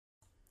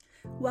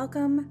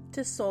Welcome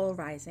to Soul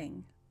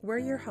Rising. We're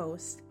your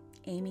hosts,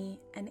 Amy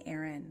and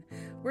Erin.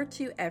 We're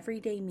two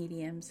everyday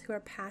mediums who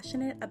are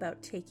passionate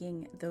about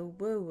taking the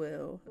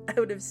woo-woo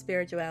out of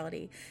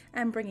spirituality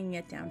and bringing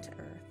it down to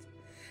earth.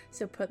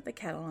 So put the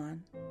kettle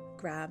on,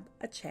 grab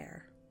a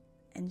chair,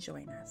 and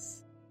join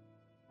us.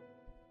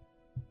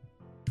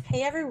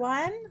 Hey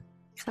everyone.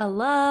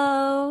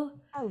 Hello.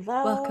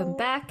 Hello. Welcome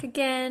back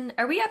again.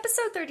 Are we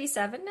episode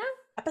 37 now?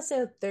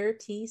 Episode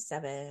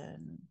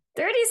 37.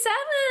 37!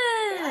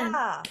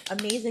 Yeah,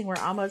 amazing. We're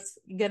almost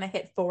gonna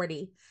hit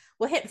 40.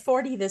 We'll hit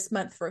 40 this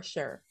month for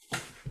sure,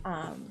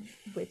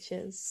 which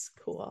is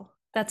cool.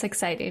 That's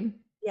exciting.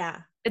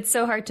 Yeah. It's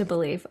so hard to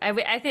believe.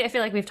 I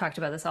feel like we've talked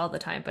about this all the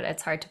time, but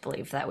it's hard to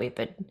believe that we've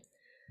done.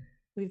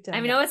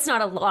 I know it's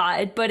not a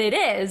lot, but it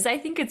is. I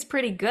think it's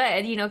pretty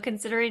good,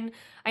 considering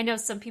I know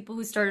some people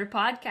who started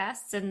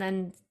podcasts and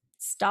then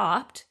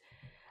stopped.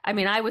 I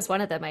mean, I was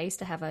one of them. I used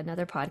to have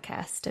another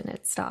podcast and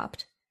it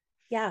stopped.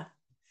 Yeah.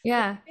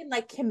 Yeah. Been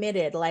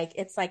committed.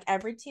 It's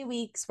every 2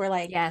 weeks we're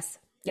like, yes.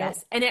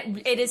 And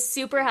it is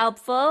super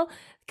helpful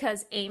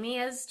because Amy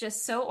is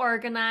just so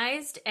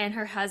organized and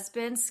her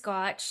husband,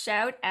 Scott,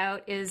 shout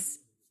out, is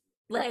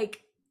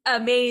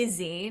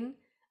amazing.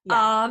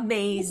 Yeah.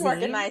 Amazing. He's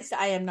organized.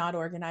 I am not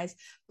organized,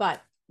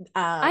 but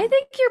I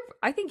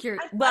think you're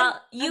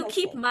you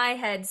keep my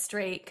head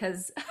straight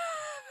because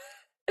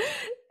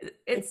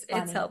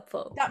it's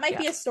helpful. That might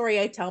be a story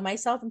I tell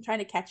myself. I'm trying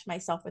to catch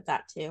myself with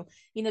that too.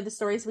 The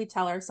stories we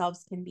tell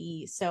ourselves can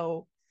be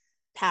so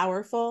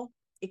powerful.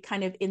 It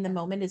kind of in the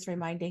moment is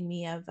reminding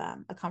me of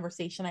a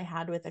conversation I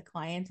had with a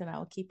client, and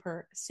I'll keep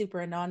her super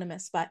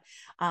anonymous, but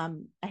I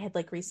had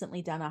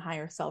recently done a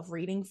higher self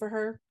reading for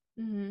her.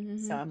 Mm-hmm.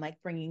 So I'm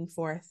bringing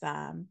forth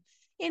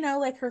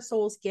her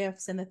soul's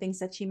gifts and the things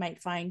that she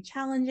might find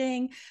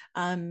challenging.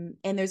 And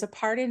there's a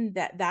part in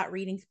that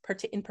reading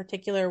in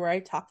particular where I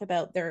talk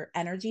about their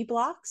energy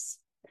blocks.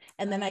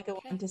 And then I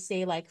go on to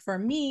say, for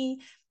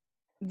me,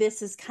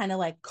 this is kind of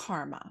like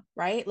karma,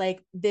 right?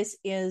 This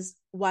is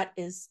what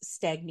is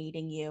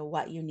stagnating you,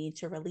 what you need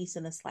to release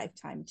in this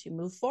lifetime to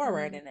move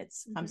forward. Mm-hmm. And it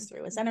comes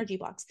through as energy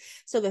blocks.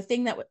 So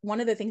one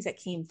of the things that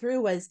came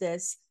through was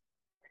this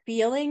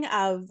feeling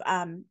of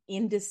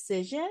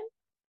indecision.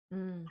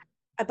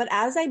 But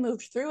as I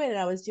moved through it and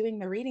I was doing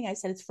the reading, I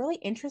said, it's really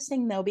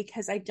interesting though,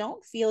 because I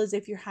don't feel as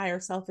if your higher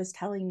self is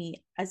telling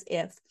me as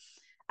if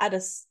at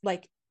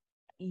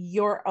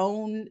your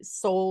own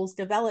soul's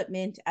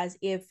development, as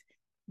if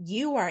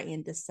you are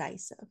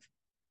indecisive.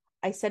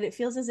 I said, it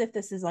feels as if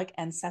this is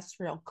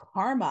ancestral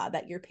karma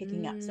that you're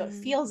picking up. So it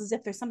feels as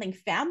if there's something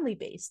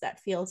family-based that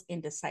feels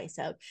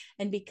indecisive.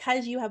 And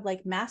because you have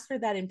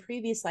mastered that in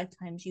previous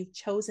lifetimes, you've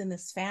chosen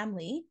this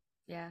family.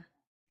 Yeah.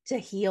 To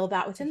heal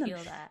that within them.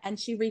 And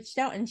she reached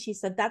out and she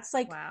said, that's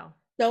wow,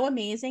 so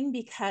amazing,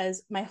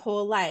 because my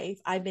whole life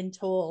I've been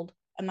told,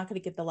 I'm not going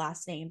to give the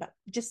last name, but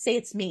just say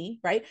it's me,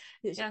 right?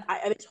 Yeah.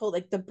 I've been told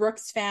the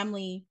Brooks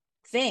family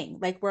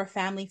thing, we're a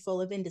family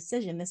full of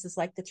indecision. This is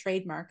the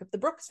trademark of the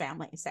Brooks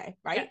family, say,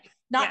 right? Yeah.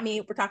 Not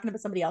me, we're talking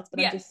about somebody else,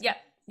 but I'm just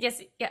yes.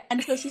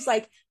 And so she's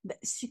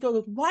she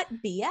goes, what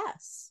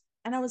BS?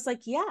 And I was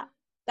yeah,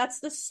 that's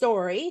the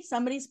story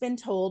somebody's been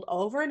told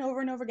over and over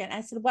and over again. And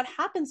I said, what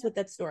happens with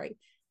that story?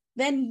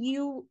 Then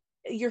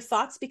your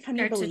thoughts become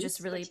your beliefs,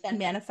 which then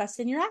manifest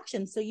in your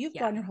actions. So you've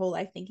gone your whole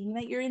life thinking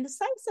that you're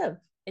indecisive.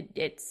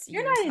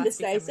 You're not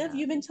indecisive.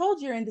 You've been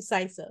told you're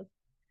indecisive.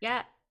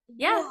 Yeah.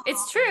 Wow.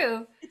 It's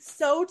true. It's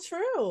so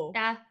true.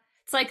 Yeah.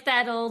 It's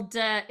that old,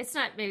 it's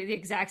not maybe the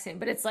exact same,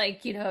 but it's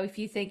if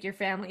you think your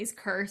family's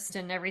cursed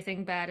and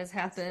everything bad has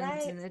happened,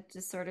 right, and it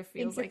just sort of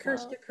feels you're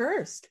cursed, you're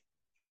cursed.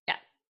 Yeah.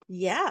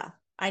 Yeah.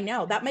 I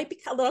know that might be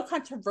a little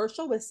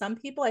controversial with some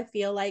people. I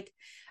feel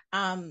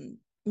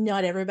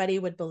not everybody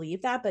would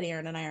believe that, but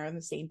Erin and I are on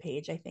the same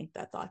page. I think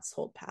that thoughts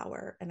hold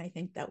power. And I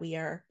think that I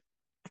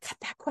got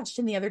that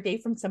question the other day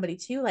from somebody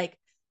too.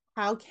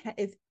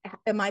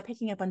 Am I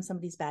picking up on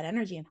somebody's bad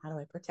energy, and how do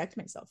I protect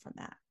myself from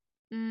that?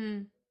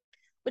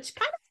 Which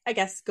kind of, I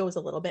guess, goes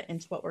a little bit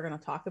into what we're going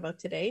to talk about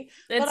today.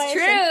 It's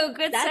true.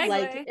 Good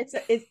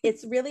segue.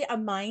 It's really a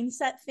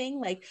mindset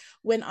thing.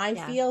 When I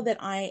feel that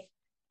I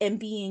am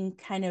being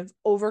kind of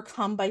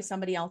overcome by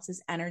somebody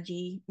else's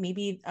energy,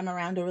 maybe I'm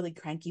around a really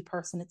cranky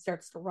person, it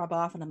starts to rub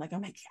off and I'm oh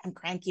my God, I'm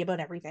cranky about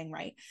everything,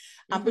 right?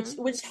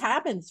 Which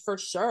happens for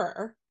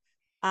sure,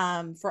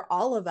 for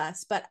all of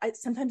us. But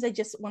sometimes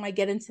when I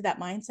get into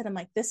that mindset, I'm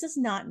this is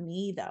not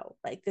me though.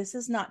 This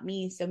is not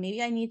me. So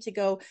maybe I need to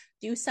go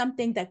do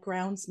something that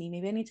grounds me.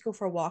 Maybe I need to go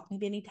for a walk.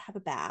 Maybe I need to have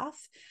a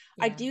bath.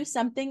 Yeah. I do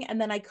something and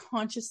then I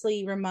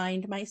consciously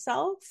remind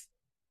myself,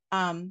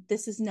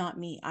 this is not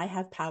me. I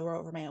have power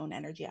over my own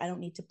energy. I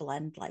don't need to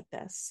blend like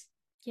this.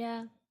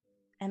 Yeah.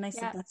 And I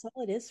said, that's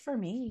all it is for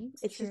me.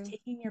 It's just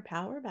taking your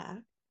power back.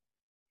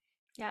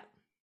 Yeah.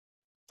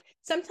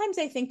 Sometimes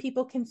I think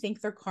people can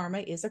think their karma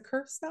is a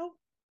curse though.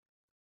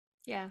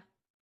 Yeah.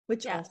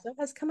 Which also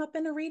has come up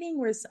in a reading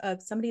where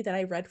somebody that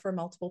I read for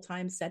multiple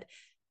times said,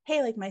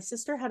 hey, my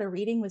sister had a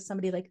reading with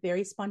somebody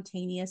very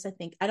spontaneous.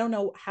 I don't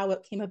know how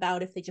it came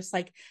about, if they just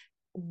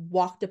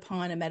walked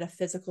upon a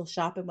metaphysical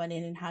shop and went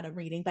in and had a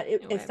reading, but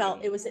it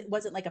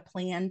wasn't like a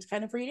planned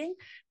kind of reading.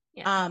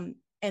 Yeah.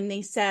 And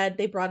they said,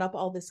 they brought up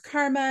all this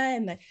karma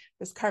and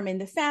there's karma in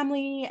the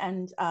family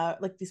and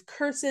like these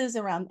curses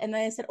around. And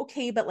then I said,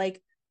 okay, but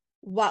like,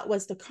 what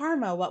was the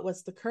karma? What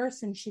was the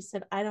curse? And she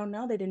said, I don't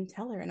know. They didn't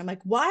tell her. And I'm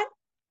like, what?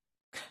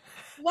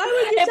 Why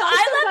would you if tell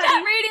I somebody? left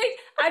that reading,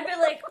 I'd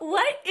be like,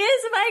 what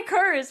is my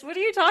curse? What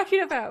are you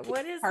talking about?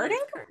 What is Pardon?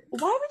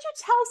 Why would you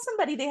tell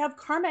somebody they have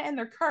karma and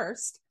they're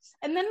cursed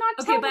and then not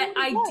okay, tell but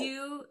them what?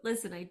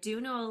 I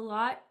do know a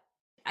lot.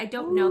 I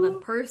don't know them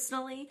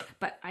personally,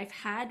 but I've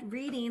had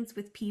readings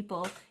with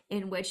people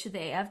in which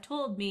they have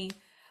told me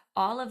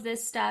all of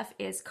this stuff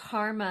is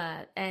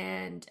karma,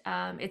 and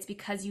it's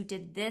because you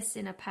did this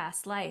in a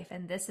past life,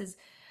 and this is,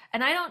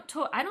 and I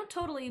don't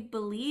totally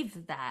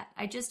believe that.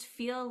 I just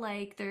feel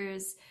like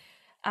there's,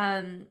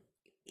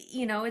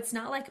 it's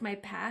not like my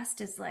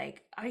past is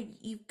like,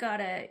 you've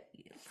gotta.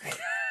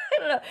 I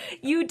don't know.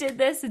 You did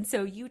this, and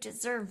so you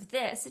deserve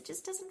this. It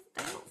just doesn't.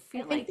 I don't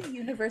feel think like the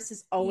universe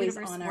is the always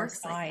universe on our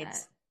works like side.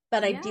 that.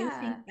 But I do Yeah.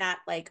 think that,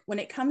 like, when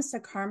it comes to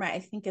karma, I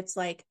think it's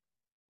like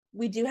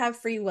we do have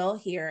free will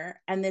here,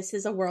 and this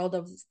is a world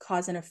of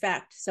cause and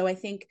effect. So I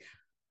think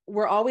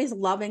we're always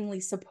lovingly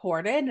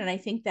supported. And I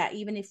think that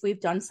even if we've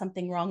done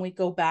something wrong, we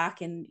go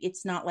back and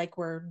it's not like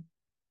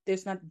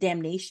there's not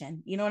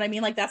damnation. You know what I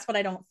mean? Like, that's what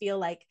I don't feel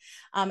like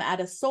at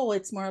a soul.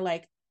 It's more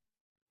like,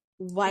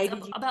 why It's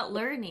did you, about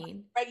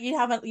learning. right?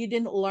 You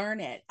didn't learn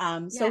it.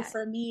 So Yeah.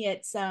 for me,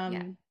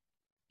 Yeah.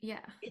 Yeah.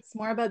 it's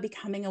more about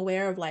becoming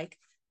aware of like,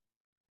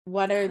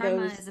 what are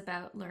Karma those? is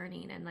about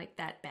learning and like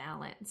that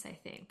balance, I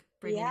think.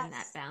 Bringing in that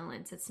Yes.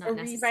 balance. It's Or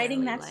not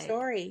rewriting necessarily that like,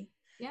 story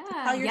to tell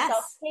yeah, yourself,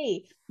 yes.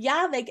 hey,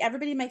 yeah, like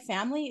everybody in my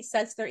family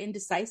says they're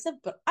indecisive,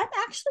 but I'm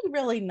actually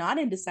really not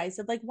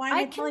indecisive. Like, why am I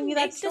I telling can you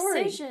that make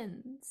story?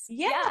 decisions.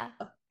 Yeah, Yeah.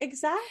 But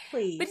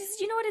exactly.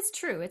 you know what? It's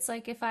true. It's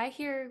like if I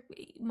hear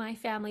my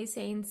family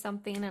saying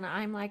something and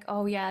I'm like,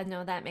 oh, yeah,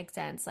 no, that makes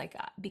sense. Like,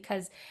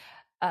 because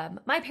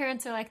my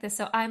parents are like this,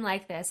 so I'm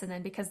like this. And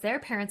then because their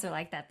parents are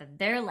like that, then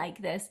they're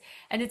like this.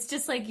 And it's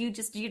just like you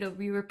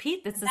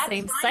repeat this the That's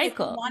same fine if you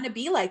cycle. want to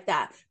be like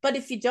that. But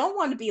if you don't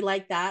want to be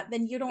like that,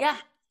 then you don't Yeah.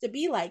 have to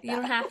be like You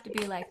don't that. have to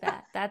be like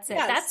that. That's it.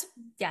 Yes. That's,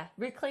 yeah,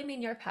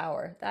 reclaiming your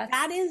power. That's,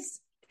 That is,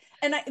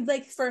 and I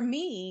like, for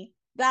me,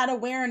 that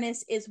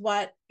awareness is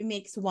what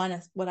makes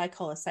one what I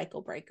call a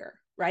cycle breaker,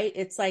 right?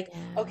 It's like,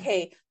 yeah.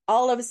 okay,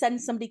 all of a sudden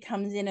somebody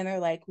comes in and they're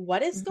like,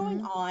 what is going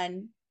Mm-hmm.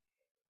 on?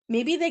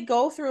 Maybe they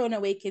go through an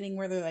awakening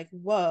where they're like,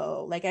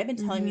 whoa, like I've been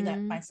telling me that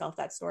Mm-hmm. myself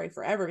that story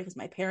forever because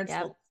my parents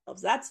Yeah. told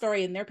themselves that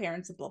story and their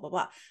parents and blah blah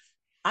blah.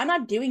 I'm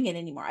not doing it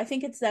anymore. I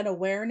think it's that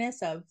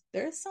awareness of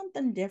there's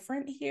something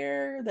different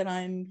here that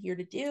I'm here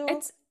to do.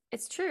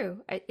 It's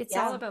true. It's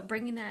all Yeah. about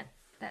bringing that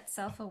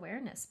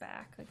self-awareness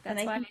back. Like And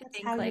that's I why think I that's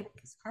how think you like,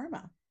 release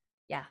karma.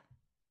 yeah.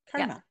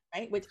 Yeah. Karma,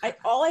 right? Which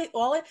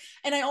Karma.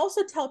 and I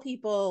also tell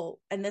people,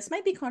 and this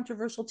might be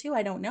controversial too,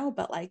 I don't know,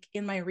 but like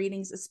in my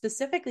readings,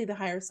 specifically the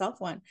higher self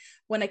one,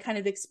 when I kind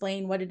of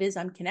explain what it is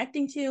I'm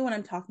connecting to when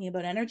I'm talking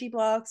about energy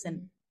blocks and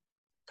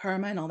Mm-hmm.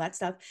 karma and all that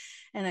stuff.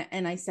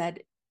 And I said,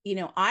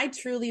 I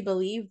truly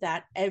believe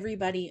that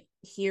everybody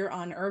here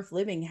on earth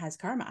living has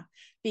karma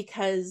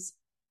because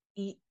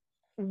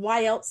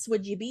why else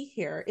would you be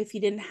here if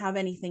you didn't have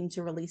anything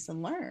to release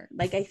and learn?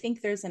 Like, I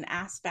think there's an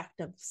aspect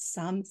of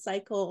some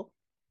cycle,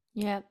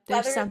 Yeah,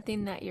 there's whether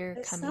something that you're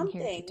there's coming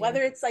here to something, do.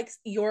 whether it's like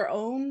your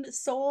own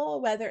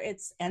soul, whether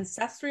it's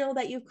ancestral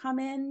that you've come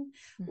in,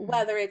 Mm-hmm.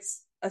 whether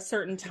it's a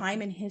certain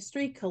time in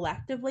history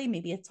collectively,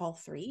 maybe it's all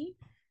three,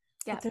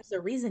 but Yeah. there's a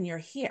reason you're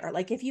here.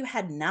 Like, if you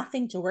had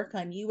nothing to work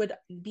on, you would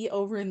be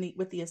over in the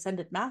with the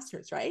ascended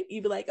masters, right?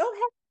 You'd be like, oh,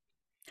 hey,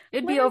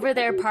 It'd let be me over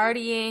there go.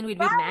 partying. We'd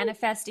be Right,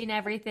 manifesting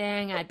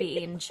everything. I'd be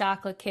eating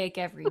chocolate cake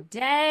every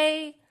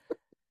day.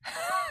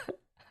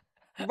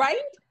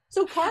 right.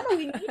 So karma,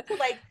 we need to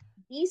like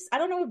I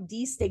don't know if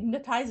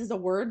destigmatize is a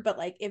word, but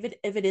like if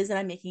it is and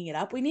I'm making it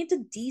up, we need to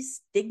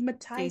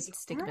destigmatize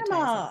Destigmatize it.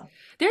 karma.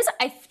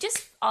 I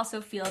just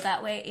also feel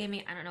that way,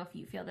 Amy. I don't know if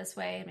you feel this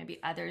way. Maybe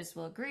others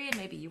will agree and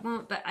maybe you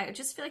won't. But I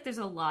just feel like there's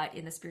a lot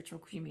in the spiritual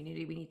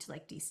community we need to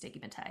like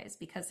destigmatize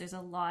because there's a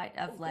lot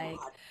Oh of like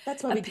God,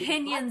 that's why we do the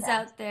opinions podcast.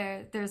 out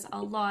there. There's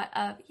a lot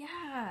of,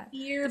 yeah,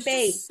 Fear there's just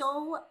based.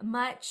 so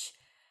much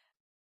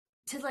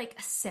to like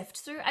sift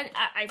through.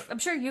 I'm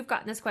sure you've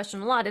gotten this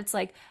question a lot. It's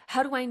like,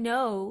 how do I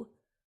know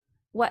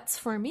what's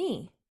for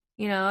me?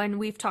 And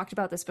we've talked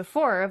about this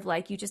before of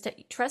like, you just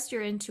trust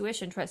your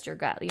intuition, trust your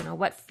gut,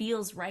 what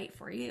feels right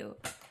for you.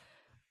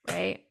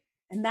 Right.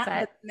 And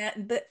But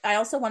but I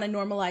also want to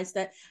normalize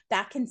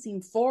that can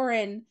seem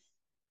foreign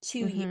to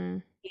you mm-hmm.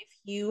 if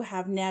you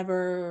have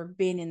never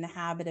been in the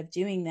habit of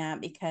doing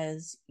that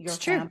because your It's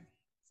true. family,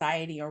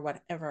 society, or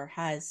whatever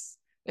has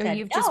Or said,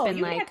 you've just no, been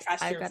you can't like,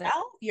 trust I've got it.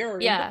 yourself.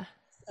 You're Yeah.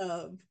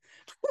 of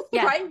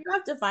Yeah. right. You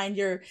have to find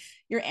your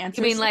You mean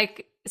answers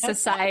like outside.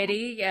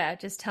 society? Yeah.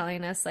 Just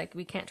telling us like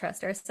we can't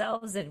trust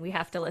ourselves and we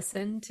have to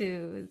listen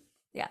to,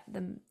 yeah,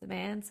 the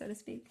man, so to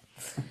speak.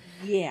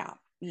 Yeah.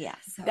 Yeah,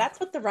 So that's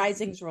what the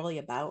rising's really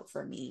about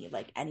for me.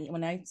 Like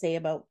when I say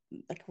about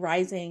like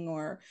rising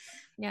or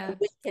yeah,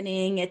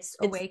 awakening, it's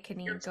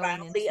awakening, going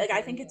spirituality. into Like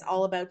I the think it's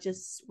all about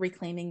just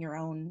reclaiming your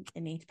own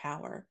innate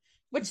power,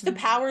 which the Mhm.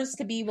 powers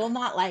to be will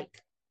not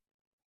like.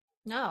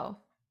 No,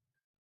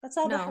 That's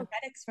all the no,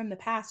 heretics from the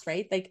past,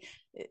 right? Like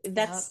yep,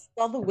 that's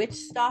all the witch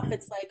stuff.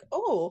 It's like,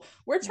 oh,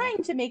 we're yep.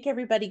 trying to make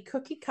everybody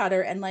cookie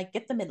cutter and like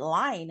get them in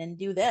line and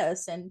do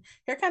this. And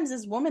here comes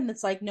this woman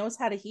that's like knows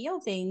how to heal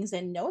things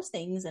and knows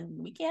things, and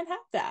we can't have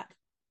that.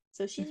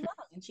 So she's Mhm.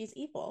 wrong and she's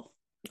evil.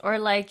 Or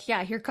like,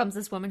 yeah, here comes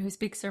this woman who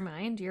speaks her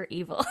mind. You're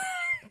evil.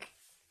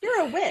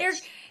 You're a Here,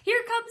 witch.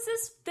 here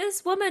comes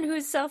this woman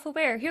who's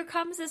self-aware. Here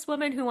comes this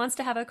woman who wants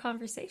to have a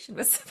conversation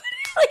with somebody.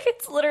 Like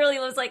it's literally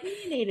was like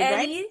Opinionated, right?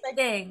 Like,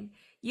 anything.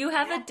 You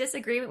have a yeah.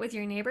 disagreement with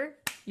your neighbor,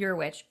 you're a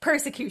witch.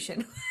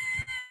 Persecution.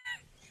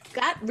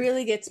 That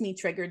really gets me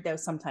triggered though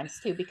sometimes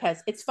too,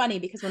 because it's funny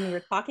because when we were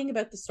talking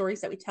about the stories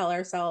that we tell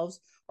ourselves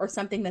or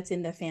something that's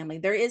in the family,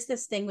 there is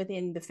this thing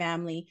within the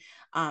family,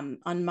 on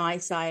my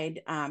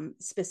side,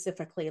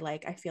 specifically,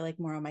 like I feel like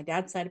more on my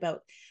dad's side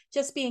about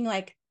just being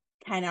like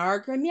kind of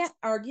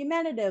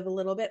argumentative, a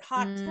little bit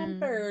hot Mm,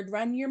 tempered,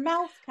 run your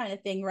mouth kind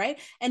of thing, right?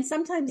 And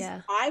sometimes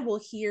yeah. I will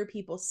hear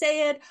people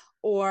say it,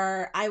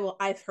 or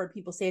I've heard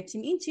people say it to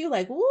me too,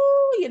 like, woo,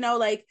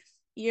 like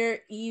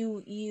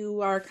you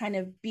are kind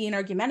of being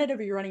argumentative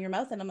or you're running your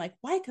mouth, and I'm like,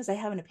 why? Because I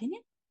have an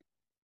opinion.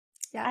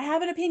 Yeah. I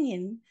have an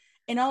opinion,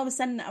 and all of a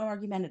sudden I'm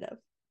argumentative.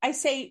 I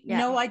say Yeah.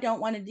 no, I don't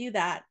want to do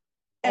that,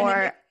 and it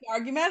Or makes me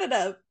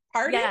argumentative.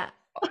 Pardon? yeah.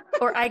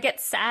 Or I get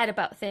sad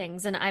about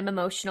things and I'm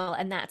emotional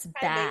and that's Hi,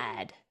 baby.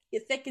 bad.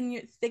 You're thick and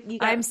you're thick. You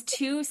I'm got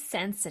too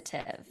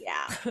sensitive.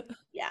 yeah,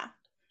 yeah,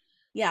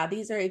 yeah.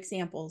 These are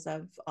examples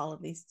of all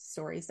of these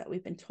stories that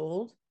we've been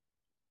told.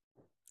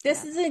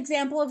 This Yeah. is an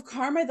example of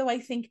karma, though. I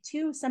think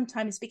too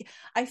sometimes.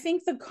 I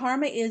think the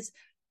karma is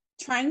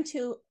trying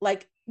to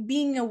like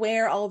being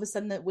aware all of a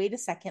sudden that wait a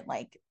second,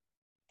 like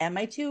am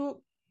I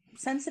too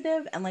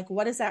sensitive, and like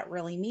what does that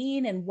really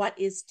mean, and what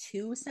is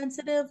too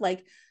sensitive,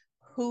 like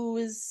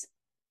whose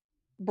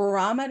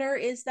barometer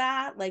is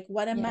that, like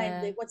what am I,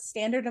 Yeah. what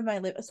standard am I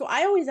living? So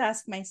I always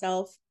ask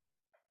myself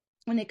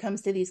when it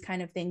comes to these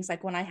kind of things,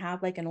 like when I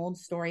have like an old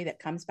story that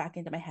comes back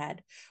into my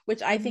head,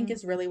 which I think Mm-hmm.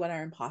 is really what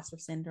our imposter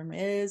syndrome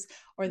is,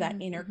 or that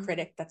Mm-hmm. inner Mm-hmm.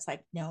 critic that's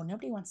like, no,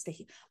 nobody wants to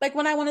hear. Like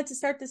when I wanted to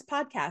start this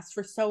podcast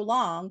for so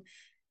long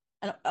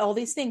and all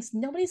these things,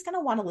 nobody's going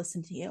to want to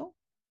listen to you.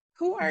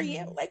 Who are you?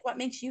 Mm-hmm. Like, what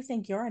makes you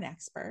think you're an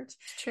expert?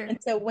 It's true. And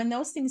so when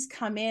those things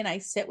come in, I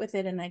sit with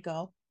it and I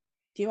go,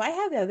 do I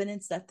have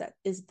evidence that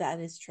that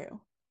is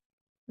true?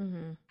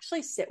 Mm-hmm.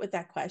 Actually sit with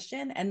that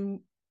question,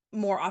 and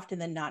more often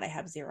than not I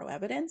have zero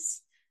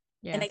evidence.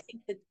 And Yeah. I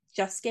think that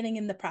just getting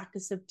in the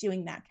practice of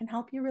doing that can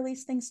help you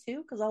release things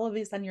too, because all of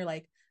a sudden you're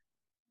like,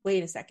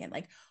 wait a second,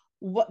 like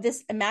what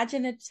this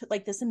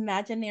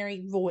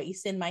imaginary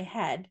voice in my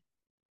head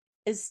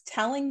is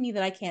telling me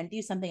that I can't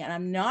do something, and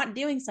I'm not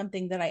doing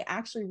something that I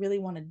actually really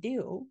want to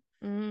do,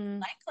 Mm,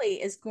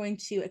 likely is going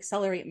to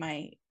accelerate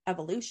my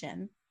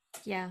evolution.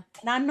 yeah.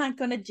 And I'm not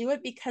going to do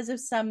it because of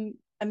some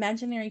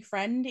imaginary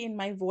friend in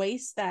my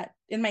voice that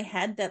in my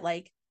head that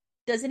like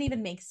doesn't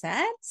even make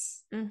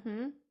sense.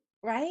 Mm-hmm.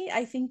 Right?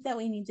 I think that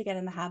we need to get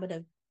in the habit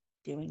of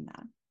doing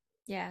that.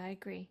 Yeah, I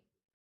agree.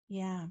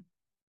 Yeah.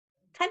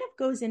 Kind of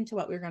goes into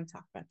what we we're going to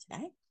talk about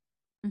today.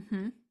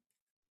 Mm-hmm.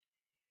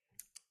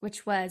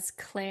 Which was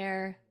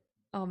Claire.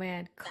 Oh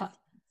man,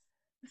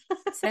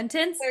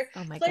 sentence.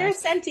 Oh my gosh,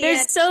 there's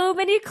Clairscentient. so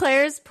many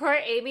Claires. Poor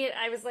Amy.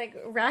 I was like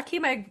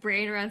racking my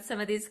brain around some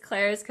of these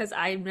Claires because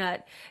I'm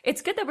not.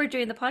 It's good that we're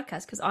doing the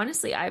podcast because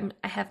honestly, I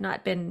have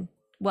not been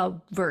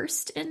well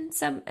versed in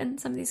some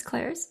of these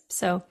Claires,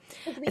 so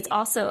it's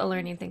also a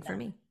learning thing for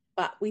me.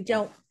 But we Yeah.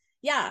 don't.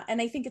 Yeah,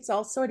 and I think it's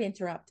all sort of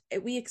interrupt.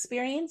 We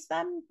experience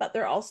them, but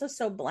they're also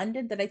so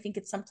blended that I think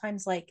it's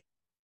sometimes like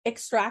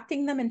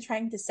extracting them and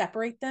trying to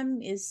separate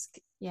them is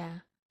Yeah.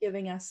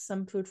 giving us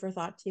some food for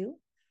thought too.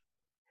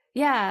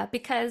 Yeah,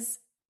 because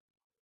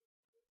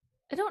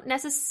I don't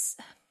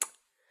necessarily.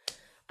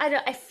 I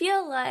don't. I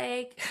feel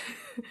like,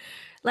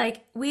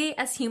 like we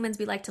as humans,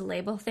 we like to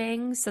label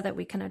things so that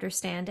we can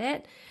understand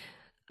it.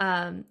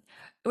 Um,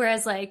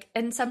 Whereas, like,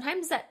 and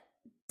sometimes that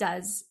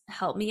does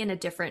help me in a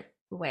different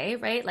way,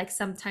 right? Like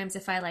sometimes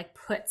if I like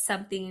put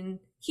something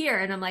here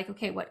and I'm like,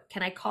 okay, what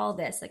can I call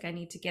this? Like, I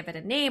need to give it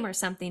a name or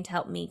something to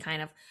help me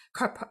kind of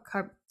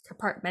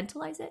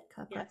compartmentalize it.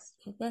 Yes.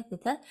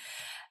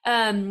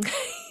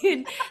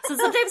 So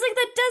sometimes like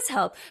that does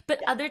help, but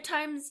Yeah. other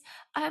times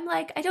I'm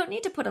like, I don't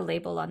need to put a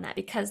label on that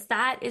because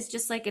that is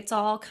just like it's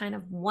all kind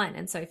of one.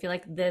 And so I feel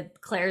like the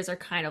Claires are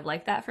kind of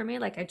like that for me.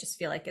 Like I just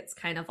feel like it's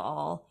kind of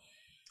all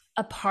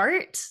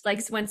apart.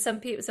 Like when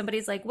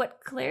somebody's like, "What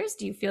Claires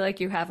do you feel like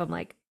you have?" I'm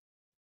like,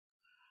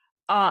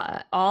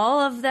 all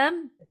of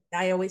them.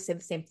 I always say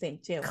the same thing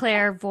too.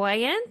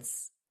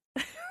 Clairvoyance.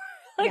 Like,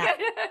 Yeah.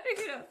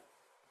 you know,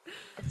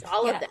 It's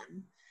all of yeah,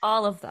 them.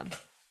 all of them.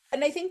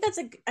 And I think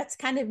that's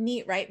kind of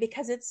neat, right?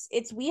 Because it's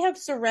we have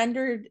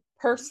surrendered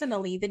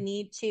personally the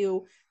need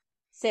to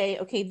say,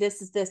 okay,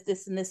 this is this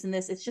and this and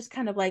this. It's just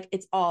kind of like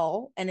it's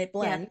all and it Yeah.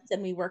 blends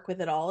and we work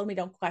with it all and we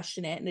don't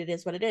question it and it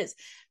is what it is.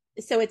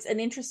 So it's an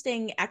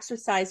interesting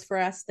exercise for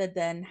us that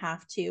then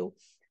have to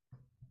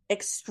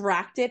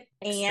extract it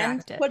and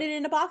Extract it. put it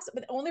in a box.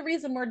 But the only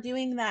reason we're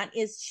doing that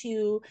is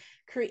to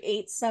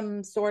create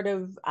some sort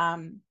of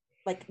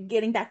like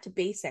getting back to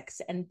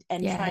basics and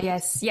Yeah, trying to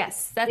yes. be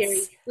very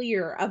That's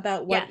clear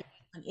about what each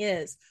one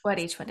is what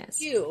each one is.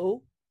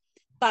 you,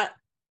 but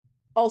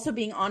also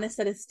being honest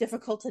that it's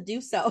difficult to do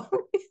so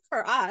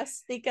for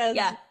us because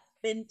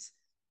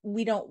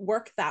we don't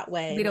work that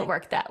way. We don't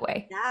work that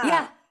way. Yeah.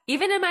 Yeah.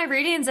 Even in my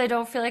readings, I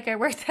don't feel like I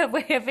work that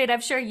way. I mean,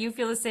 I'm sure you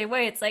feel the same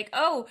way. It's like,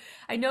 oh,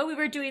 I know we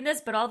were doing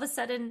this, but all of a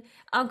sudden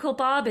Uncle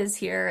Bob is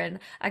here and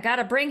I got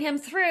to bring him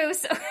through.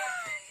 So,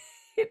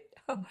 you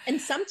know.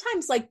 And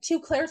sometimes like two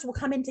Claires will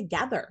come in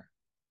together.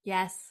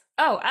 Yes.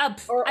 Oh, I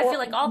feel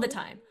like all the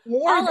time.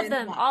 All of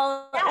them,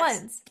 all at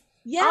once.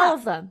 Yeah. All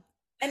of them.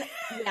 And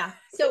yeah,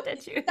 so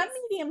some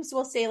mediums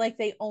will say like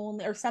they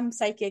only, or some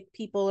psychic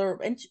people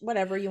or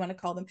whatever you want to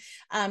call them,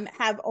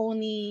 have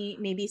only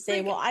maybe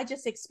say, well, I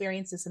just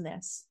experienced this and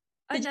this.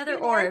 Another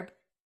orb.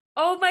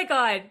 Oh my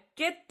God.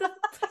 Get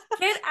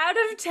out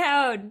of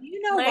town. You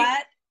know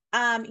what?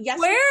 Yes.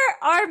 Where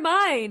are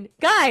mine?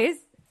 Guys.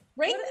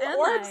 Bring the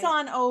orbs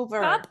on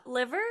over. Top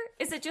liver?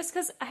 Is it just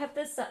because I have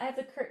this, I have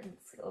the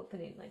curtains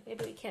opening, like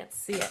maybe we can't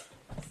see it.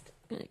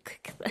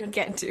 I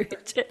can't do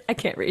it. I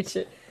can't reach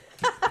it.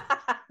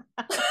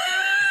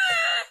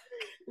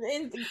 We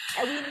need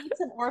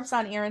some orbs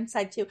on Aaron's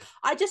side too.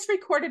 I just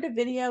recorded a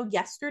video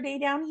yesterday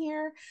down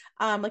here,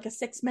 like a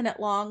 6-minute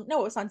long.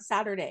 No, it was on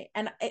Saturday,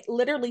 and it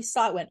literally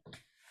went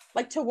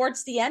like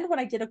towards the end when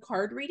I did a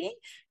card reading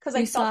because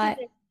I felt like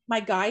my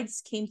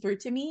guides came through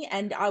to me,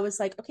 and I was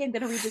like, okay, I'm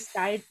gonna read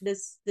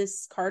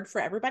this card for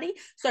everybody.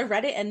 So I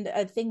read it, and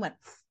a thing went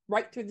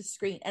right through the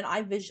screen, and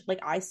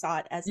I saw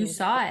it as you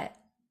saw it.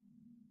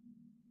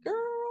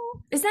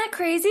 Girl, is that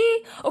crazy?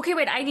 Okay,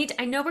 wait.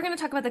 I know we're gonna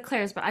talk about the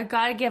Claires, but I've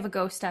got to give a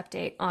ghost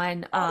update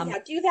on. Yeah,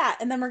 do that,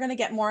 and then we're gonna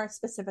get more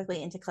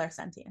specifically into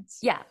Clairsentience.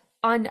 Yeah,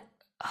 on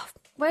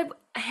what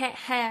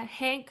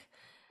Hank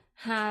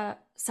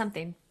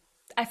something.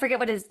 I forget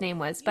what his name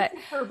was, but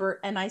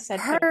Herbert, and I said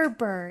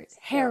Herbert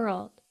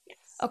Harold. Yes.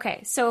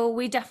 Okay, so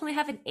we definitely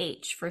have an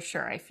H for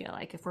sure. I feel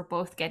like if we're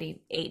both getting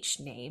H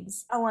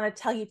names. I want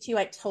to tell you too.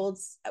 I told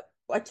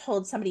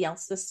somebody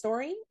else this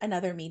story,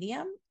 another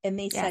medium, and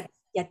they said,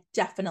 yeah,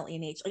 definitely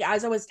an H. Like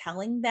as I was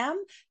telling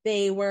them,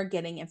 they were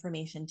getting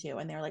information too,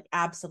 and they were like,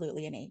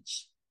 absolutely an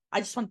H.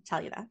 I just want to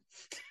tell you that.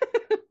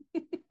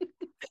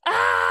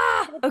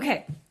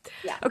 Okay.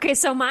 Yeah. Okay.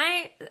 So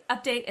my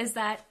update is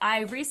that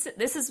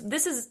this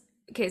is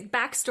okay.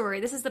 Backstory.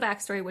 This is the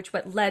backstory,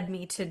 what led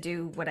me to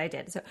do what I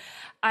did. So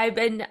I've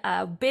been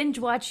binge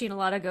watching a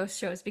lot of ghost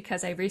shows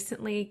because I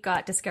recently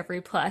got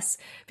Discovery Plus,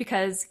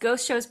 because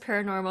ghost shows,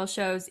 paranormal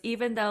shows,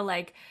 even though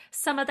like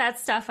some of that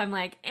stuff I'm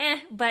like,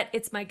 but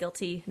it's my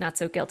guilty, not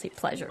so guilty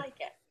pleasure. I like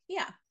it.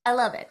 Yeah. I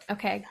love it.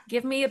 Okay.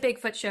 Give me a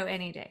Bigfoot show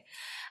any day.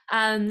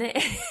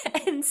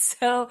 And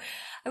so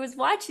I was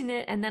watching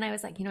it, and then I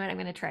was like, you know what? I'm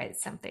going to try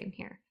something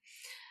here.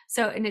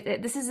 So, and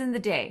this is in the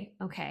day.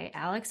 Okay.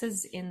 Alex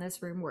is in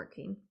this room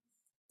working,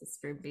 this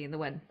room being the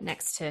one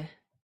next to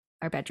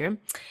our bedroom.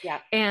 Yeah.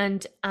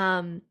 And,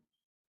 in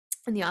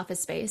the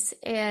office space.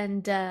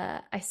 And,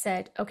 I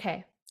said,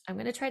 okay, I'm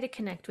going to try to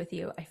connect with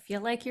you. I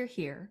feel like you're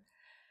here.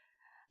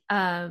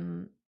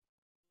 And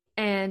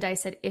I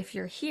said, if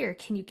you're here,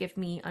 can you give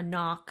me a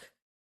knock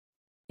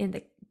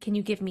can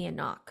you give me a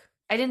knock?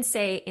 I didn't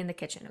say in the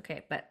kitchen,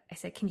 okay, but I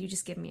said, can you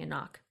just give me a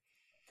knock?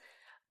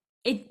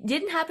 It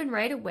didn't happen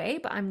right away,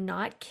 but I'm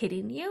not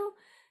kidding you.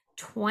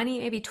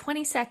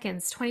 20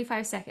 seconds,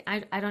 25 seconds.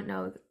 I don't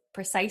know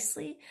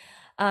precisely.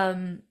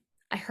 I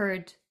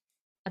heard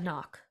a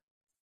knock,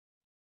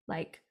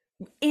 like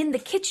in the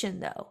kitchen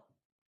though.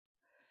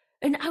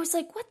 And I was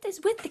like, what is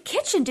with the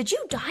kitchen? Did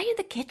you die in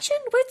the kitchen?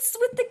 What's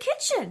with the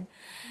kitchen?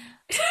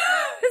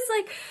 It's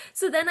like,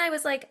 so then I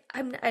was like,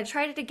 I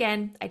tried it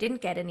again. I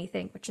didn't get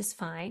anything, which is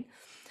fine.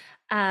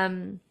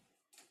 And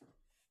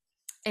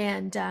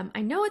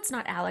I know it's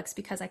not Alex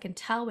because I can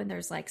tell when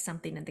there's like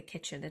something in the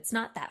kitchen. It's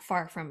not that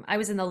far from, I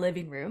was in the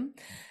living room,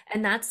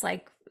 and that's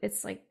like,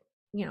 it's like,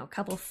 you know, a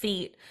couple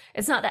feet.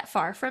 It's not that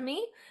far from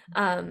me,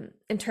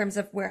 in terms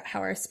of how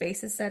our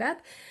space is set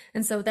up.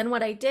 And so then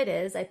what I did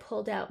is I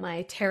pulled out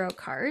my tarot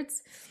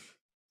cards,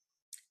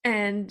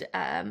 and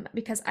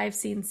because I've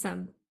seen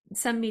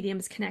some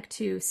mediums connect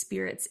to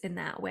spirits in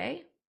that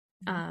way,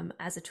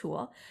 as a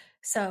tool.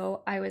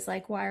 So I was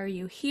like, why are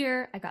you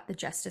here? I got the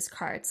Justice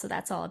card. So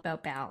that's all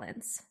about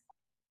balance,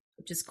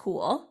 which is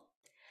cool.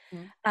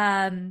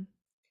 Mm-hmm.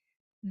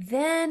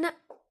 Then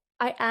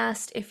I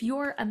asked, if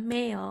you're a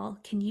male,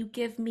 can you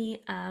give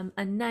me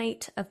a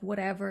knight of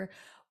whatever,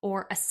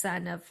 or a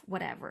son of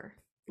whatever,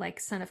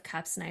 like son of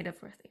cups, knight of,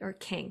 or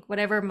king,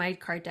 whatever my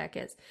card deck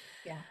is.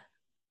 Yeah.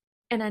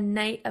 And a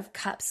knight of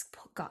cups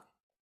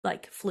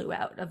flew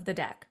out of the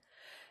deck.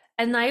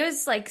 And I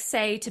always like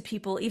say to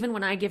people, even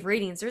when I give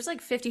readings, there's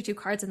like 52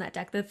 cards in that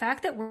deck. The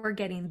fact that we're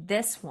getting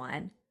this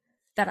one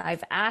that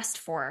I've asked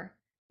for.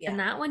 Yeah. And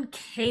that one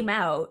came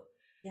out.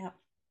 Yeah.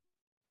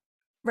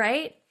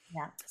 Right?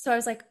 Yeah. So I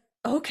was like,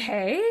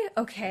 okay,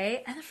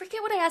 okay. And I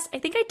forget what I asked. I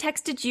think I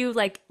texted you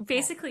like Yeah.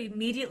 basically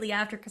immediately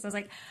after because I was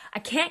like, I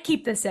can't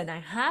keep this in. I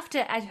have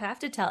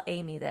to tell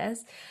Amy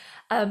this.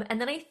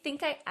 And then I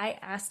think I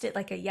asked it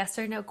like a yes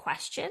or no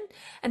question.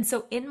 And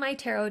so in my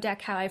tarot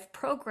deck, how I've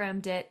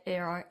programmed it,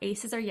 there are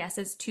aces are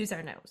yeses, twos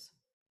are nos.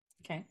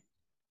 Okay.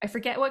 I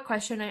forget what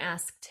question I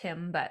asked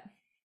him, but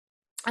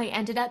I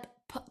ended up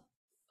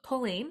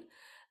pulling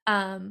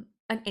an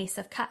ace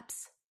of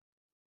cups.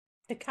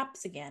 The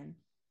cups again.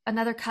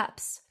 Another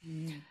cups.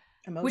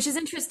 Which is Emotion.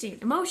 interesting.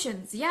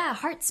 Emotions, yeah,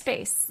 heart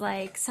space,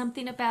 like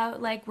something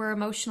about like we're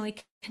emotionally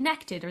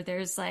connected, or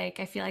there's like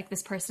I feel like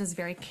this person is a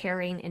very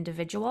caring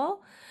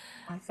individual,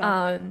 I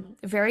felt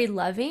very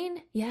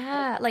loving,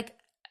 yeah, like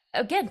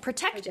again my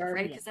protective, right?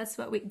 guardian. Because that's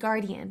what we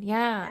guardian,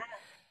 yeah. Yeah.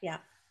 Yeah.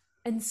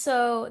 And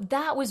so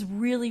that was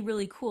really,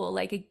 really cool.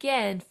 Like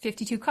again,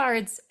 52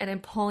 cards, and I'm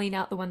pulling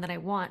out the one that I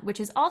want, which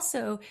is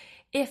also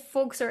if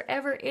folks are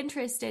ever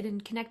interested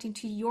in connecting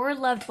to your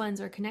loved ones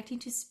or connecting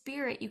to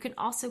spirit, you can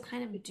also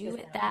kind of do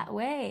it that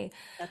way.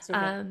 That's a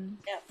really,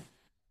 yeah.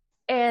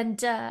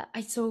 And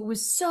I so it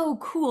was so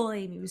cool,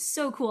 Amy. It was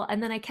so cool.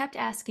 And then I kept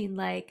asking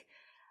like,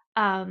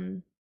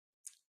 um,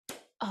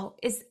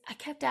 I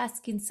kept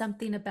asking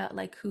something about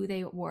like who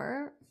they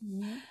were.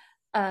 Mm-hmm.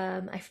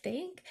 I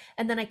think.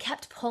 And then I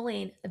kept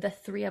pulling the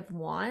Three of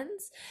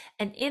Wands.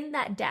 And in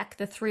that deck,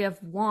 the Three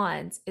of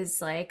Wands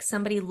is like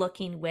somebody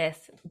looking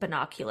with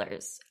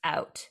binoculars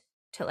out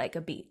to like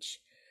a beach.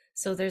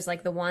 So there's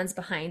like the wands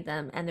behind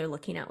them and they're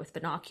looking out with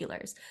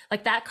binoculars.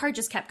 Like that card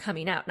just kept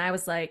coming out. And I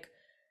was like,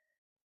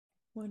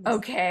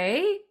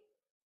 okay.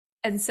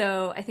 And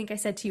so I think I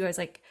said to you, I was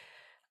like,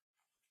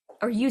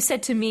 or you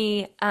said to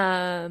me,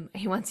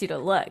 he wants you to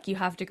look. You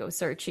have to go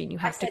searching. You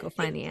have to go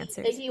find the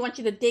answers. He wants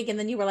you to dig, and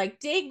then you were like,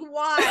 dig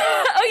what?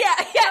 Oh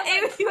yeah,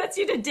 yeah. He wants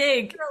you to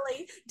dig.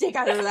 Literally dig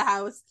out of the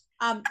house.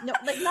 No,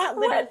 like not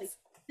literally. What?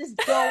 Just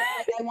go.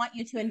 Like, I want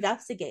you to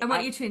investigate. I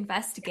want you to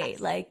investigate. Yes.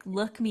 Like,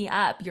 look me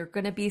up. You're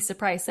gonna be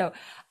surprised. So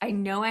I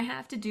know I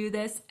have to do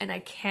this, and I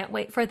can't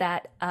wait for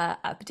that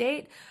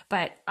update.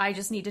 But I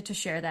just needed to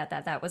share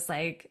that was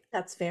like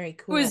that's very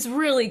cool. It was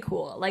really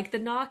cool. Like the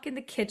knock in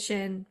the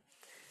kitchen.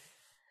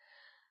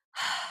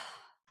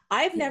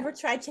 I've never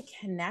tried to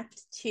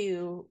connect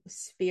to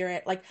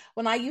spirit. Like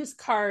when I use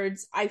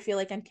cards, I feel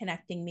like I'm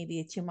connecting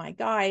maybe to my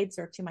guides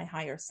or to my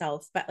higher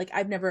self, but like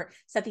I've never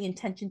set the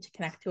intention to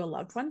connect to a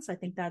loved one. So I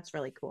think that's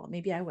really cool.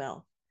 Maybe I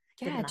will.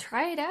 Yeah,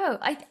 try it out.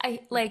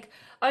 I like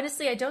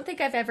honestly, I don't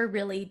think I've ever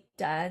really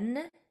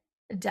done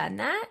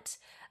that.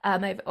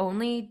 I've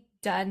only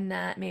done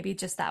that maybe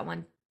just that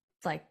one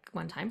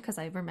time because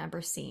I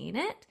remember seeing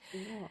it.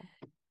 Yeah.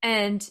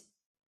 And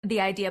the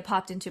idea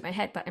popped into my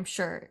head, but I'm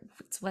sure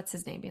what's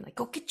his name being like,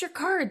 go get your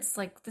cards.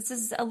 Like this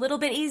is a little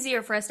bit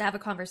easier for us to have a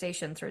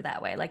conversation through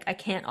that way. Like I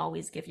can't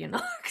always give you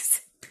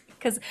knocks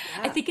because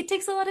I think it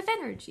takes a lot of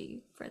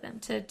energy for them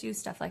to do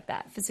stuff like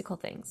that, physical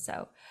things.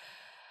 So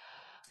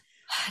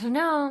I don't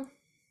know.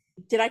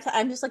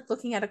 I'm just like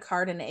looking at a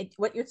card and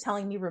what you're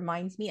telling me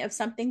reminds me of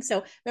something.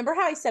 So remember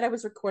how I said I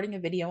was recording a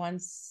video on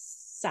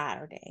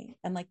Saturday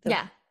and like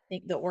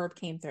the orb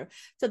came through.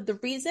 So the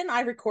reason I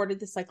recorded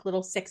this like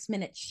little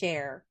 6-minute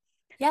share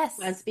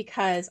was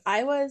because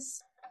I was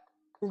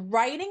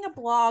writing a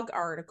blog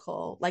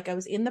article. Like I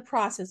was in the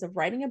process of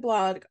writing a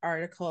blog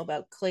article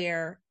about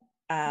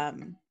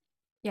clairaudience,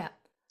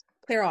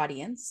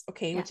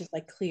 okay, which is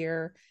like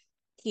clear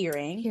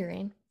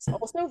hearing. So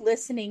also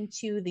listening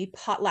to the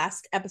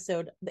last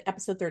episode, the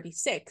episode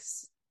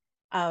 36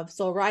 of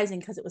Soul Rising,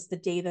 because it was the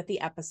day that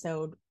the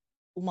episode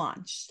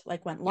launched,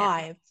 like went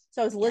live.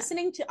 So I was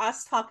listening to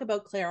us talk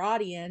about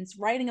clairaudience,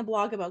 writing a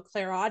blog about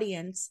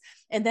clairaudience,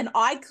 and then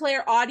I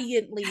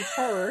clairaudiently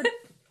heard.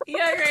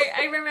 Yeah, right.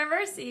 I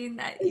remember seeing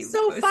that. It's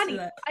so funny.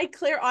 That. I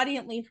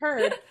clairaudiently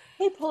heard,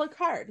 hey, pull a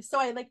card. So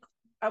I'm like,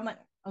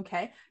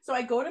 okay. So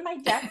I go to my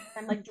deck.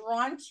 I'm like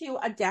drawn to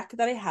a deck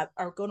that I have,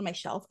 or go to my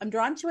shelf. I'm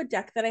drawn to a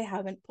deck that I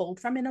haven't pulled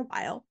from in a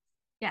while.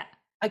 Yeah.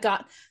 I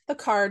got the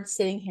card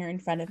sitting here in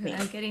front of me.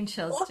 I'm getting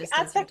chills. Look just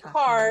at as the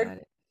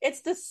card.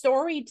 It's the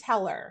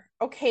storyteller.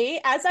 Okay.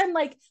 As I'm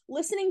like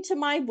listening to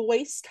my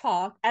voice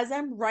talk, as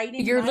I'm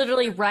writing. You're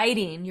literally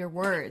writing your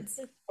words.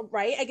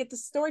 Right. I get the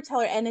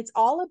storyteller, and it's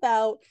all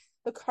about,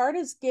 the card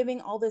is giving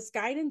all this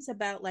guidance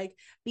about like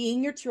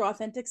being your true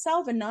authentic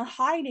self and not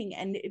hiding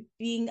and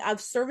being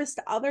of service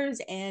to others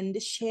and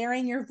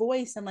sharing your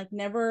voice and like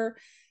never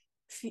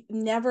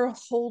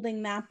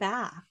holding that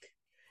back.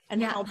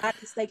 And how that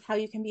is like how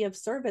you can be of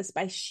service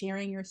by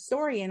sharing your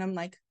story. And I'm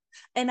like,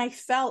 and I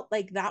felt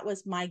like that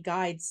was my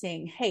guide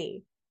saying,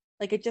 hey,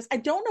 like I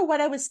don't know what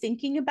I was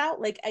thinking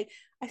about. Like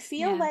I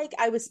feel like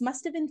I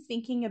must have been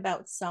thinking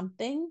about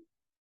something.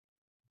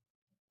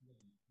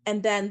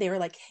 And then they were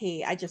like,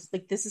 hey, I just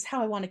like, this is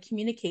how I want to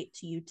communicate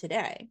to you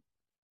today.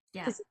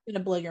 Yeah. because it's going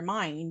to blow your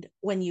mind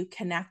when you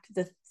connect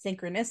the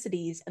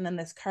synchronicities, and then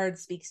this card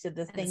speaks to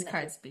the And thing this that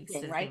card you're speaks to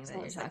seeing, the right? thing So that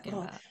you're it's like, talking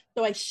oh. about.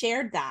 So I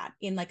shared that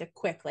in like a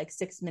quick, like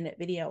 6-minute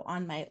video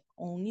on my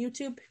own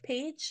YouTube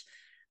page.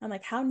 I'm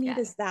like, how neat Yeah.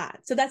 is that?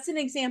 So that's an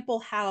example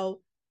how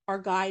our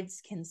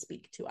guides can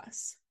speak to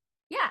us.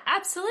 Yeah,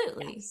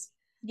 absolutely. Yes.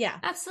 Yeah.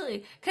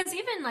 Absolutely. Because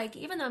even like,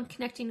 even though I'm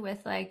connecting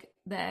with like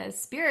the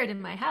spirit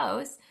in my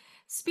house,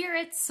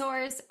 spirit,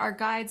 source, our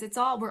guides,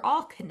 we're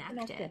all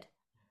Connected. connected,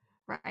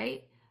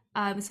 right?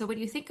 So when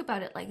you think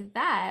about it like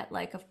that,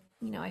 like,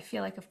 I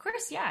feel like, of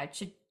course, yeah, it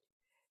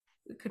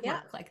could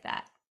Yeah. work like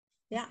that.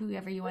 Yeah.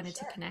 Whoever you For wanted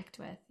to sure. connect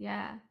with.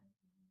 Yeah.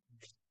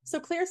 So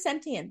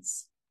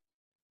clairsentience.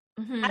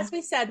 Hmm. As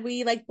we said,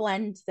 we like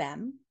blend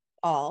them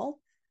all.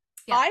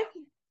 Yeah. I've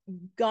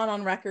gone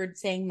on record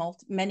saying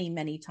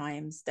many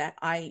times that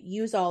I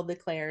use all the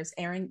clairs.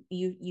 Erin,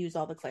 you use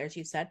all the clairs,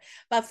 you said.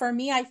 But for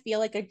me, I feel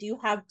like I do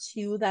have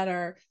two that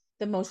are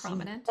the most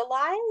Prominent.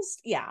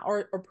 utilized, yeah,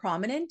 or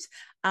prominent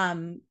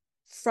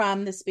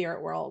from the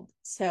spirit world.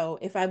 So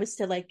if I was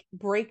to like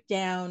break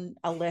down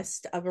a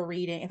list of a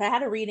reading, if I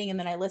had a reading and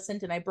then I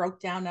listened and I broke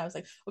down and I was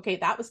like, okay,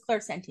 that was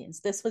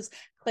clairsentience. This was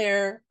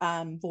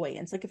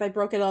clairvoyance. Like if I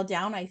broke it all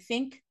down, I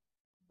think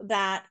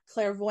that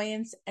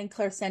clairvoyance and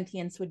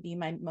clairsentience would be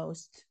my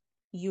most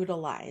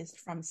utilized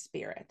from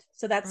spirit.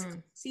 So that's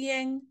Mm.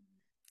 seeing.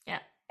 Yeah.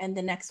 And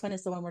the next one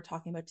is the one we're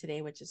talking about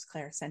today, which is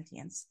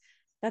clairsentience.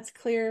 That's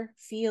clear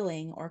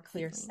feeling or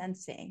clear Feeling.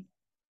 sensing.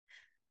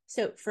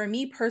 So for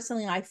me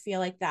personally, I feel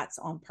like that's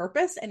on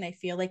purpose. And I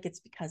feel like it's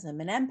because I'm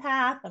an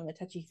empath, I'm a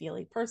touchy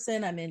feely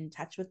person, I'm in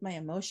touch with my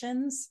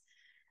emotions.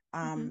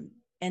 Hmm.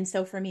 And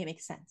so for me, it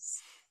makes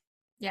sense.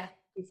 Yeah.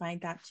 You find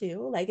that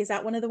too? Like, is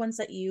that one of the ones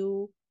that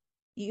you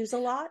use a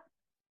lot?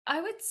 I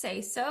would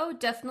say so.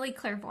 Definitely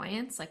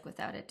clairvoyance, like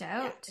without a Yeah,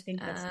 I doubt. think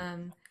that's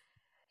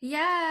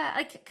Yeah,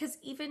 like because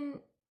even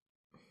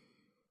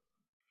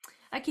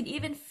I can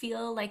even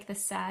feel like the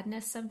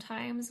sadness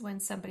sometimes when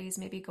somebody's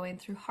maybe going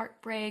through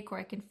heartbreak, or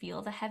I can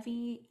feel the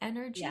heavy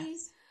energy.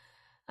 yes.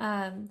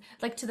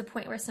 Like to the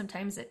point where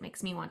sometimes it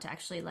makes me want to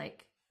actually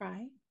like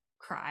Cry.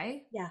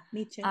 cry. Yeah,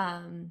 me too.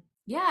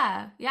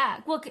 Yeah, yeah.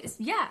 Well,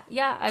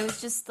 yeah. I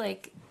was just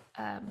like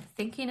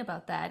thinking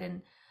about that,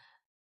 and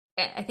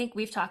I think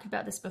we've talked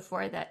about this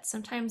before, that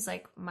sometimes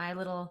like my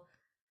little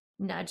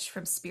nudge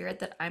from spirit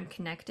that I'm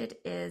connected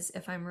is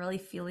if I'm really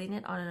feeling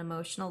it on an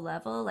emotional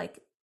level, like,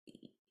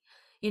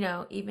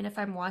 even if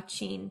I'm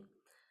watching,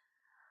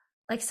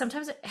 like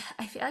sometimes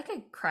I feel like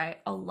I cry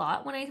a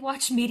lot when I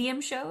watch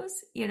medium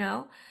shows,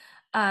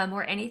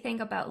 or anything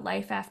about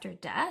life after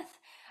death.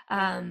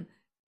 Yeah. Um,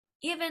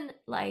 Even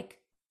like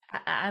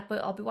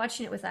I'll be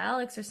watching it with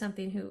Alex or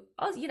something, who,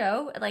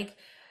 oh, like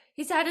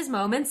he's had his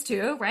moments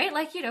too, right?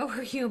 Like,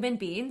 we're human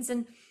beings,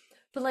 and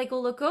but like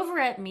will look over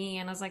at me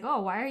and I was like,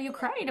 oh, why are you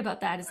crying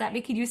about that? Is that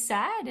making you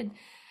sad? And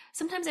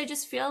sometimes I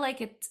just feel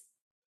like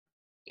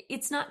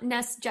it's not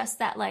just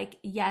that, like,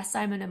 yes,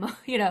 I'm an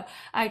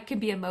I can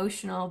be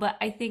emotional, but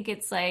I think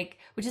it's like,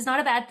 which is not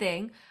a bad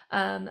thing,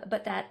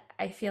 but that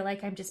I feel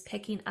like I'm just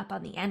picking up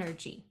on the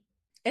energy.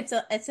 It's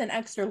an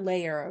extra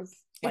layer of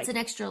It's like an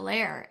extra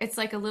layer. It's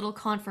like a little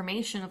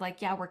confirmation of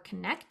like, yeah, we're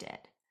connected.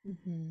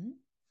 mm-hmm,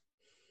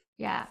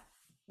 Yeah.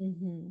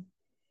 mm-hmm.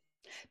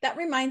 That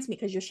reminds me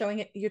because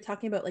you're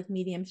talking about like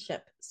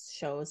mediumship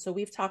shows. So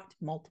we've talked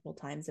multiple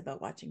times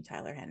about watching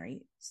Tyler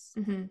Henry's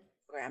Hmm.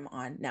 program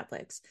on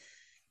Netflix.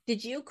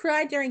 Did you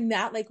cry during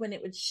that, like when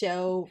it would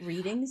show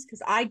readings?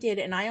 Because I did,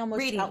 and I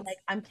almost felt Readings. like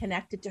I'm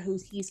connected to who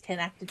he's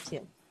connected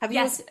to. Have you?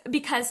 Yes,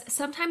 because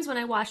sometimes when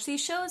I watch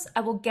these shows, I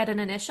will get an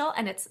initial,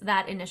 and it's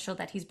that initial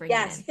that he's bringing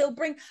Yes, in. he'll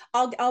bring.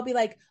 I'll be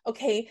like,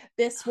 okay,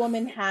 this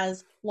woman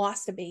has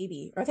lost a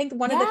baby, or I think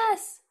one of the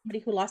Yes. somebody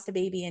who lost a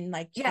baby in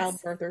like Yes.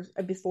 childbirth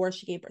or before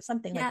she gave birth,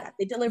 something like Yeah. that.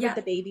 They delivered Yeah.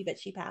 the baby, but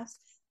she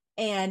passed.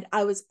 And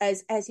I was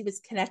as he was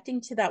connecting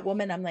to that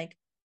woman, I'm like,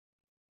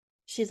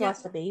 she's Yeah.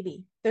 lost a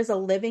baby. There's a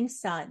living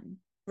son,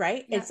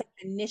 right? Yeah. It's an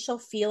initial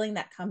feeling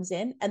that comes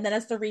in, and then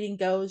as the reading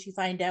goes, you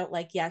find out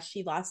like, yes,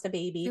 she lost a She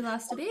baby.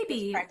 lost a She was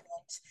baby.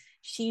 pregnant.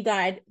 She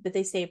died, but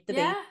they saved the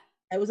baby. Yeah.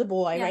 It was a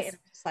boy, right? And Yes. I'm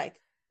just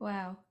like,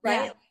 Wow. Yeah.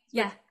 right? So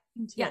Yeah.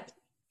 into Yeah. it.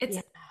 It's,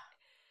 Yeah.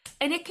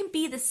 and it can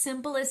be the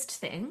simplest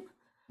thing,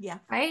 Yeah.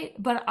 right?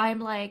 But I'm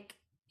like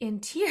in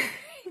tears,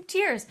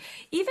 tears.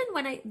 Even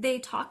when they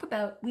talk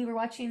about, we were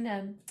watching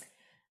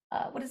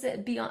what is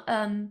it,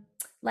 Beyond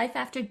Life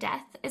After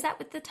Death, is that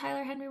with the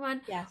Tyler Henry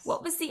one? Yes.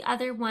 What was the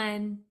other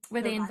one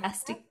where they Survivor.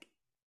 investigate,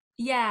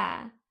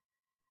 yeah,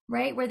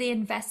 right, where they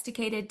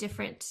investigated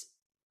different,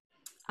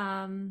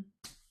 um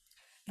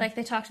like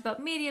they talked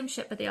about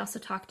mediumship, but they also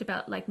talked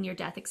about like near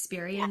death Yes. That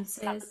experiences.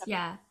 was the first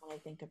Yeah. one I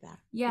think of that.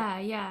 Yeah. Yeah,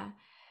 yeah.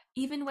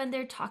 Even when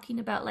they're talking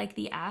about like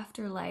the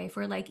afterlife,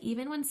 or like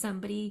even when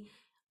somebody,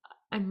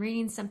 I'm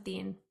reading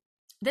something,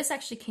 this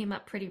actually came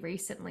up pretty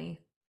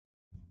recently.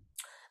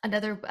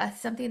 Another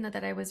something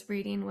that I was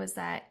reading was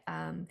that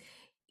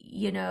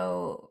you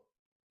know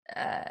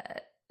uh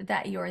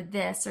that you're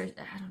this, or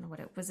I don't know what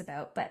it was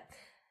about, but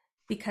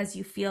because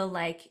you feel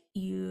like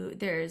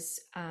there's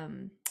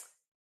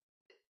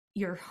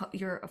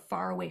you're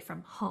far away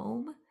from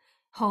home,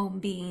 home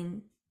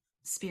being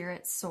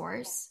spirit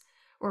source,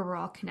 where we're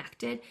all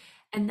connected.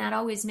 And that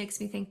always makes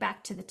me think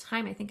back to the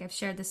time, I think I've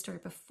shared this story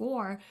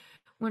before,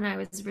 when I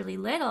was really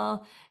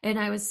little and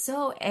I was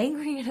so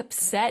angry and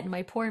upset. And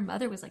my poor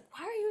mother was like,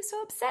 "Why are you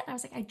so upset?" And I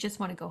was like, "I just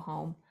want to go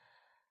home.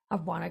 I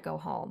want to go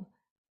home."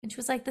 And she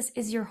was like, "This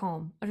is your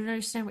home. I don't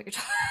understand what you're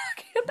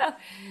talking about."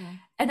 Yeah.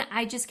 And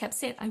I just kept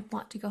saying, "I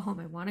want to go home.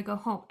 I want to go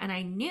home." And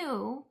I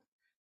knew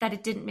that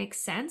it didn't make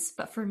sense.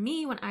 But for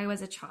me, when I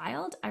was a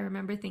child, I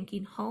remember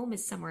thinking home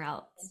is somewhere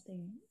else.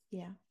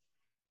 Yeah.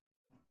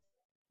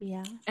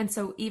 Yeah. And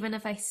so even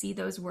if I see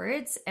those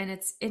words, and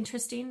it's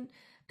interesting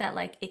that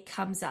like it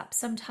comes up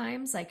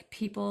sometimes, like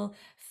people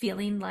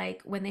feeling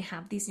like when they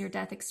have these near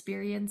death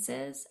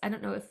experiences, I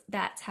don't know if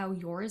that's how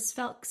yours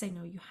felt, because I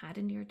know you had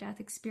a near death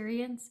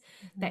experience,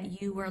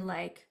 that you were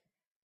like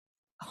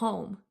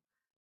home,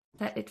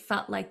 that it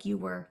felt like you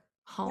were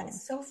home.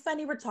 That's so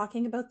funny we're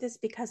talking about this,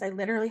 because I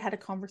literally had a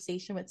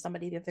conversation with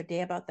somebody the other day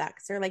about that,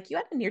 because they're like, "You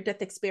had a near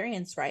death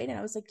experience, right?" And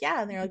I was like,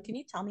 "Yeah." And they're like, "Can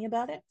you tell me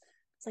about it?"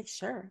 It's like,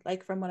 "Sure."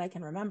 Like, from what I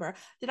can remember,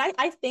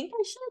 I think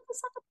I should have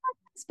this on the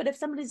podcast, but if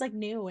somebody's like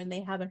new and they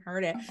haven't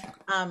heard it,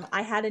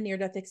 I had a near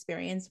death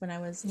experience when I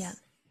was Yeah.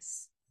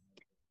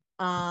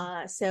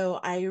 so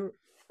I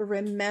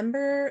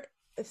remember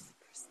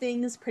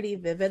things pretty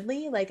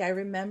vividly. Like, I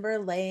remember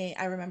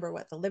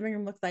what the living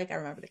room looked like. I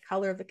remember the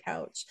color of the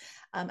couch.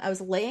 I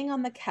was laying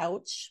on the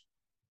couch,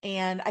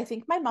 and I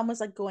think my mom was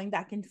like going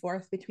back and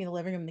forth between the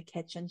living room and the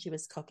kitchen. She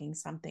was cooking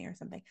something or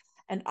something.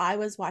 And I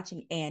was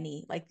watching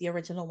Annie, like the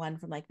original one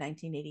from like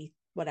 1980,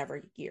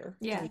 whatever year.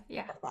 Yeah.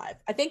 Yeah. Five.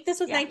 I think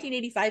this was Yeah.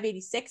 1985,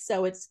 86.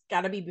 So it's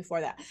got to be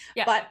before that.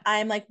 Yeah. But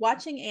I'm like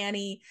watching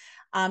Annie,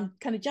 kind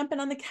of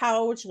jumping on the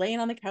couch, laying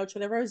on the couch,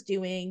 whatever I was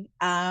doing.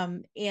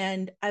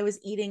 And I was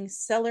eating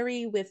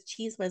celery with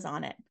cheese whiz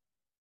on it.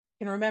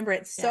 I can remember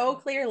it so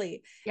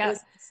clearly. It was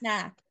a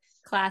snack.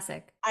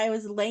 Classic. I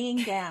was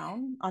laying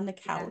down on the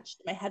Yeah. couch.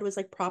 My head was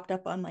like propped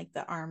up on like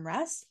the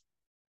armrest,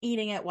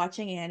 eating it,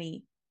 watching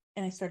Annie,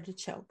 and I started to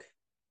choke.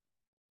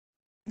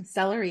 And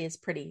celery is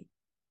pretty,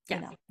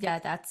 Yeah. Yeah.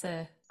 That's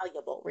a,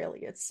 valuable,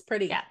 really. It's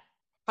pretty yeah.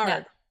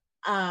 Yeah.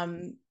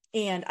 hard.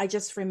 And I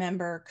just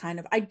remember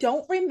I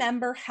don't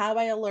remember how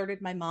I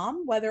alerted my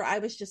mom, whether I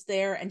was just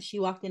there and she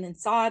walked in and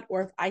saw it,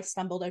 or if I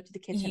stumbled out to the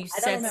kitchen. You I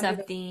don't said remember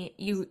something,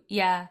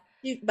 yeah.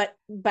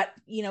 but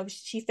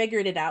she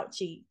figured it out.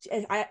 The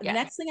Yeah.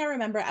 next thing I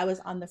remember, I was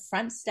on the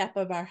front step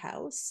of our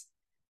house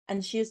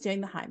and she was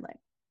doing the Heimlich.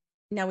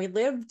 Now, we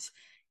lived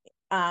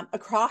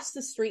across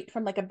the street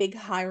from like a big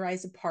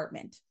high-rise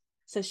apartment.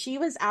 So she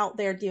was out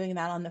there doing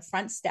that on the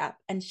front step.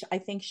 And I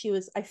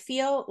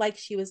feel like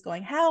she was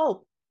going,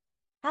 "Help,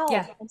 help."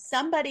 Yeah. And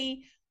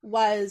somebody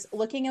was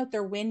looking out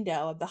their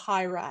window of the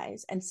high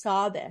rise and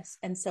saw this.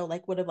 And so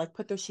like would have like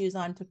put their shoes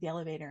on, took the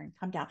elevator and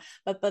come down.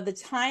 But by the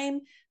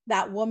time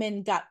that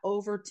woman got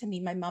over to me,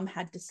 my mom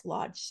had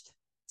dislodged.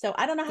 So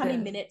I don't know how many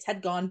minutes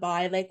had gone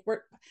by. Like,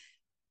 we're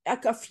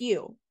a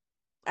few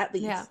at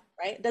least, Yeah.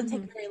 right? It doesn't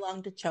take very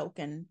long to choke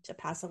and to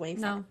pass away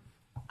from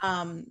it.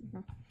 No.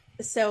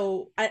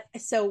 So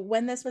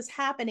when this was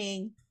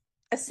happening,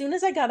 as soon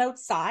as I got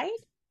outside,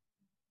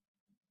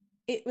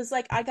 it was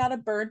like I got a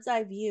bird's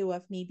eye view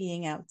of me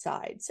being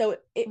outside. So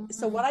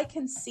what I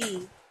can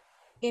see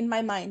in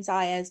my mind's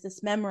eye as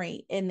this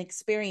memory and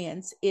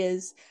experience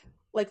is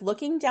like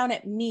looking down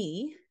at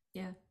me,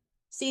 Yeah.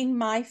 seeing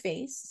my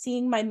face,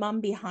 seeing my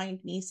mom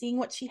behind me, seeing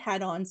what she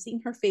had on,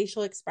 seeing her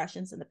facial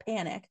expressions and the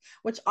panic,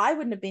 which I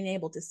wouldn't have been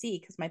able to see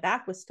because my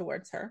back was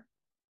towards her.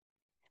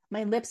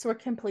 My lips were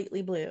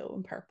completely blue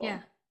and purple.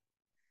 Yeah.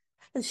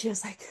 And she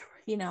was like,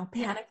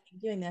 panicking,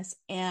 doing this.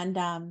 And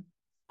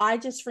I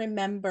just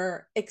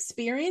remember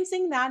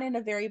experiencing that in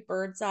a very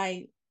bird's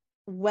eye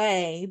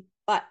way,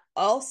 but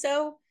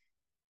also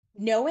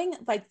knowing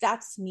like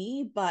that's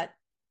me, but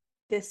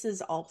this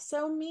is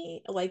also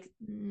me. Like,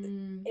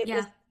 it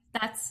was,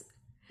 That's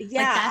like,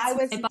 yeah,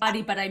 that's my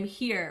body, but I'm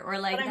here, or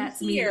but like I'm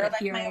that's me, here. but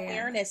Like, here my I am.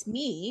 awareness,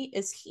 me,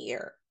 is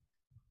here,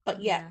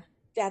 but yet Yeah.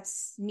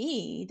 that's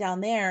me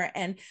down there.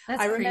 And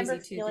That's I remember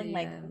crazy too. feeling The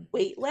like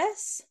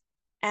weightless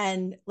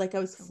and like I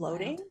was so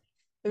floating. wild.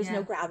 There was no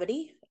Yeah.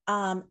 gravity.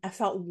 I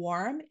felt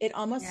warm. It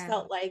almost Yeah.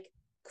 felt like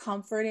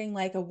comforting,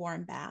 like a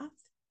warm bath.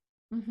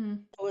 Mm-hmm.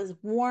 It was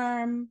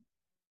warm.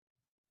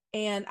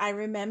 And I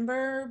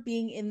remember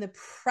being in the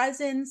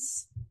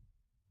presence.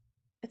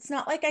 It's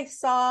not like I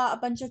saw a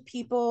bunch of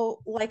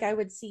people like I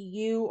would see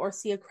you or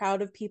see a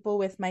crowd of people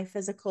with my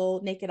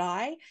physical naked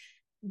eye.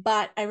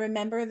 But I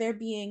remember there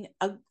being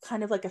a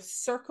kind of like a A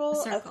circle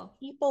of circle.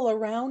 people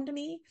around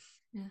me,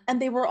 Yeah.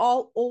 and they were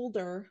all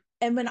older.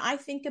 And when I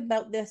think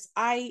about this,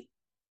 I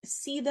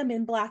see them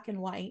in black and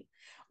white,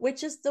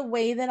 which is the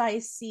way that I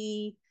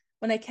see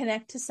when I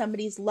connect to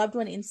somebody's loved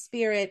one in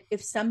spirit.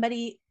 If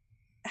somebody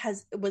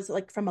was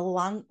like from a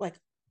long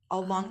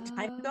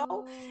time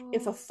ago,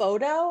 if a Oh.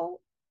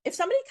 photo, if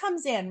somebody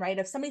comes in, right,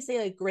 if somebody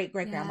say like great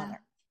great Yeah.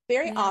 grandmother,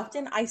 very Yeah.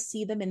 often I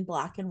see them in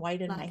black and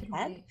white in my Black and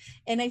head. white.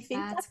 And I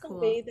think That's that's the cool.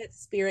 way that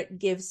spirit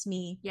gives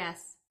me,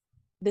 Yes.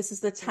 this is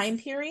the It's time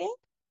period.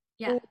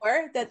 Yeah.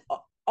 or that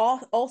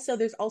also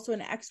there's also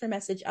an extra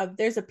message of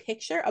there's a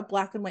picture, a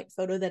black and white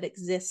photo that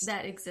exists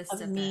That exists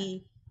of of that.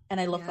 me and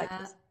I look like Yeah.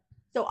 this.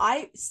 So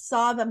I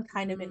saw them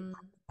kind of in Mm.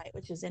 black and white,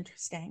 which is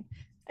interesting.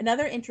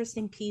 Another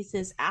interesting piece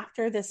is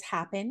after this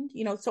happened,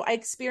 so I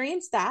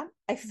experienced that.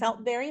 I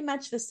felt very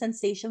much the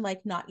sensation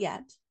like not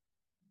yet,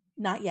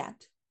 not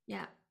yet.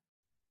 Yeah.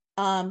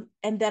 And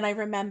then I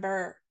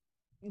remember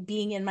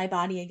being in my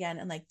body again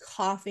and like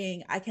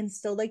coughing. I can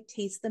still like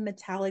taste the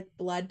metallic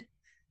blood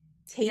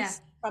Yeah.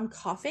 taste from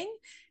coughing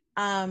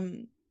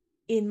um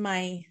in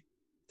my In your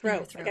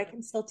throat. Like I throat.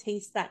 can still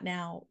taste that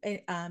now.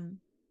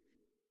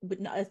 But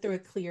not through a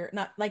clear,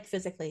 not like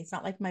physically. It's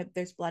not like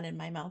there's blood in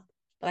my mouth,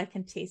 but I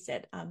can taste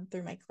it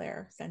through my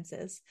clear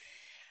senses.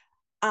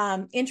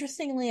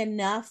 Interestingly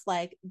enough,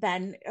 like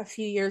then a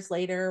few years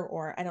later,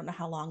 or I don't know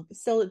how long,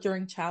 still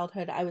during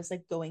childhood, I was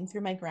like going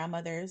through my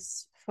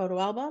grandmother's photo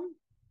album.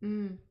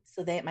 Mm.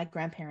 So my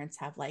grandparents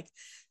have like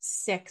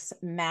 6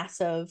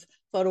 massive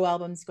photo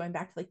albums going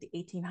back to like the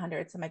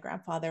 1800s, and my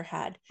grandfather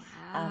had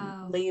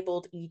Wow.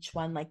 labeled each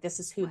one like this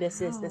is who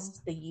this Wow.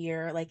 is the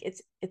year. Like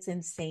it's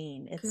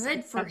insane. Good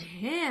It's for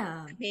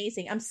him.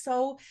 amazing. I'm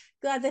so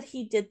glad that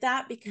he did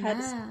that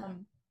because Yeah.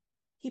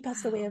 he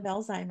passed away Wow. of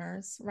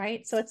Alzheimer's,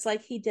 right? So it's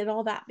like he did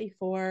all that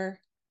before,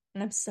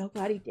 and I'm so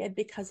glad he did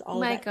because Oh all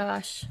of my that,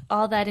 gosh.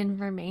 All that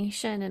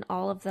information and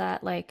all of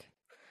that, like,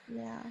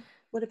 yeah,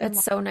 would have been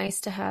it's so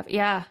nice to have.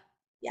 Yeah.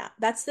 yeah,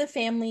 that's the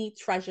family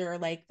treasure.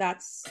 Like I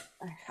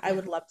Yeah.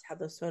 would love to have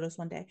those photos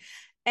one day.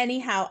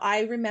 Anyhow,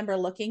 I remember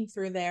looking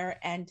through there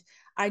and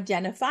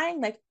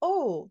identifying like,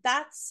 oh,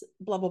 that's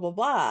blah blah blah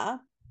blah.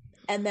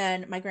 And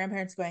then my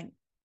grandparents going,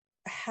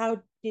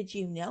 how did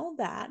you know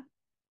that?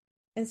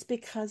 And it's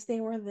because they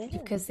were there.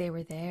 Because they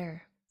were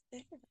there.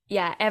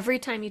 Yeah. Every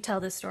time you tell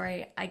this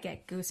story, I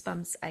get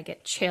goosebumps. I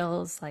get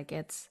chills. Like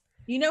it's,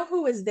 You know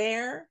who was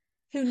there?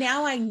 Who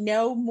now I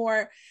know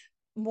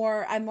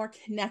I'm more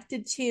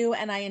connected to,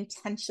 and I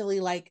intentionally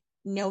like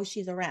know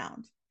she's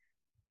around.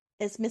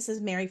 It's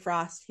Mrs. Mary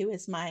Frost, who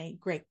is my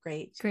great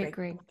great great, great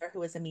great. grandmother, who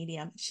was a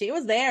medium. She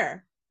was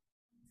there.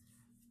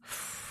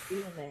 She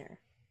was there.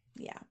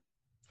 Yeah.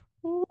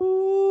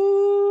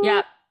 Ooh.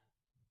 Yeah.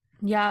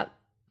 Yeah.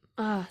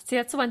 See,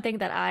 that's the one thing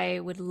that I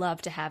would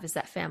love to have is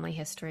that family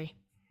history.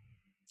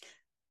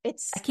 I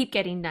It's keep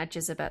getting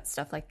nudges about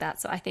stuff like that,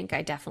 so I think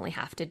I definitely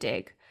have to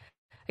dig.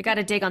 I got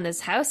to dig on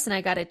this house, and I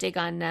got to dig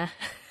on.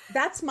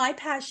 That's my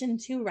passion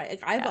too, right?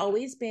 Like I've Yeah.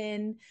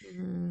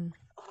 Mm,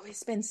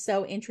 always been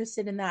so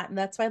interested in that, and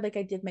that's why like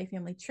I did my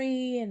family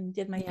tree and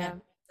did my yeah.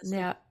 family history.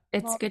 Yeah.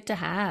 It's Well, good to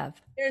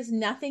have. there's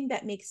nothing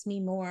that makes me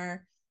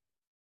more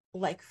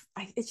like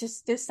it's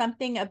just there's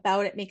something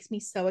about it makes me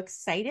so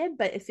excited,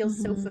 but it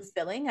feels so Hmm.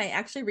 fulfilling. I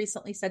actually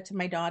recently said to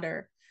my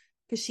daughter,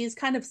 because she's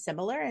kind of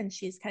similar and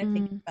she's kind of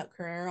thinking Mm, about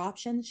career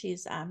options.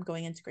 She's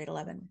going into grade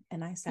 11,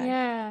 and I said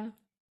yeah.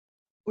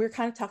 we were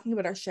kind of talking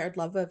about our shared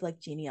love of like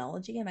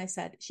genealogy, and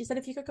she said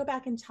if you could go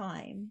back in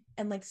time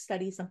and like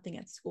study something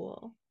at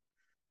school,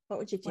 what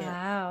would you do?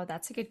 Wow,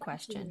 that's a good Like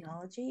question.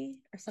 genealogy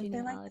or something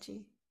like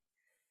Genealogy.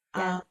 that.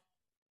 Yeah.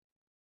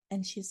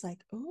 And she's like,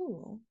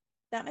 oh,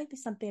 that might be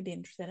something I'd be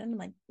interested in. I'm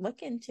like,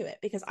 look into it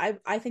because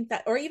I think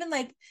that, or even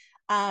like,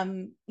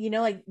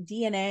 like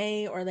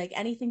DNA or like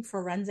anything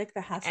forensic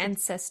that has to do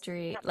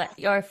Ancestry, like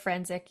your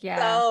forensic.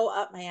 Yeah. so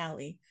up my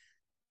alley.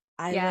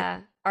 I like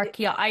Yeah.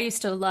 it. I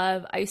used to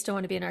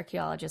want to be an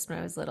archaeologist when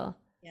I was little.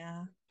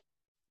 Yeah.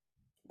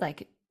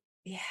 Like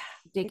Yeah.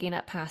 It, digging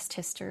up past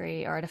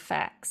history,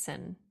 artifacts,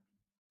 and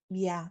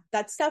yeah.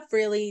 That stuff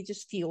really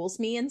just fuels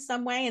me in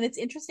some way. And it's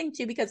interesting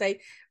too, because I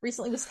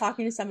recently was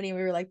talking to somebody and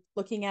we were like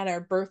looking at our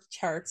birth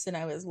charts, and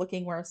I was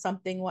looking where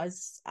something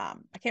was, I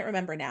can't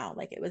remember now.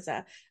 Like it was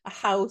a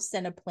house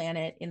and a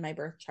planet in my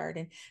birth chart.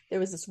 And there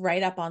was this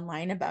write up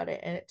online about it.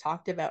 And it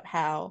talked about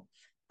how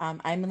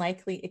I'm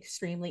likely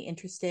extremely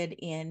interested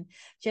in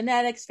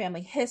genetics,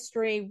 family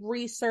history,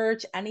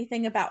 research,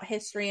 anything about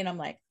history. And I'm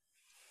like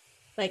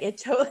it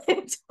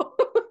totally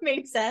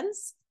made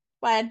sense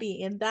why I'd be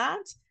in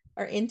that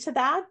or into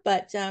that.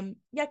 But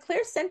yeah,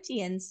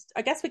 Clairscentience.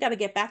 I guess we got to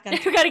get back on.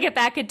 we got to get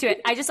back into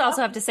it. I just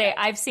also have to say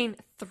I've seen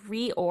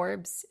 3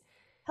 orbs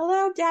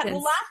Hello, Dad. Well,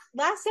 since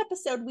last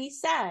episode we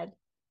said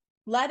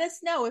let us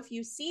know if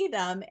you see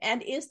them,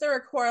 and is there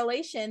a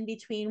correlation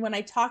between when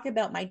I talk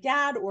about my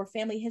dad or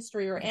family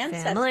history or your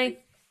ancestry family.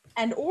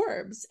 and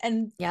orbs?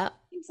 And Yeah. it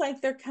seems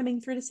like they're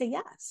coming through to say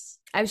yes.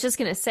 I was just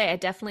gonna say I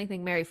definitely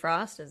think Mary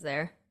Frost is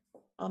there.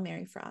 Oh,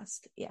 Mary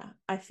Frost. Yeah,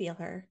 I feel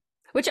her.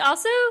 Which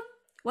also,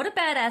 what a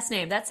badass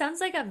name. That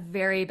sounds like a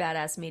very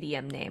badass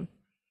medium name.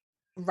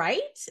 Right?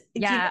 Do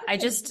you know Yeah,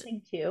 what's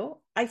amazing too?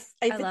 I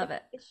I think love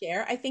it. to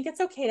share. I think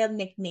it's okay to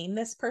nickname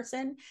this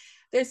person.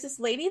 There's this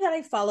lady that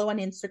I follow on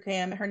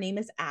Instagram. Her name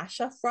is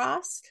Asha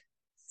Frost.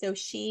 So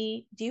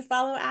do you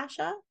follow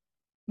Asha?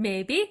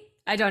 Maybe.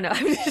 I don't know.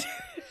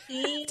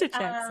 She To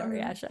check. Sorry,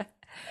 Asha.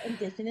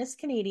 Indigenous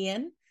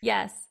Canadian.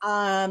 Yes.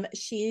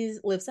 She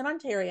lives in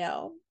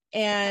Ontario,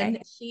 and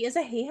Okay. she is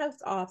a Hay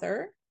House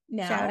author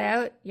Shout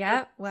now. out.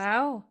 Yeah.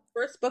 Wow.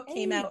 first book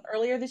came Hey. out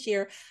earlier this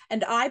year,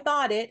 and I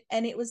bought it,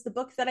 and it was the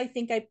book that I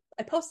think I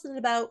posted it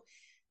about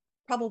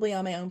probably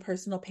on my own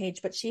personal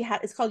page, but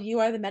it's called You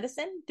Are the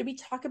Medicine. Did we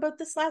talk about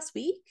this last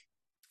week?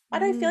 Why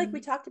do I feel like we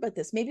Mm. talked about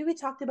this? Maybe we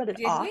talked about it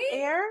Did off we?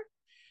 air.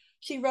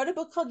 She wrote a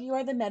book called You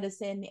Are the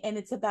Medicine, and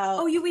it's Oh,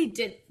 about we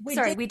did. we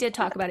Sorry, did we did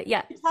talk about it.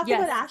 Yeah. we talk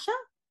Yes. about Asha.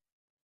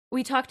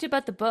 We talked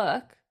about the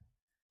book.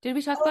 Did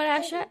we talk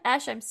about Okay, Asha?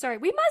 Ash, I'm sorry.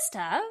 We must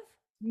have.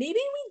 maybe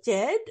we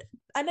did,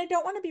 and I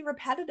don't want to be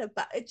repetitive,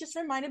 but it just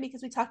reminded me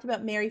because we talked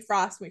about Mary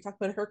Frost. We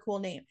talked about her cool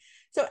name.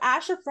 So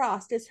Asha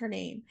Frost is her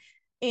name.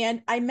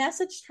 And I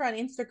messaged her on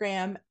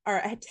Instagram,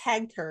 or I had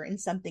tagged her in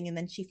something, and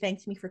then she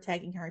thanked me for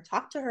tagging her. I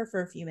talked to her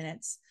for a few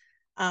minutes.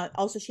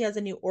 Also, she has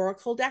a new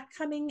Oracle deck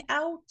coming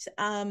out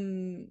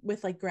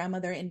with like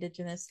grandmother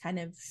indigenous kind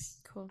of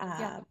Cool.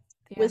 Yeah. uh,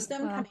 Yeah.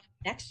 wisdom Wow. coming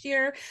next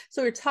year.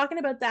 So we're talking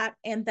about that.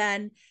 And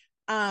then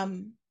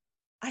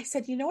I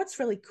said, you know what's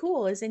really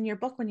cool is in your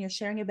book when you're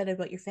sharing a bit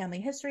about your family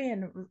history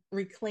and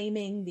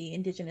reclaiming the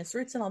indigenous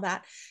roots and all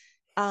that,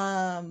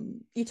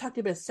 you talked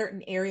about a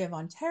certain area of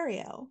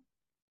Ontario.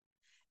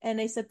 And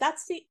I said,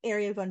 that's the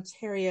area of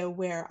Ontario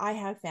where I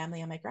have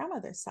family on my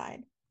grandmother's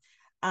side.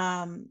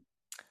 Um,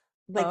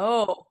 like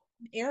Oh.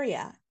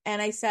 area.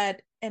 And I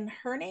said, and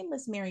her name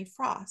was Mary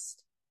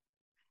Frost.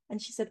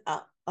 And she said,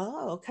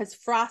 because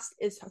Frost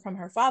is from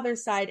her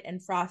father's side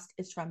and Frost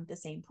is from the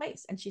same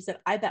place. And she said,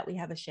 I bet we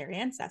have a shared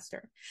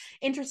ancestor.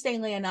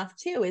 Interestingly enough,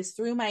 too, is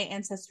through my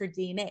ancestor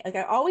DNA. Like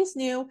I always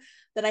knew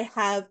that I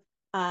have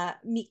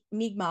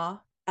Mi'kmaq,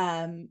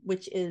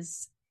 which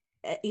is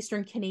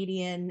Eastern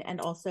Canadian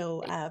and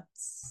also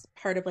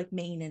part of like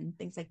Maine and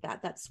things like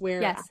that. That's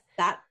where Yes.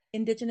 that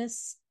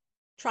indigenous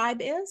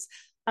tribe is.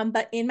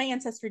 But in my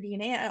ancestor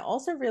DNA, I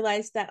also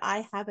realized that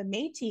I have a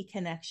Métis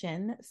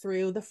connection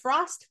through the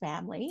Frost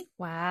family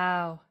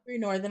Wow. through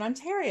Northern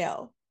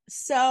Ontario.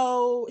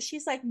 So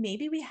she's like,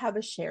 maybe we have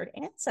a shared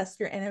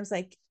ancestor. And I was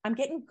like, I'm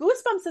getting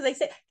goosebumps as I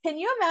say, can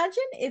you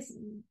imagine if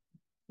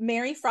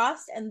Mary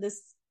Frost and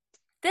this.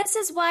 This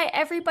is why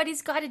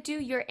everybody's got to do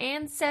your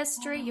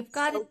ancestry. Oh, You've it's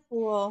got to. so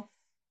cool.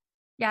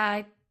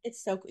 Yeah.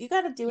 It's so cool. You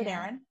got to do it,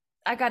 Yeah. Erin.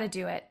 I got to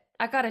do it.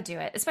 I got to do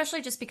it,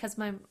 especially just because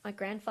my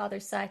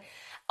grandfather's side.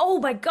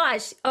 Oh my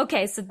gosh.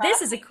 Okay, so this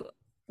is a cool.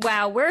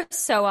 Wow, we're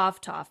so off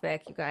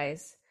topic, you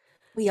guys.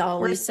 We We're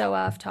always, so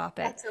off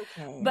topic. that's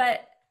okay.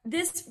 But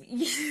this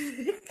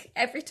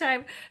every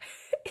time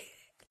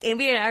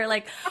Amy and I are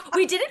like,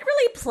 we didn't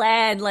really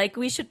plan. Like,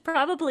 we should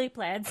probably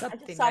plan I just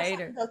something, saw right?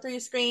 something go through your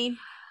screen.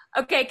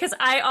 Okay, because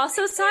I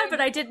also saw it, but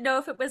I didn't know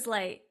if it was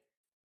light.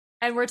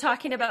 And we're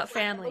talking about It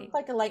family. looked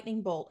like a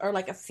lightning bolt or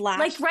like a Like,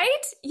 flash.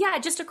 right? Yeah,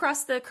 just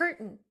across the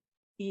curtain.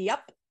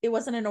 Yep. It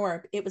wasn't an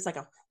orb. It was like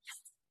a,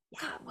 yeah,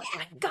 Got one.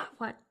 I got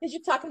one. because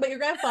you're talking about your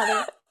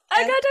grandfather.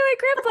 I And got to my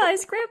grandpa.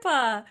 It's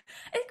grandpa.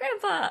 It's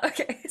grandpa.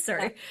 Okay,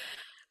 sorry.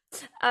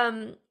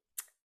 Um,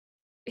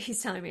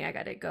 he's telling me I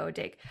gotta go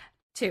dig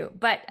too.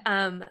 But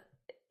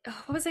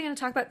what was I gonna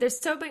talk about? There's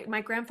so many.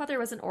 My grandfather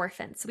was an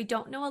orphan, so we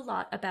don't know a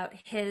lot about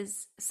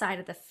his side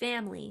of the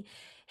family.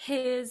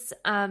 His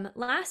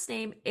last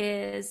name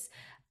is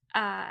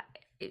uh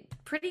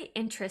pretty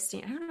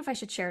interesting. I don't know if I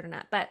should share it or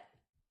not, but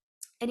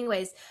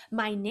anyways,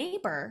 my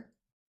neighbor,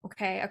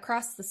 okay,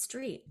 across the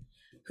street,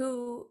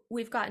 who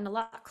we've gotten a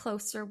lot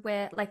closer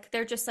with, like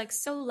they're just like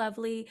so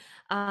lovely.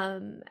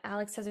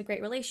 Alex has a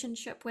great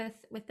relationship with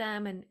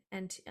them,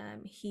 and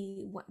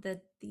he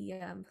the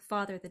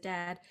father, the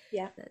dad,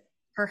 yeah. the,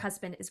 her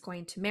husband is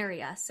going to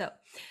marry us, so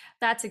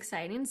that's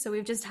exciting. So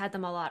we've just had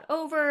them a lot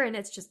over, and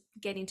it's just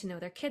getting to know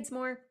their kids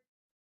more.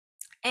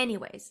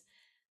 Anyways,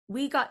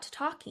 we got to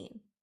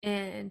talking,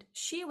 and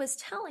she was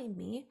telling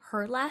me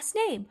her last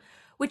name,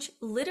 which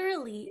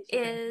literally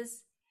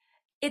is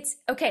it's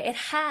okay. It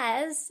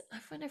has, I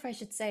wonder if I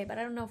should say, but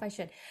I don't know if I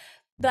should.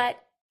 But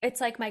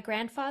it's like my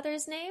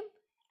grandfather's name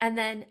and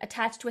then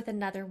attached with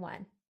another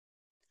one,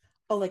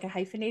 Oh, like a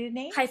hyphenated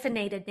name?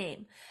 hyphenated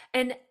name.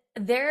 And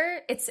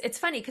there it's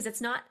funny because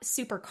it's not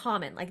super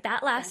common. Like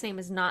that Yeah. last name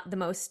is not the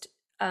most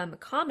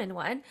common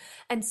one.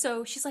 And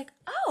so she's like,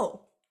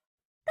 "Oh,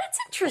 that's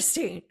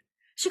interesting."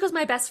 She goes,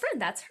 "My best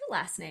friend, that's her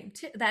last name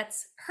too.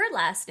 That's her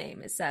last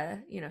name is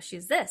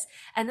she's this.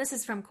 And this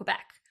is from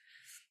Quebec."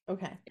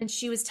 Okay. And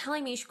she was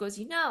telling me, she goes,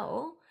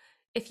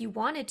 if you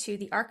wanted to,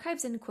 the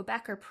archives in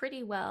Quebec are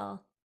pretty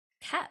well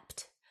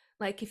kept.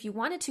 Like, if you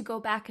wanted to go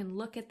back and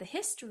look at the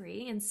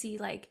history and see,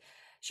 like,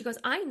 she goes,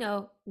 I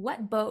know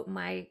what boat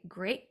my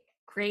great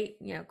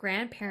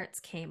grandparents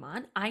came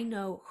on. I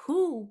know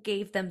who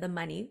gave them the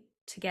money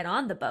to get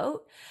on the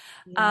boat.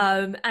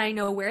 Yeah. I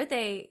know where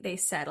they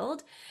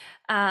settled.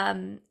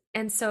 And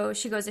so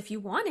she goes, if you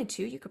wanted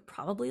to, you could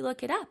probably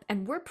look it up.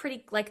 And we're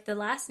pretty, like, the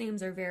last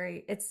names are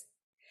very,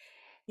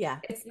 Yeah.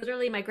 it's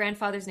literally my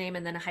grandfather's name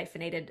and then a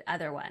hyphenated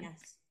other one.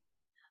 Yes.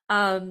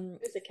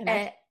 There's a And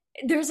connection.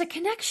 there's a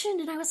connection.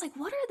 And I was like,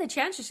 what are the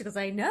chances? She goes,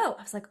 I know.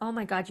 I was like, oh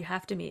my God, you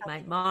have to meet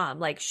my mom.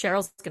 Like,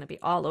 Cheryl's going to be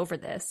all over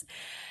this.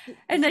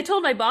 And I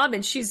told my mom,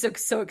 and she's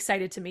so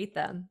excited to meet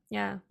them.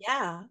 Yeah.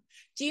 Yeah.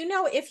 Do you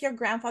know if your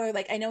grandfather,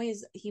 like, I know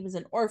he was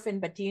an orphan,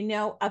 but do you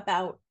know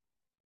about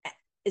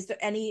is there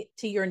any,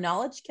 to your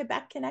knowledge,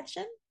 Quebec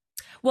connection?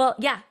 Well,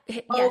 yeah,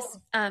 yes,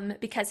 Oh,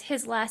 because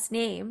his last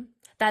name,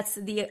 that's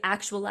the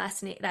actual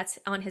last name that's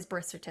on his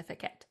birth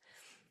certificate.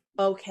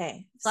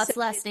 okay. So So that's the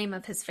last name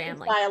of his his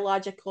family.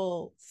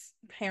 biological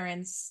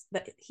parents,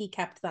 that he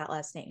kept that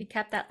last He name.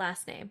 kept that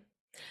last name.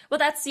 Well,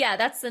 that's yeah,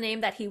 that's the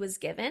name that he was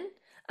given.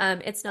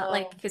 It's not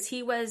like Oh, because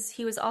he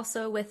was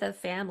also with a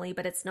family,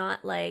 but it's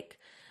not like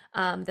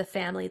the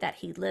family that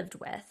he lived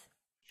with.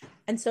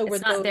 and so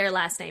It's not their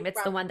last name.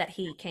 It's the one that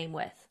he came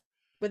with.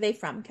 were they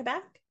from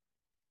Quebec?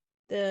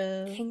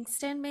 The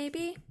Kingston,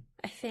 maybe,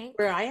 I Where think.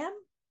 I am,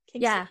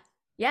 Kingston. Yeah,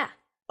 yeah,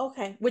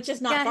 Okay, which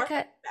is not yeah. He far from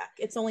cut. Quebec.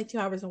 It's only 2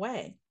 hours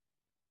away.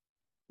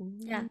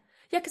 Yeah, Mm.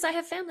 yeah. Because I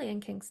have family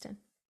in Kingston,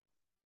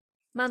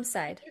 mom's Did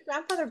side. your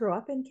grandfather grow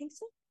up in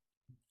Kingston?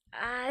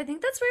 I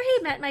think that's where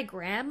he met my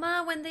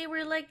grandma when they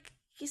were like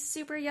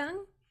super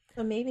young.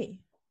 So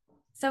maybe.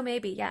 So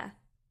maybe, yeah.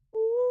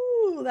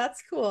 Ooh,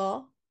 that's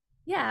cool.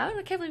 Yeah,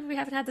 I can't believe we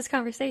haven't had this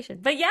conversation.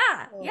 But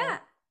yeah, Oh, yeah.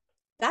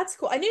 that's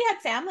cool. I knew you had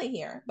family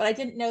here, but I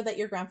didn't know that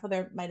your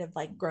grandfather might have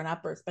like grown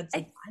up or spent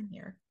some I time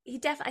here.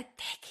 I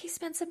think he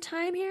spent some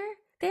time here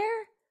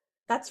there.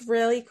 That's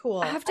really I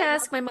cool. have to I love,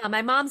 ask my mom.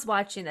 My mom's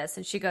watching this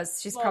and she's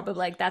well, probably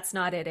like, that's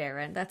not it,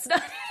 Aaron. That's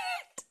not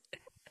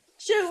it.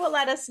 she will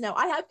let us know.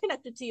 I have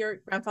connected to your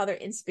grandfather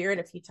in spirit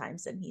a few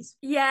times, and he's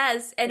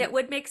Yes, and it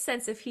would make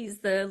sense if he's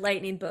the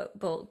lightning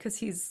bolt because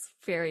he's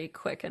very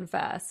quick and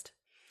fast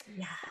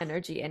yeah,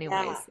 energy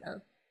anyway. yeah.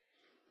 So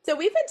So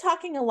we've been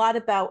talking a lot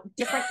about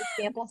different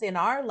examples in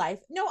our life.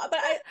 No, but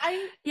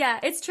yeah,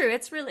 it's true.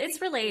 It's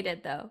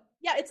related though.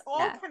 yeah, it's all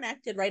Yeah.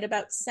 connected, right?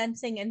 About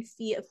sensing and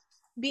feel,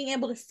 being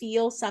able to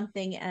feel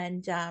something,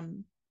 and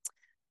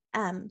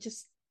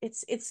just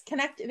it's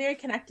connected, very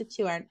connected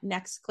to our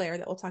next Claire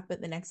that we'll talk about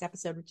in the next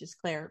episode, which is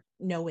Claire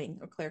knowing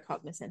or Claire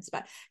cognizance.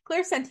 But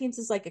Claire sentience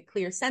is like a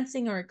clear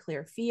sensing or a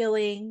clear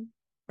feeling,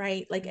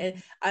 right? Like a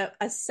You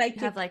have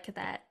psychic like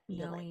that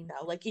feeling, knowing.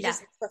 though. Like you Yeah.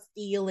 just have a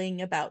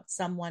feeling about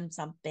someone,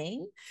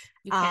 something.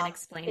 You Um, can't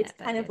explain it's it,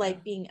 but kind of it'll.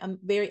 like being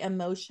very Yeah.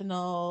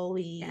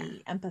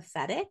 emotionally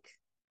empathetic.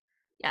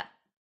 Yeah.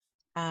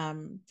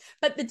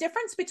 But the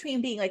difference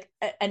between being like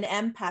an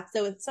empath,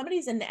 so if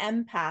somebody's an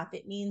empath,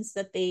 it means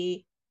that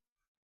they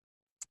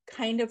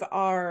kind of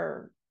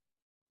are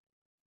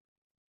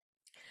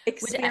Would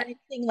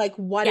experiencing like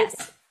what it yes.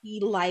 would be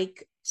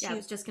like Yeah, I to,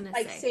 was just gonna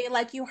like, say. say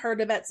like you heard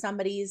about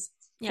somebody's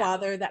Yeah.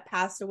 father that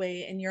passed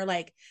away, and you're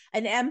like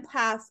an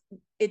empath.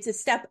 It's a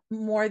step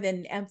more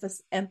than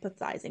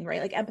empathizing,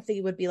 right? Like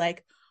empathy would be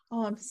like,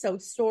 oh, I'm so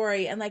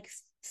sorry, and like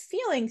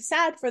feeling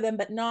sad for them,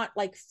 but not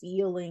like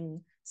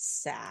feeling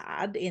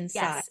sad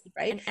inside, Yes.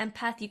 right? An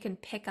empath, you can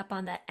pick up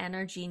on that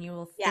energy and you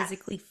will Yes.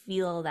 physically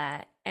feel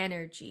that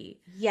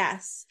energy,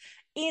 Yes.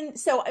 In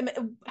so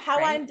how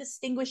right? I'm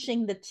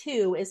distinguishing the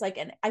two is like,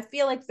 and I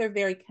feel like they're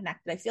very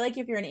connected. I feel like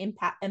if you're an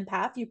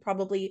empath, you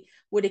probably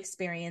would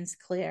experience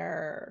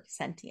clear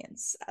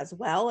sentience as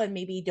well, and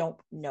maybe you don't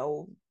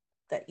know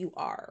that you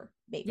are,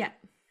 Yeah.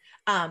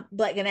 maybe. But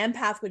like an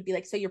empath would be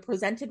like, so you're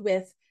presented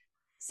with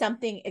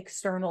something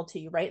external to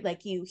you, right?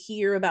 Like you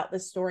hear about the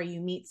story, you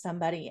meet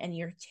somebody, and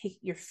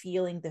you're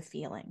feeling the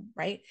feeling,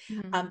 right? Hmm.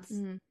 Um,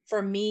 Hmm.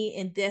 for me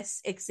in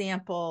this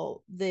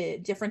example, the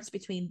difference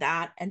between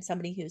that and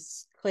somebody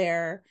who's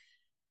clair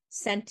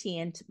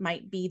sentient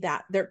might be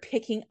that they're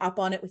picking up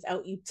on it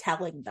without you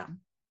telling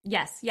them,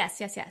 Yes. Yes.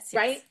 Yes. Yes.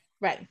 right? Yes.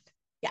 Right.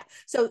 Yeah.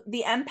 So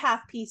the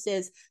empath piece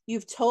is,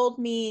 you've told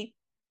me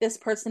this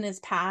person is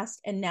past,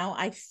 and now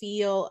I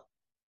feel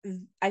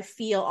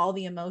all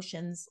the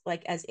emotions,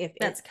 like as if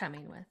That's it's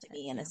coming with to it.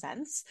 me, in a Yeah.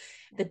 sense.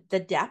 Yeah. The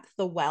depth,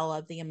 the well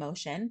of the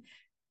emotion.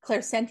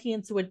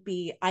 Clairsentience would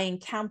be, I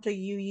encounter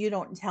you, you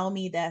don't tell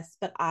me this,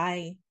 but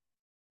I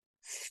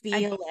I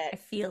feel I it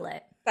feel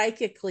it.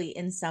 psychically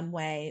in some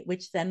way,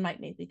 which then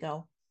might make me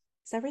go,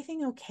 is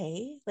everything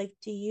okay? Like,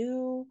 do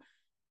you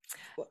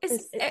Is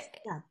is it, it's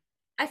yeah.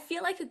 I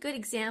feel like a good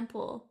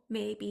example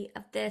maybe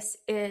of this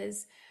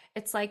is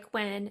it's like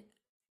when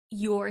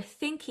you're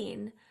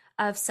thinking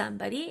of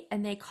somebody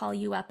and they call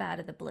you up out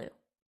of the blue.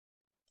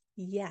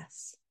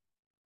 Yes.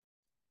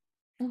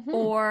 Mm-hmm.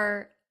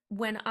 Or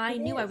when I It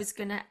knew is.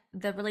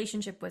 the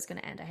relationship was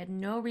gonna end. I had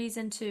no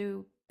reason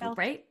to, Felt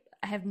it. right?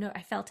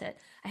 I felt it.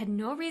 I had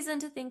no reason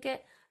to think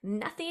it.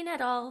 Nothing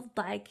at all,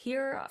 like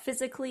here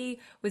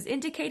physically was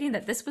indicating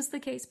that this was the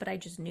case, but I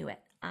just knew it.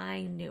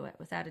 I knew it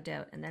without a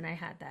doubt. And then I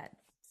had that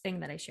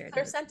thing that I shared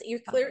in the You're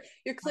clear,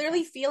 you're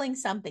clearly podcast. feeling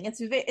something.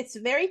 It's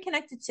very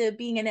connected to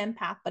being an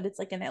empath, but it's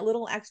like a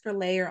little extra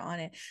layer on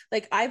it.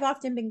 Like I've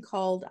often been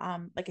called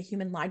like a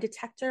human lie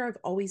detector. I've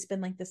always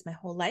been like this my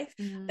whole life.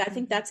 But I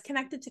think Mm-hmm. that's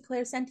connected to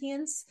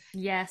clairsentience.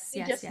 Yes, You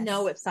yes, just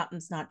know yes. if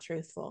something's not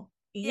truthful.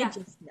 You Yeah.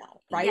 just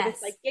know, right?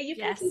 It's like, Yes.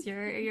 yeah, Yes, you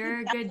can you're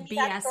a tell good me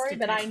that BS story,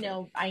 but I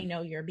detector.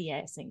 know you're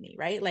BSing me,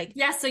 right? Like,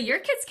 Yeah, so your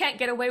kids can't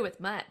get away with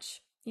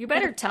much. You no,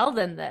 better tell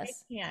them I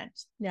this. can't.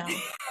 No,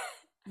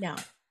 no,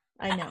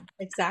 I know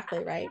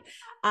exactly, right.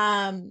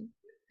 Um,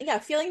 yeah,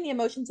 feeling the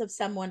emotions of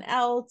someone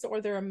else, or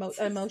their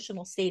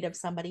emotional state of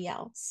somebody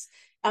else.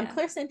 Yeah.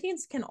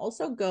 Clairsentience can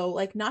also go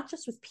like not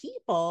just with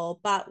people,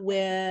 but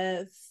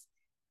with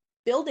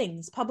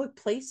buildings, public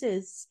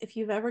places. If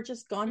you've ever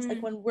just gone to, like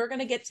Mm. when we're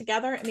gonna get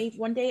together maybe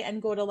one day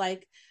and go to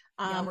like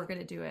Yeah, um we're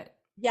gonna do it.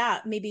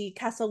 yeah, maybe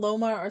Casa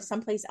Loma or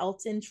someplace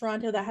else in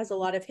Toronto that has a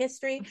lot of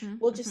history. Hmm.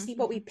 We'll just Hmm. see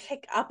what we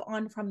pick up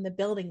on from the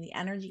building, the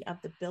energy of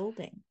the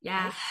building,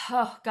 Yeah. right?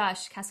 Oh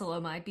gosh, Casa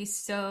Loma.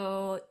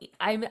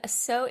 I'm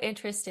so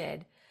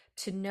interested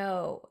to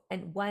know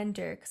and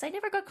wonder because I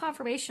never got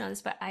confirmation on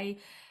this, but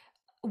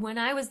when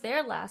I was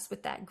there last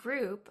with that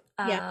group,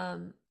 Yeah.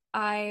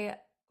 I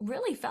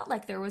really felt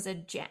like there was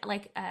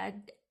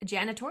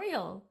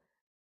janitorial,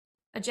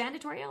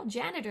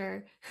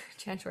 janitor,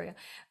 janitorial,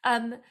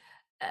 um,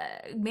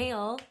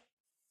 male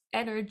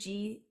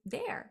energy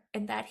there,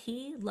 and that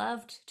he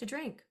loved to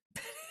drink.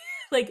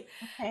 Like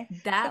Okay. So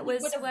that he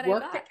would was have what I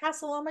worked got. at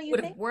Casa Loma, you Would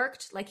have think?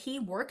 worked like he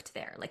worked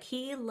there. Like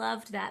he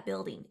loved that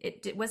building.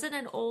 It wasn't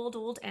an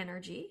old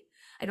energy.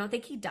 I don't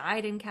think he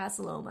died in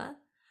Casa Loma.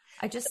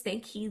 I just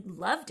think he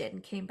loved it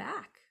and came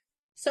back.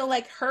 So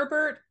like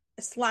Herbert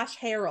slash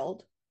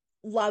Harold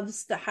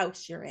loves the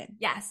house you're in.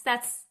 Yes,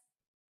 that's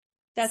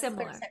That's clear.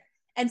 similar.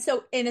 And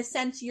so in a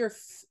sense,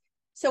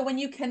 so when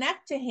you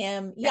connect to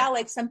him, yeah, Yeah.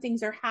 like some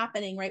things are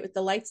happening, right, with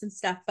the lights and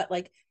stuff, but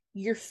like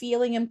you're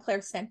feeling him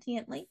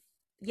clairsentiently.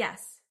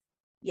 Yes.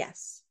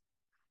 Yes.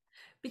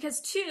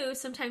 Because too,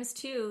 sometimes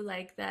too,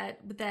 like that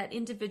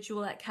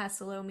individual at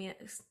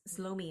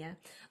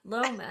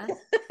Loma,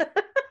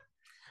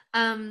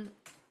 um,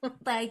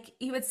 like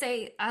he would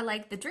say, I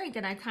like the drink,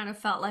 and I kind of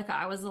felt like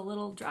I was a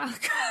little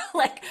drunk.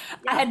 Like I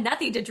Yeah. had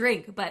nothing to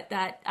drink, but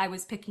that I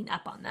was picking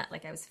up on that,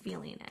 like I was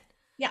feeling it.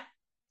 Yeah.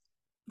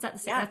 Is that the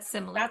same? Yeah. That's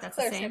similar. That's That's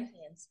the same.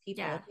 clairsentience,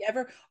 people. Yeah. If you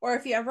ever, or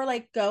if you ever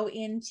like go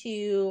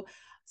into,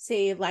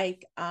 say,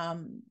 like,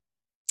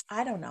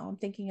 I don't know, I'm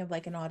thinking of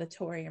like an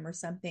auditorium or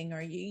something,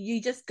 or you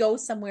just go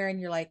somewhere and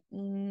you're like,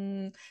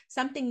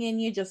 something in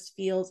you just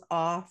feels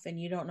off and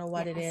you don't know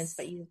what it is,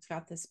 but Yes. you've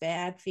got this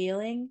bad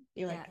feeling.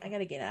 You're Yeah. like, I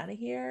gotta get out of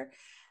here.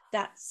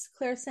 That's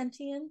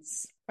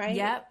clairsentience, right?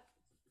 Yep.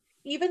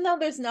 Even though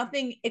there's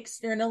nothing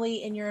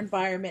externally in your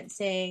environment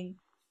saying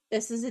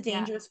this is a Yeah.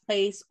 dangerous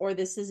place or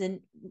this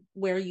isn't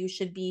where you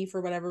should be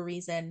for whatever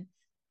reason,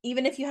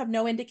 even if you have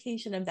no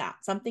indication of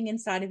that, something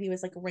inside of you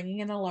is like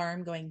ringing an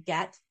alarm going,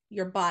 get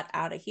your butt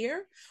out of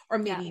here. Or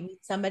maybe Yeah. you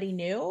meet somebody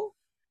new,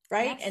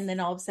 right? And Yes. then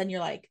all of a sudden you're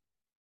like,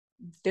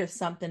 there's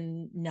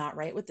something not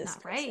right with this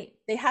Not person. right.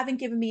 They haven't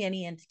given me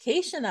any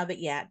indication of it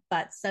yet,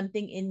 but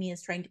something in me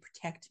is trying to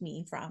protect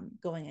me from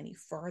going any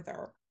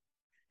further.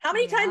 How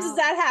many times has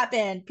Yeah. that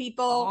happened,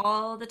 people?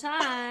 All the How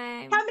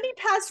time. many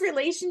past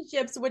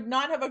relationships would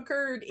not have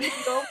occurred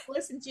if you only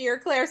listened to your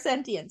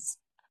clairsentience?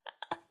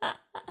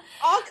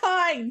 All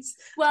kinds.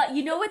 Well,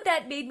 you know what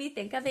that made me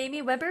think of,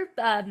 Amy? Remember,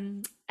 I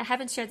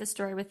haven't shared the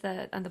story with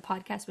the on the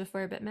podcast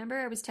before, but remember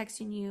I was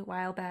texting you a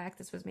while back.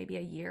 This was maybe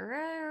a year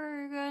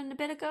and a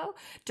bit ago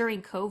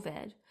during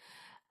COVID.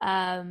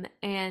 And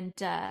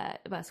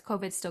well,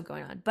 COVID's still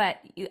going on, but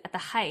at the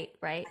height,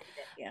 right?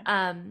 Yeah.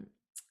 Um,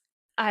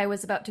 I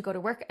was about to go to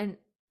work and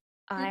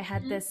I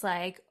had Mm-hmm. this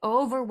like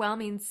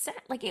overwhelming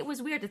set. Like it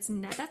was weird. That's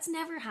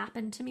never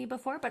happened to me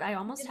before, but I You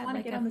almost didn't had want to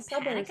like get a on the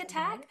subway or panic something,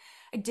 attack. right?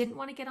 I didn't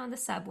want to get on the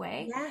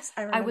subway. Yes,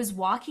 I I remember. was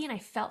walking, I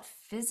felt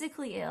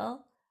physically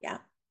ill. Yeah.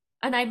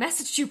 And I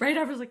messaged you right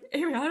after. I was like,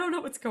 Amy, I don't know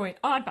what's going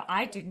on, but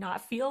I did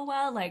not feel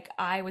well. Like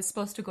I was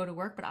supposed to go to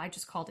work, but I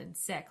just called in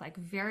sick, like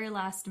very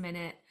last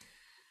minute.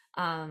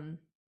 Um,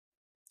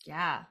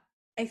 yeah,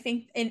 I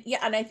think, and yeah,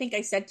 and I think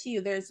I said to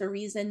you, there's a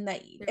reason that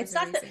there was it's a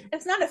not that reason.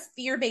 it's not a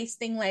fear-based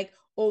thing like,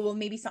 oh, well,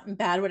 maybe something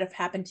bad would have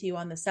happened to you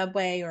on the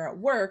subway or at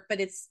work, but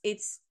it's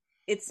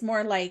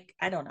more like,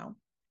 I don't know.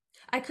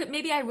 I could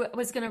maybe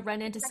was gonna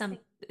run into Protecting,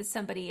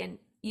 somebody, and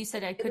you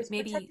said I it could was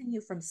maybe, protecting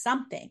you from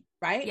something,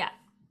 right? yeah,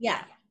 Yeah.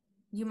 yeah.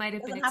 You might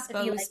It have been doesn't have to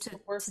be like exposed the to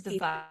worst the case.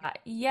 vibe.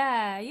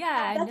 Yeah,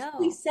 Yeah, yeah, that's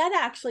what we no. said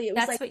actually. It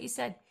was That's like what you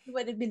said. you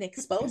would have been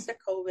exposed to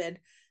COVID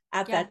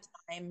at Yeah. that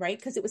time, right?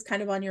 Because it was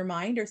kind of on your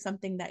mind or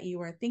something that you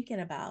were thinking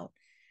about.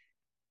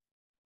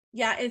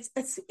 Yeah,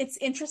 it's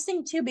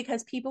interesting too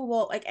because people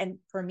will like, and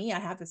for me, I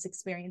have this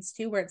experience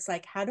too, where it's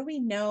like, how do we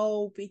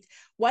know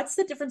what's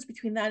the difference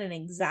between that and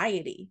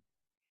anxiety,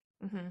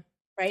 Hmm.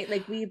 right?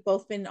 Like we've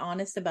both been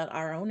honest about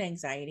our own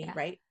anxiety, Yeah.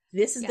 right?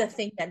 This is the Yeah.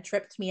 thing that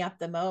tripped me up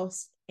the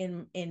most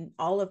in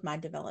all of my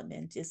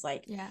development is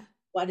like, Yeah.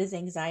 what is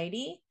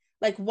anxiety?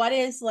 Like what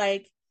is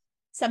like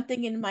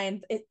something in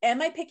my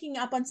am I picking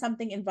up on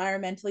something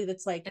environmentally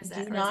that's like, do Is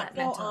not that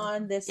go mental?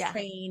 on this Yeah.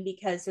 train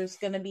because there's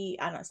gonna be,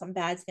 I don't know, something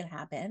bad's gonna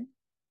happen.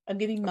 I'm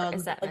giving Or is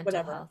mugged, that like mental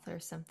whatever. health or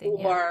something?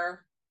 Yeah.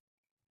 Or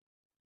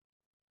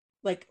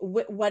like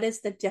what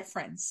is the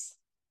difference?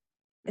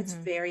 It's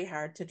Hmm. very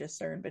hard to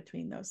discern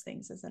between those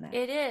things, isn't it?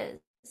 It is.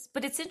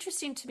 But it's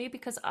interesting to me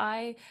because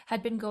I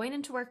had been going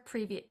into work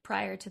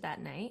prior to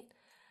that night.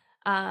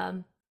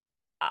 Um,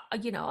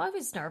 I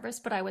was nervous,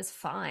 but I was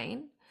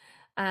fine.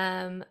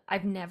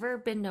 I've never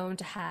been known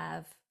to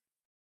have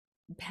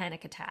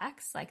panic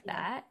attacks like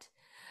Yeah,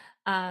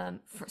 that.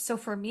 So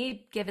for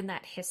me, given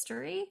that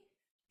history,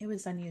 it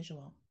was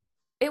unusual.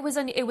 it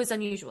was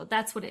unusual.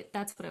 That's what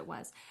it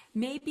was.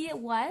 Maybe it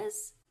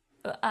was,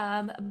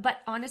 but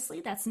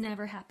honestly, that's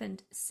never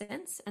happened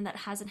since, and that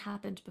hasn't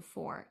happened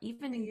before,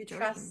 even You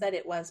trust during. that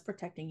it was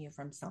protecting you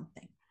from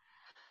something.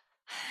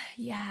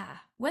 Yeah,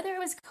 whether it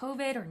was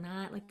COVID or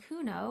not, like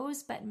who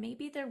knows? But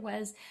maybe there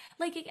was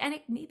like, and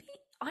it maybe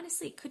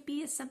honestly it could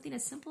be something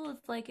as simple as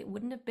like it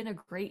wouldn't have been a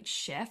great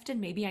shift,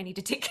 and maybe I need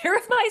to take care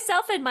of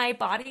myself, and my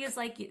body is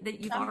like that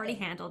you've already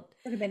Something. handled.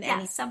 Could have been Yeah,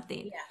 anything.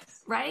 something,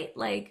 Yes. right?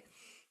 Like,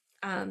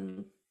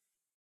 um,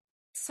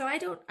 so I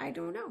don't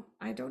know,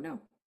 I don't know.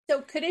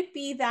 So could it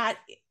be that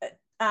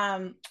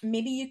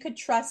maybe you could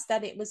trust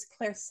that it was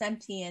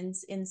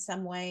clairsentience in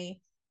some way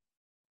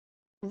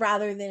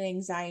rather than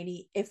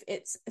anxiety? If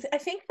it's, I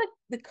think that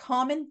the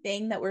common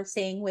thing that we're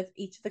saying with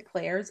each of the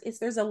clairs is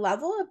there's a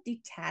level of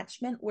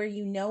detachment where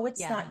you know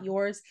it's Yeah, not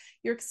yours.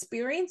 You're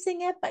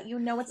experiencing it, but you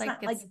know it's like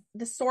not, like it's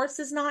the source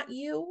is not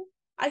you.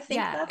 I think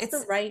yeah, that's the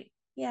it's right.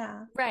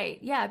 Yeah. right.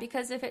 Yeah,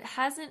 because if it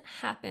hasn't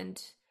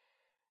happened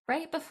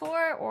right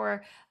before,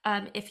 or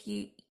if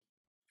you,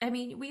 I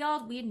mean,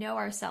 we know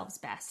ourselves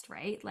best,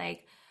 right?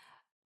 Like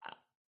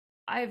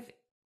I've,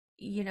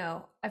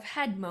 I've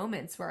had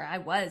moments where I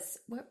was,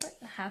 what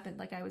happened?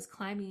 Like I was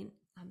climbing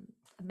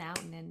a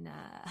mountain in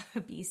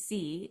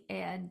BC,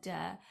 and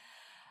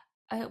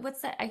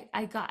what's that?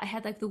 I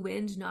had like the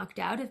wind knocked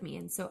out of me,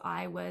 and so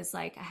I was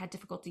like, I had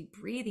difficulty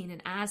breathing,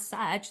 and as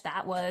such,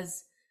 that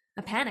was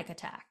a panic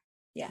attack.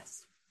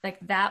 Yes. Like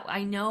that,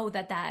 I know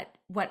that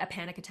what a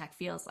panic attack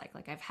feels like.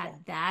 Like I've had Yeah.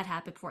 that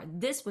happen before.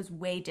 This was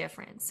way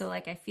different. So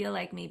like I feel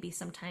like maybe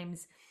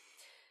sometimes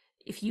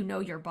if you know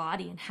your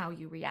body and how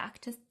you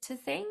react to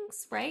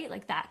things, right?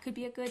 Like that could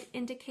be a good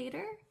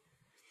indicator.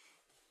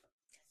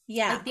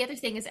 Yeah. Like the other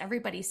thing is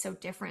everybody's so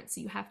different.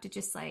 So you have to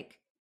just like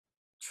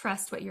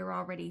trust what you're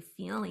already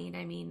feeling.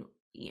 I mean,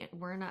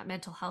 we're not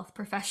mental health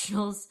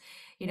professionals,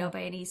 No.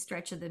 by any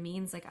stretch of the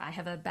means. Like I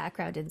have a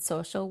background in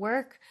social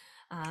work.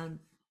 Um,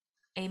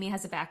 Amy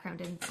has a background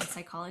in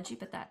psychology,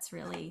 but that's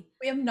really,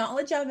 We have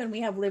knowledge of and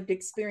we have lived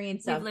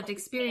experience we have of, lived but we can't.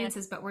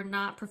 experiences, but we're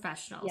not Yeah,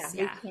 professionals. we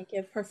Yeah. can't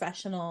give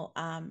professional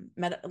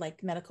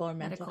like medical or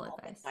mental Medical health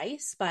advice.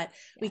 advice, but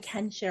we Yes.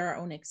 can share our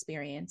own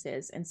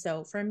experiences. And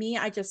so for me,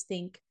 I just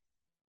think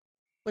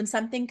when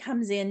something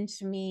comes in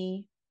to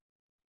me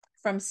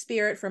from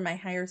spirit, from my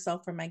higher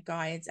self, from my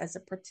guides as a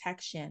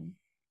protection,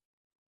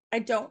 I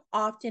don't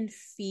often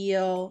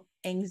feel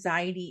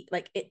anxiety.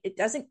 Like it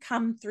doesn't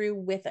come through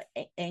with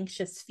an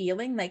anxious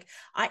feeling. Like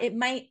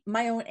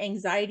my own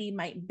anxiety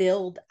might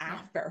build Yeah.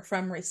 after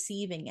from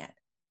receiving it,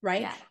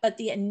 right? Yeah. But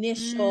the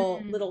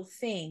initial Mm. little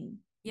thing,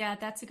 Yeah,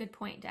 that's a good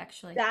point,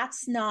 actually.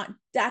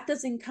 that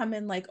doesn't come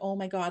in like, oh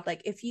my god.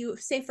 Like if you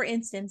say, for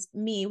instance,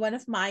 me, one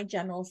of my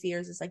general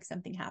fears is like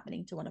something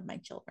happening to one of my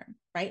children,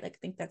 right? Like I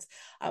think that's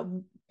a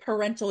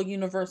parental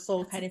universal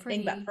That's a kind of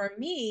thing. But pretty, for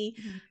me,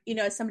 mhm.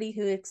 as somebody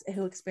who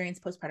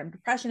experienced postpartum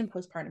depression and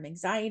postpartum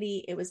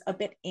anxiety, it was a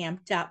bit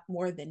amped up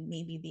more than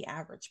maybe the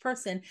average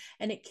person,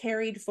 and it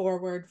carried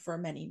forward for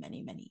many,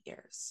 many, many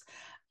years.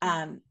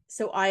 Yeah.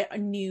 So I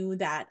knew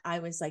that I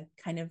was like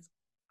kind of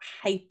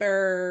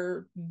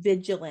hyper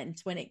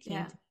vigilant when it came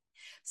Yeah. to.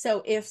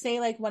 So if, say,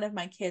 like one of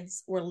my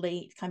kids were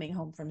late coming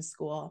home from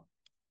school,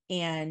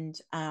 and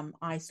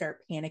I start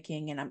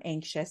panicking and I'm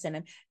anxious, and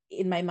I'm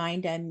in my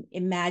mind, I'm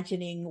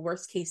imagining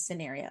worst case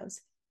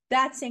scenarios.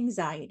 That's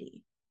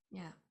anxiety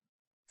Yeah.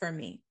 for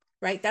me,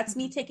 right? That's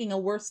me Mhm. taking a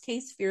worst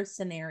case fear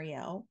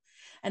scenario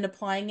and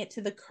applying it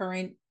to the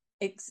current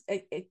ex-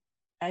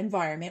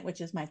 environment,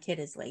 which is my kid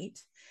is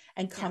late,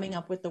 and Yeah. coming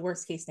up with the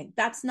worst case thing.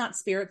 That's not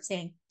spirit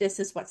saying this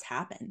is what's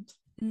happened.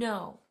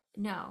 No,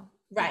 no.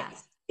 Right.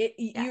 Yeah.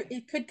 Yeah.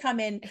 It could come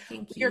in. I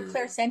think Your you,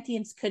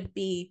 clairsentience could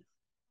be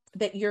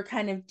that you're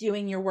kind of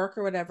doing your work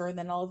or whatever, and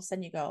then all of a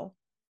sudden you go,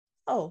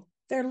 oh,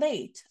 they're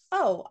late.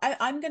 Oh,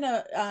 I'm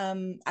gonna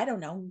I don't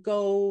know,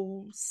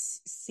 go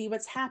see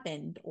what's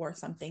happened or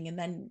something, and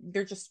then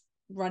you're just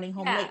running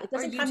home late. yeah. It Or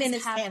doesn't you come in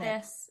just as have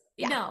panic. this,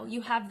 Yeah.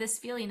 you have this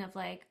feeling of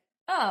like,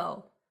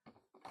 oh,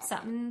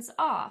 something's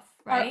off,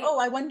 Or, right? oh,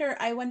 I wonder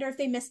if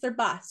they missed their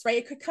bus, right?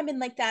 It could come in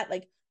like that,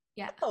 like,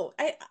 Yeah. oh,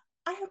 I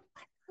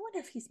wonder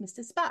if he's missed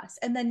his bus,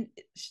 and then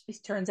he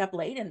turns up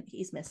late and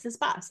he's missed his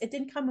bus. It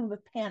didn't come in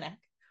with panic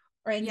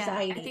or Yeah.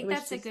 I anxiety. It think was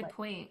that's a just good like,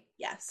 point.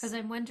 yes. Because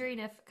I'm wondering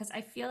if, because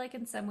I feel like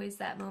in some ways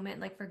that moment,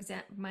 like for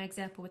example, my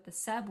example with the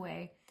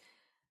subway,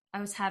 I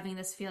was having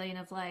this feeling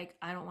of like,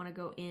 I don't want to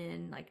go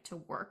in like to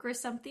work or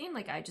something.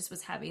 Like I just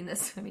was having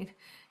this, I mean,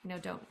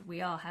 don't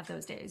we all have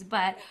those days,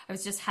 but I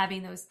was just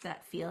having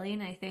that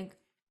feeling. I think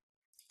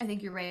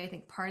you're right. I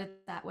think part of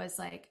that was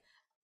like,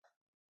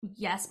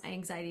 yes, my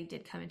anxiety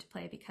did come into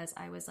play because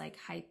I was like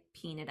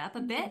hyping it up a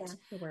Comes in bit. I was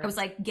afterwards.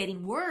 like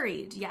getting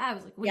worried. Yeah. I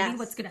was like, what do you mean?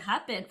 What's Yes. going to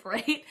happen?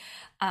 Right.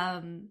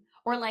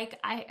 Or like,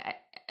 I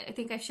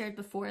think I've shared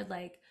before,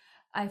 like,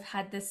 I've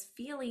had this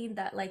feeling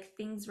that like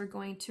things were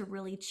going to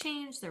really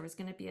change. There was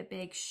going to be a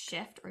big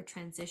shift or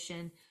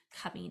transition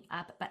coming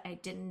up, but I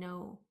didn't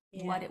know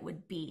Yeah. what it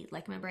would be.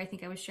 Like, remember, I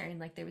think I was sharing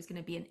like there was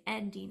going to be an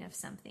ending of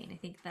something. I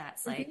think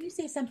that's Or didn't you like,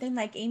 say something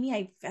like, Amy,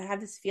 I have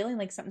this feeling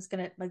like something's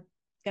gonna, like,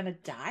 gonna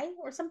die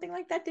or something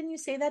like that. Didn't you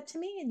say that to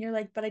me? And you're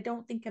like, but I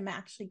don't think I'm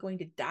actually going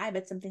to die,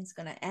 but something's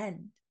gonna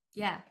end.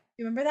 Yeah.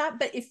 You remember that?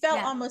 But it felt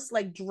Yeah. almost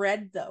like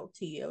dread though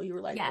to you. You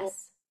were like, oh,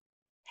 Yes.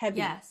 heavy.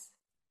 Yes.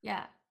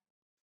 Yeah.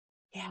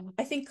 Yeah,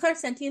 I think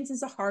clairsentience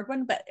is a hard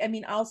one, but I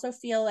mean, I also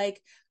feel like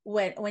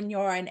when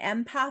you're an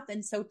empath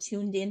and so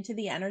tuned into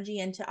the energy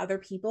and to other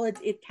people,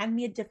 it can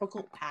be a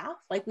difficult path.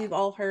 Like we've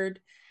all heard,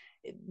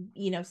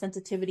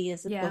 sensitivity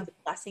is Yeah. both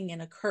a blessing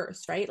and a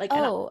curse, right? Like,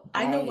 and Oh,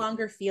 I no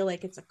longer feel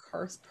like it's a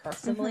curse mm-hmm.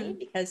 personally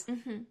because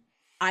Mm-hmm.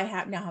 I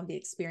have now have the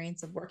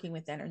experience of working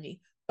with energy,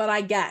 but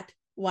I get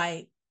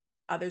why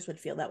others would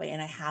feel that way,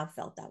 and I have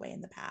felt that way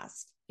in the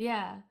past.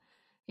 Yeah.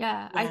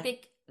 Yeah. I Yeah,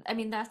 think, I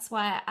mean, that's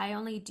why I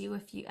only do a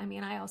few. I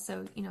mean, I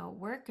also,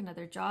 work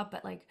another job,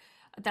 but like,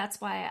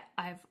 that's why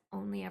I've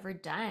only ever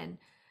done,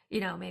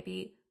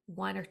 maybe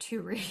one or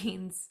two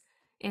readings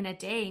in a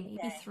day, maybe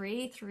okay.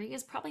 three. Three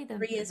is probably the,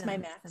 3 is my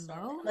the max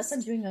normally, unless I'm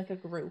most. doing like a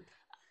group.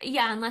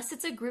 Yeah, unless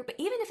it's a group. But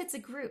even if it's a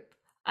group,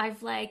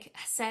 I've like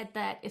said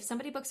that if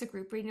somebody books a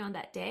group reading on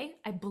that day,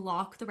 I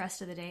block the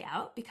rest of the day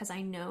out because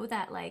I know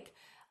that like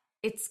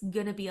it's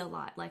gonna be a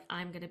lot. Like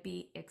I'm gonna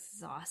be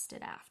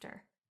exhausted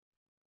after.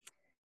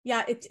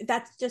 Yeah,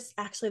 that's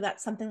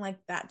something like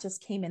that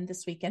just came in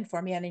this weekend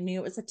for me, and I knew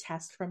it was a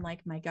test from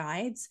like my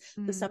guides.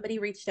 So Mm, somebody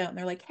reached out and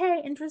they're like,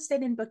 "Hey,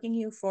 interested in booking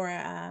you for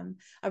a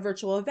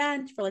virtual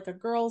event for like a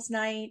girls'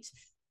 night."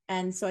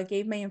 And so I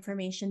gave my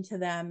information to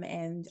them,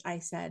 and I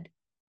said,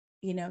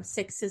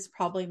 6 is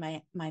probably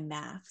my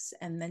max.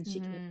 And then she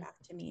came mm, back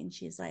to me and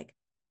she's like,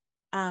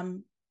 10.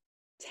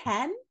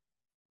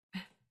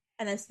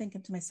 And I was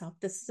thinking to myself,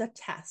 this is a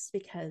test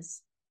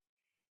because,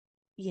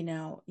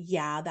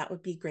 yeah, that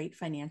would be great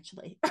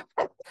financially.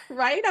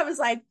 Right? I was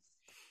like,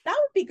 that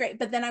would be great.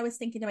 But then I was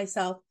thinking to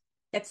myself,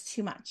 that's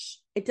too much.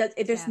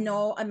 There's yeah,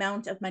 no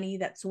amount of money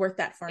that's worth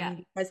that for yeah,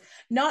 me, because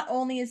not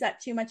only is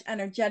that too much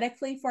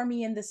energetically for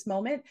me in this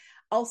moment,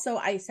 also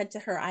I said to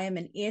her, I am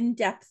an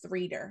in-depth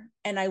reader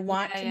and I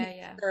want yeah, to yeah, make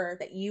yeah, sure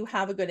that you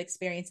have a good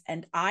experience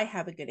and I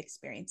have a good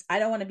experience. I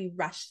don't want to be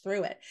rushed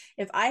through it.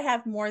 If I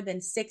have more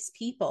than 6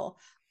 people,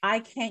 I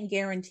can't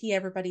guarantee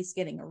everybody's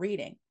getting a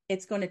reading.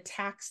 It's going to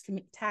tax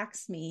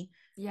me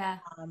yeah,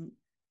 um,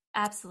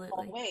 all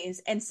absolutely.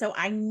 ways. And so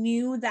I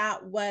knew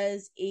that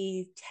was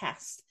a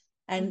test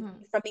and Mm-hmm.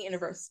 from the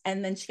universe.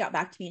 And then she got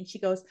back to me and she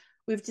goes,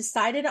 we've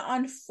decided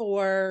on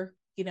 4,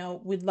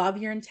 we love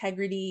your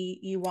integrity.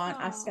 You want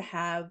us to Oh,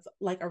 have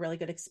like a really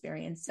good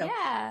experience. So,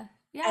 yeah,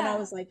 and I yeah,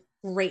 was like,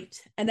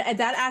 great. And that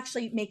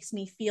actually makes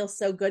me feel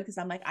so good because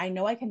I'm like, I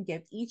know I can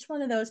give each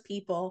one of those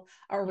people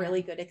a yeah.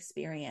 really good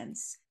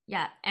experience.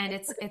 Yeah, and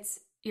it's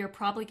you're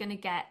probably going to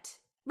get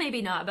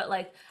maybe not, but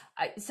like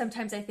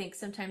sometimes I think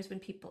sometimes when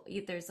people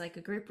there's like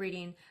a group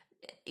reading,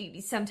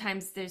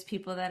 sometimes there's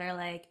people that are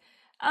like,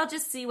 I'll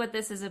just see what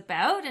this is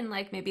about and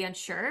like maybe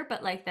unsure,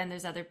 but like then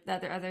there's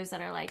others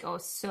that are like, oh,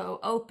 so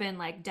open,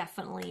 like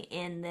definitely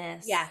in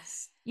this.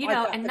 Yes. Oh, I've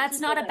got And the that's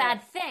people not a that are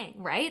bad thing,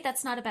 right?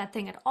 That's not a bad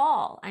thing at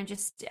all. I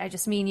just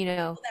mean,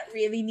 that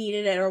really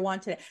needed it or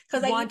wanted it.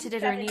 Because I even wanted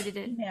it said or in needed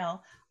the it.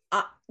 email,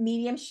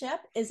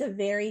 mediumship is a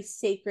very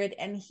sacred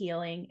and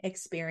healing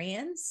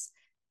experience.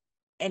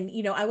 And,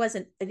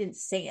 I didn't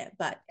say it,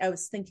 but I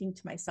was thinking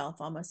to myself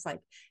almost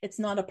like it's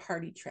not a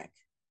party trick.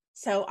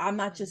 So I'm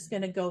not just Yeah.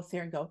 going to go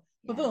there and go,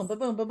 ba Yes. boom, ba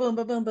boom, ba boom,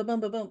 ba boom, ba boom,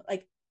 ba boom.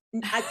 Like,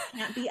 I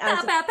can't be Pow,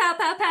 as, pow, pow,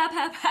 pow, pow,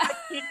 pow, pow. I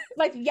can't,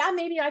 like, yeah,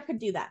 maybe I could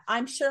do that.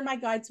 I'm sure my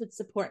guides would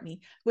support me.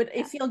 Would it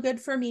Yeah. feel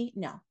good for me?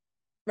 No,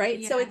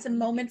 right? So Yeah. it's a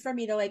moment for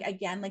me to like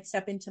again like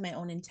step into my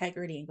own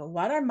integrity and go,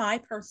 what are my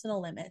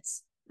personal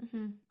limits?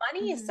 Mm-hmm.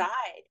 Money Mm-hmm.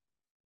 aside,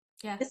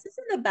 Yeah. this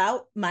isn't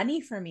about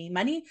money for me.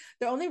 Money,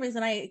 the only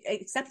reason I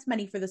accept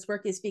money for this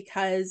work is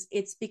because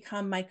it's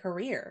become my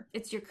career,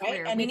 It's your right?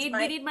 career. And We need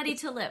money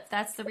it's to live.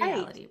 That's the right.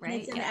 reality, And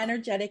right? it's an Yeah.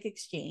 energetic Yeah.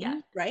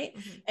 exchange, right?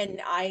 Mm-hmm.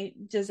 And I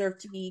deserve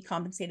to be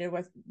compensated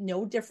with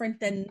no different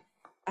than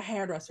a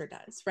hairdresser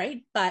does, right?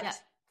 Yeah.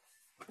 But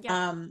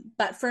Yeah.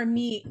 but for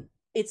me,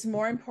 it's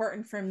more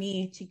important for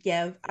me to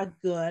give a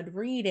good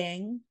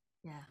reading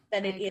Yeah.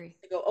 than I it is agree.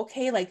 to go,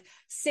 okay, like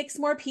 6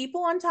 more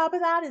people on top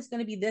of that is going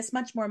to be this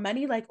much more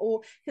money. Like,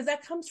 oh, because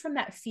that comes from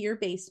that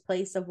fear-based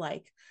place of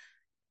like,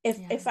 if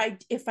Yeah. if I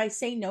if I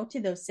say no to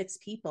those 6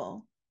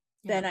 people,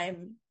 Yeah. then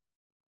I'm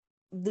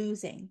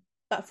losing.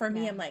 But for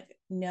me, Yeah. I'm like,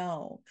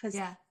 no, because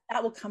Yeah.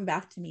 that will come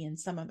back to me in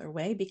some other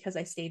way because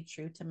I stayed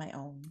true to my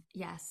own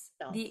Yes.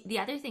 self. The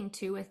other thing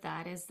too with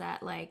that is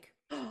that like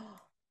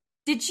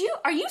I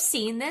are you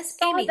seeing this,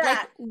 saw Amy? Like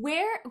that.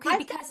 where okay, I've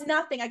because got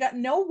nothing. I got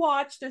no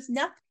watch. There's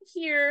nothing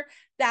here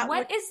that would.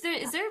 what is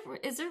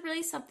there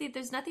really something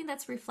there's nothing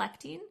that's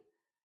reflecting?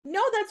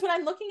 No, that's what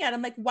I'm looking at.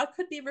 I'm like, what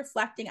could be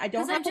reflecting? I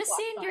Because don't have a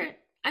watch on.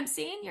 I'm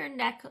seeing your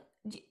neck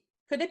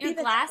Could it your be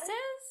the glasses?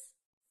 necklace?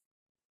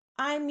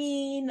 I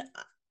mean,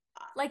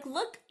 Like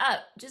look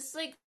up. Just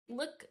like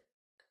look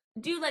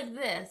do like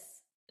this.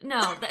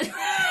 No, that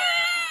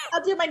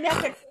I'll do my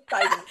neck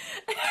exercises.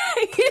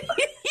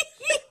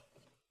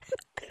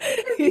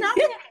 there's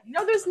nothing.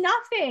 No, there's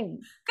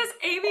nothing. Because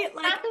Amy, It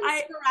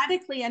happens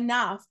sporadically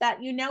enough that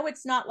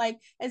it's not like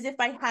as if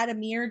I had a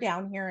mirror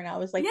down here and I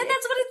was like, yeah,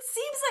 that's what it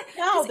seems like.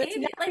 no, Because there's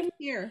Amy, nothing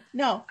here.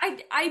 No,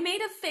 I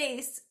made a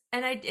face,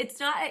 and it's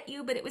not at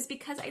you, but it was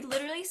because I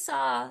literally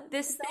saw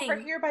this it's over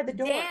thing here by the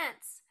door.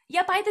 dance.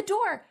 Yeah, by the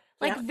door,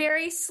 like Yeah,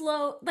 very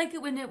slow, like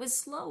when it was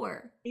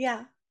slower.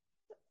 yeah.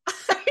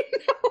 I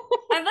know.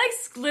 I'm like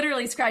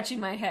literally scratching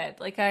my head.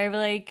 Like I'm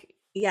like,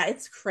 Yeah,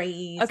 it's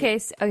crazy. okay,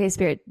 okay,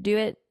 Spirit, do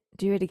it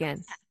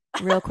again,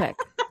 real quick.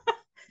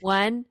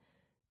 1,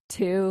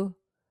 2,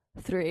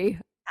 3.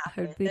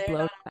 I would be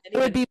blown. I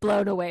would be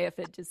blown away if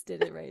it just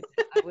did it right.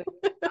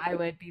 I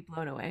would be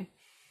blown away.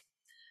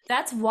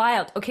 That's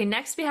wild. Okay,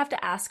 next we have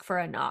to ask for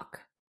a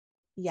knock.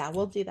 Yeah,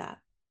 we'll do that.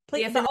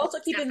 Please, but also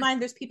keep in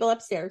mind there's people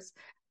upstairs.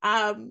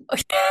 Um,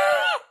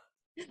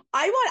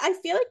 I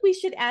feel like we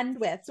should end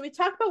with, so we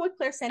talked about what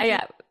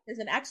clairsentient there's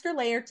an extra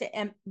layer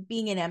to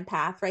being an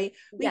empath, right?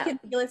 We can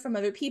feel it from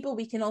other people.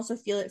 We can also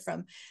feel it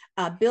from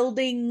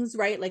buildings,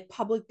 right? Like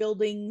public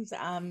buildings,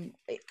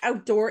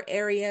 outdoor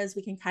areas.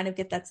 We can kind of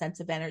get that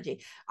sense of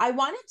energy. I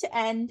wanted to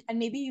end, and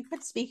maybe you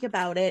could speak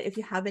about it if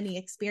you have any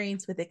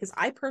experience with it, because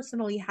I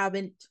personally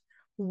haven't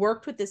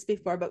worked with this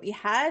before, but we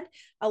had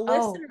a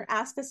listener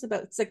ask us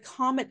about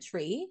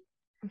psychometry.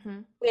 Mm-hmm.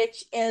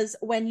 Which is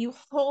when you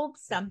hold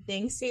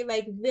something, say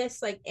like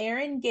this, like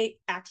Aaron gave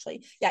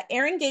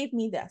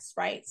me this,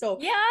 right? So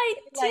yeah, I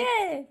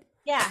did.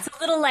 Yeah, it's a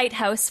little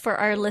lighthouse for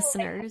our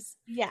listeners.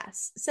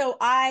 Yes. So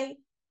I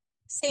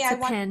say I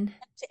want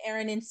to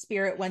Aaron in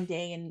spirit one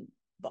day, and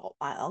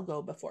I'll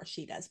go before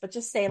she does, but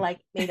just say like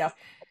made up.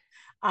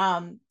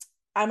 I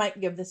might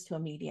give this to a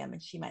medium,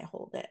 and she might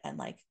hold it and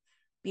like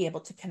be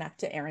able to connect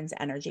to Aaron's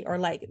energy, or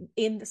like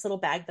in this little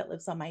bag that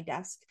lives on my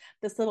desk.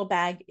 This little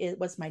bag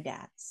was my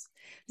dad's.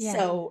 Yeah.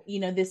 So,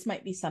 this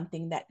might be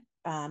something that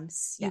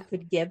you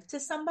could give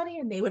to somebody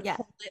and they would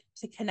hold it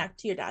to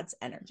connect to your dad's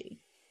energy.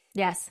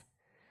 Yes.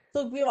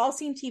 So we've all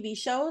seen TV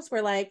shows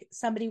where like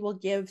somebody will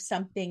give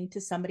something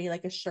to somebody,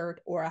 like a shirt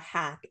or a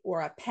hat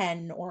or a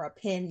pen or a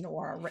pin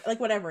or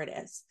like whatever it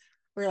is.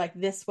 Where like,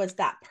 this was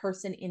that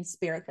person in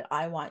spirit that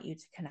I want you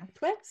to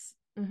connect with.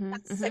 Mm-hmm,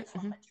 that's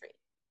psychometry.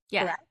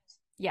 Yeah. Correct?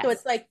 Yes. So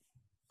it's like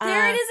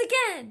there it is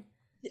again.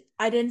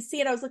 I didn't see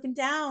it. I was looking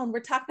down.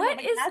 We're talking about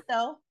that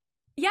though.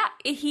 Yeah,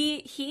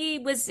 he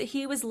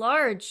was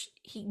large.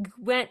 He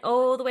went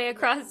all the way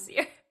across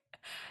your.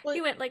 Well,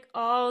 he went like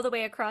all the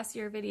way across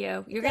your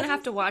video. You're gonna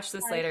have to watch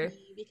this later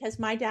because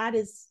my dad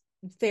is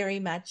very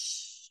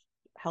much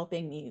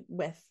helping me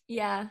with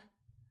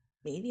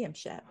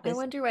mediumship. I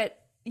wonder what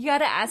you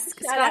gotta ask.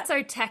 Scott's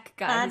our tech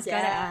guy. He's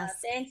gotta ask.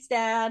 Thanks,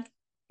 Dad.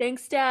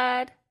 Thanks,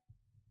 Dad.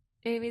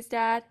 Amy's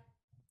dad.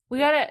 We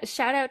gotta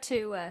shout out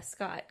to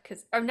Scott,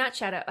 or not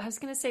shout out. I was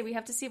gonna say we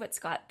have to see what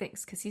Scott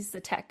thinks because he's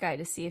the tech guy,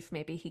 to see if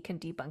maybe he can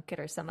debunk it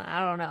or something.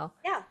 I don't know.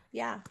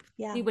 Yeah.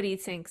 See what he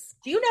thinks.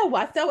 Do you know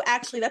what though?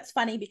 Actually, that's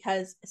funny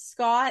because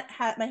Scott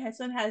my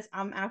husband has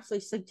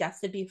actually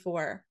suggested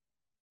before.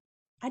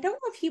 I don't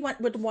know if he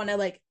would want to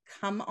like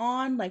come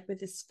on like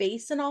with his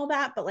face and all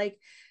that, but like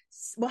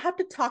we'll have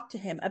to talk to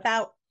him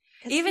about.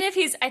 Even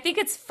if I think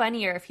it's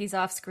funnier if he's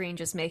off screen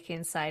just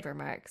making side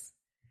remarks.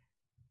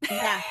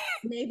 Yeah,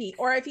 maybe.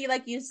 Or if he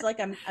like used like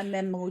a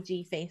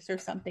memoji face or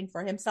something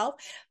for himself.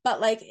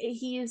 But like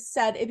he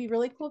said, it'd be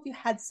really cool if you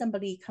had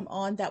somebody come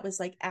on that was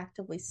like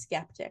actively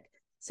skeptic.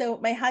 So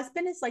my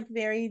husband is like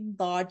very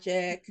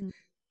logic.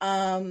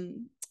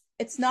 Mm-hmm.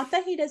 It's not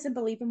that he doesn't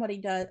believe in what he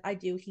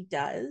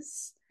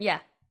does.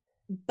 Yeah.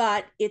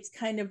 But it's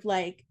kind of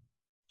like,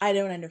 I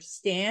don't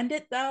understand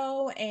it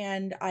though,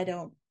 and I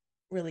don't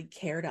really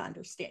care to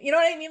understand. You know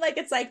what I mean? Like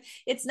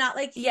it's not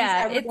like he's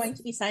ever going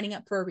to be signing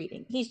up for a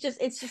reading.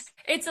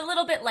 It's a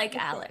little bit like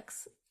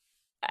Alex.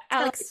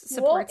 Alex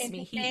supports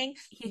me. He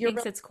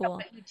thinks it's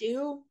cool. You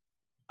do.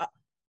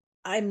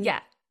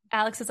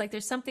 Alex is like,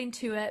 there's something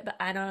to it, but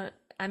I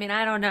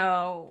don't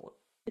know.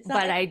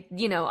 But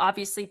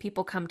obviously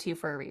people come to you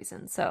for a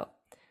reason. So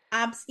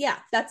that's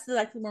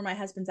where my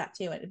husband's at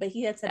too. But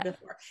he had said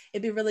before,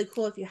 it'd be really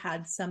cool if you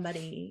had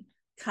somebody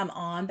come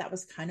on that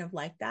was kind of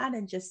like that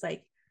and just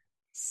like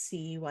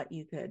see what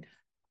you could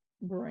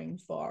bring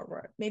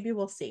forward. Maybe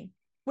we'll see.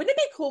 Wouldn't it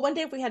be cool one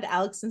day if we had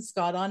Alex and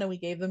Scott on and we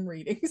gave them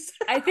readings?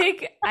 I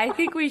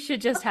think we should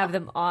just have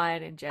them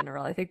on in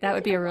general. I think that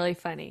would be a really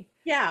funny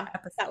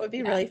episode. That would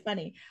be really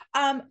funny.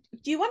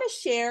 Do you want to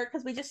share,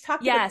 because we just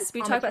talked we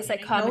talked about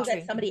psychometry. I know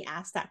that somebody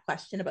asked that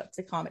question about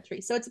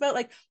psychometry. So it's about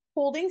like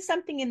holding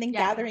something and then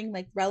gathering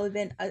like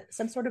relevant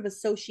some sort of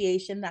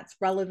association that's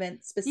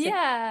relevant specific.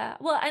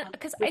 Well,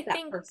 because I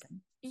think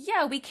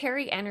we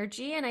carry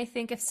energy, and I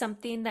think if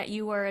something that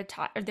you are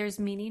taught, or there's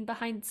meaning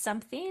behind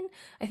something,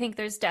 I think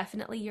there's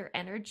definitely your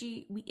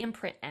energy. We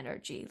imprint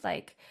energy,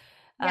 like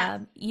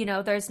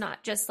there's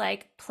not just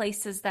like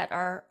places that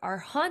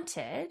are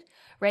haunted,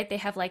 right? They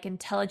have like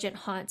intelligent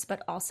haunts,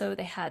 but also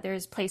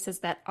there's places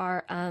that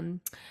are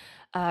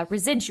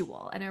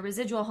residual, and a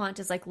residual haunt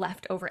is like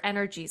leftover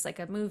energies, like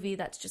a movie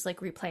that's just like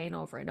replaying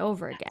over and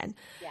over again.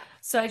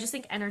 So I just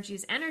think energy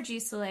is energy.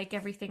 So like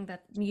everything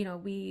that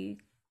we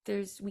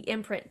we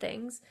imprint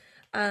things.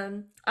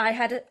 I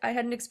had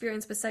an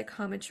experience with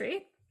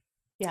psychometry.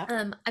 Yeah.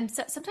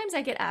 Sometimes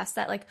I get asked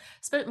that, like,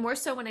 more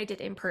so when I did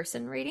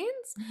in-person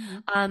readings,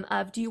 Mhm.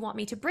 of, do you want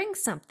me to bring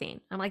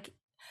something? I'm like,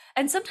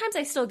 and sometimes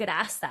I still get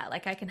asked that,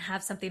 like, I can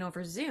have something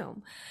over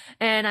Zoom.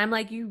 And I'm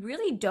like, you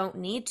really don't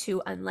need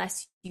to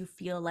unless you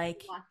feel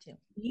like Want to.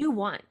 you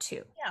want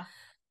to.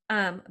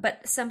 Yeah.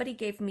 But somebody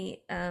gave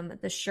me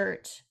the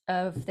shirt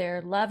of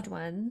their loved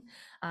one,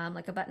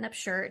 like a button-up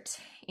shirt,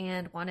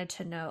 and wanted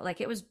to know,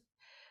 like, it was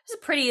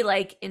pretty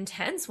like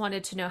intense,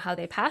 wanted to know how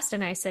they passed.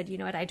 And I said, you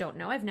know what, I don't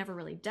know. I've never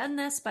really done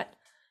this, but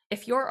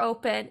if you're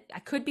open, I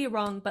could be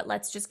wrong, but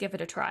let's just give it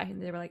a try.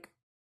 And they were like,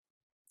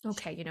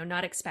 okay,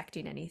 not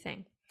expecting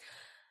anything.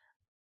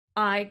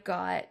 I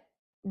got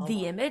A the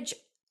lot. image.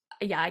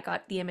 Yeah, I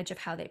got the image of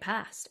how they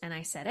passed, and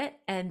I said it,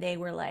 and they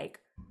were like,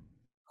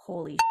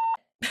 holy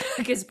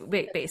because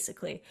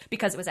basically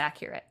because it was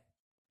accurate.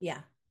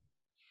 Yeah.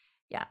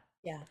 Yeah.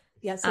 Yeah.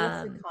 Yeah. So it's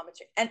Um,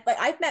 psychometry. And like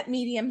I've met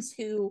mediums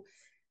who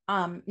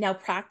now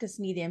practice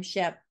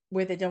mediumship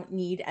where they don't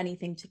need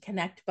anything to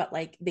connect, but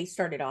like they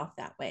started off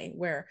that way,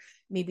 where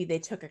maybe they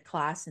took a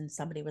class and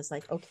somebody was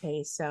like,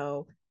 okay,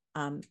 so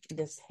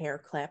this hair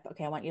clip,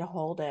 okay, I want you to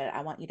hold it.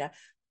 I want you to,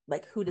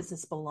 like, who does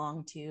this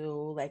belong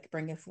to? Like,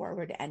 bring it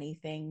forward,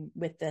 anything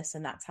with this.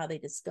 And that's how they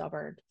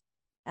discovered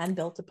and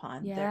built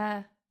upon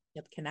their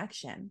yeah.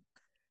 connection.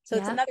 So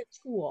it's Yeah. another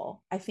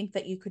tool I think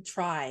that you could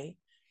try.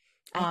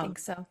 I Um, think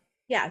so.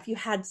 yeah, if you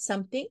had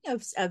something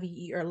of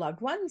your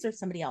loved ones or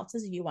somebody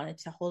else's, you wanted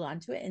to hold on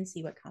to it and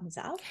see what comes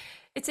out.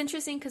 It's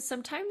interesting because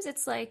sometimes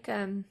it's like,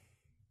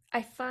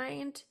 I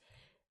find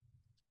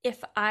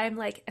if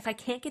I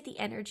can't get the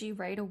energy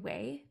right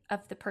away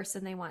of the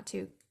person they want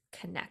to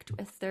connect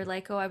with, they're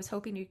like, oh, I was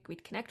hoping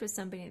we'd connect with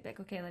somebody. They'd be like,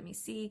 okay, let me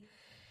see.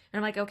 And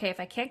I'm like, okay, if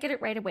I can't get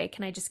it right away,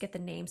 can I just get the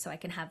name so I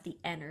can have the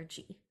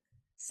energy?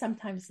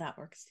 Sometimes that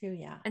works too.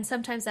 Yeah. And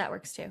sometimes that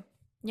works too.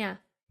 Yeah.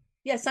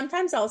 Yeah.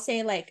 Sometimes I'll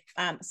say like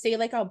I'll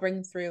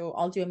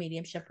do a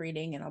mediumship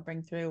reading and I'll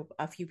bring through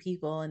a few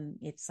people and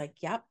it's like,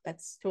 yep,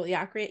 that's totally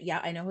accurate. Yeah,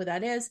 I know who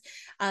that is.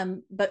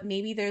 But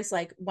maybe there's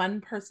like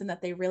one person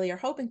that they really are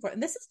hoping for.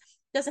 And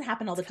doesn't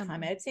happen all It's the time. I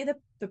coming. would say that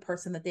the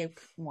person that they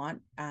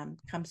want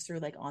comes through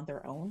like on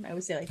their own. I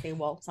would say like they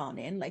waltz on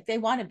in, like they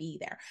want to be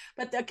there.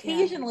 But Yeah.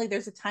 occasionally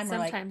there's a time where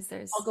like Sometimes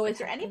I'll go, it is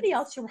there anybody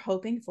happens. else you were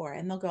hoping for?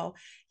 And they'll go,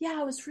 yeah,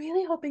 I was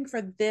really hoping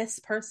for this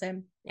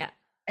person. Yeah.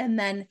 And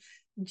then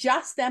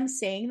just them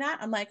saying that,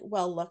 I'm like,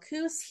 well, look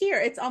who's here.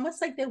 It's almost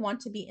like they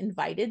want to be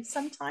invited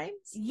sometimes.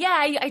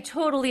 Yeah, I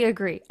totally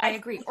agree. I I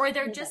agree. Or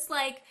they're feel that. just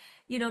like,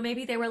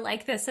 maybe they were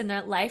like this in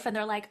their life and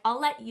they're like, I'll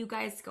let you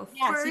guys go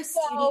Yes, you first.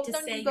 You need go. to No,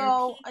 say you your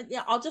go. piece,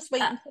 Yeah, I'll just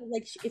wait uh, until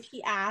like if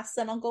he asks,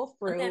 then I'll go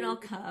and then through. I'll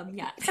come.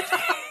 Yeah.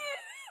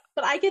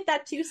 But I get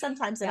that too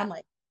sometimes, and I'm Yeah.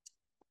 like,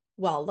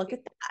 well, look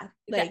at that.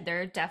 Like,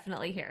 They're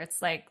definitely here.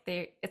 It's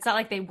not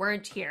like they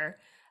weren't here,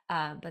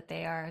 but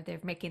they're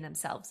making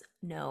themselves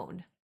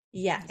known.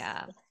 yes,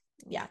 Yeah.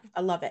 yeah,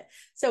 I love it.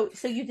 So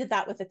you did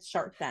that with a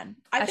chart, then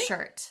I A think,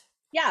 shirt.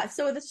 yeah.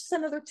 So that's just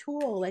another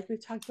tool, like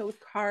we've talked about with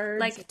cards.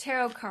 Like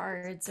tarot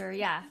cards or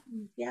yeah.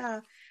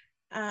 Yeah.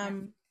 Yeah.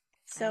 Um,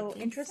 I so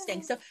think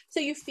interesting. so. So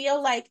you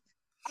feel like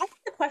I think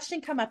the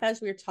question come up as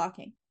we were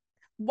talking.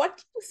 What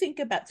do you think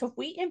about so if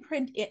we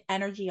imprint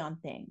energy on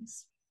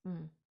things,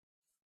 Mm.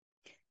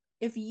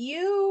 if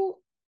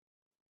you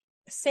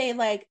say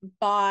like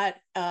bought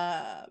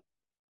a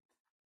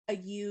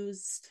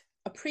used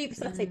let's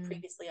say Mm.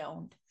 previously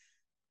owned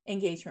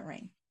engagement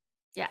ring,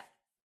 Yeah.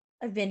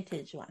 a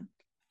vintage one,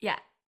 Yeah.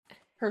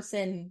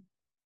 person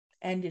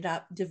ended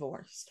up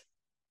divorced.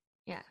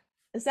 Yeah.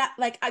 Is that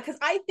like, because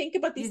I think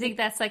about Do these you things think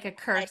that's like a like,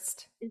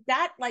 cursed? is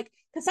that like,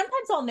 because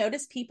sometimes I'll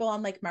notice people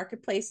on like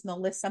Marketplace and they'll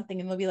list something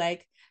and they'll be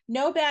like,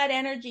 no bad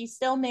energy,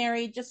 still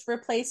married, just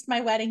replaced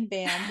my wedding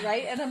band,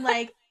 right? And I'm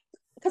like,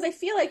 because I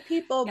feel like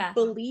people Yeah.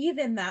 believe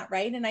in that,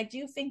 right? And I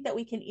do think that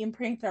we can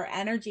imprint our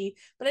energy,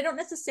 but I don't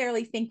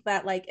necessarily think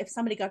that like if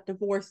somebody got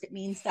divorced, it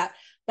means that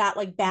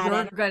like bad You're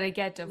energy gonna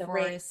get in the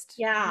ring. divorced.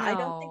 Yeah, I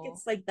don't think No.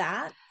 it's like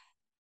that.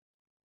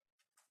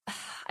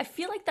 I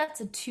feel like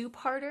that's a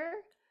two-parter,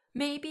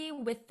 maybe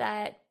with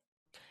that.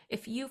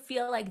 If you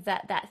feel like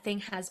that thing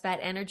has bad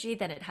energy,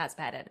 then it has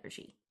bad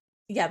energy,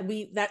 Yeah,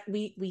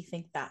 we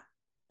think that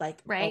like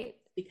oh right?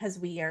 because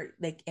we are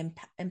like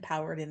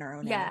empowered in our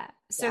own energy. Yeah.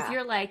 So if Yeah,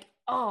 you're like,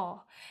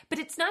 oh, but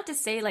it's not to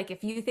say like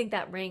if you think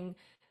that ring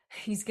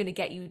he's gonna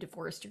get you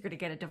divorced, you're gonna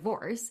get a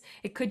divorce.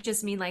 It could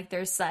just mean like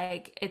there's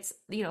like it's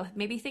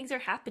maybe things are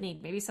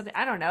happening, maybe something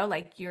I don't know,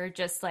 like you're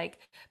just like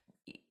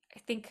I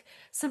think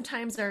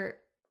sometimes our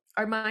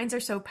minds are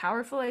so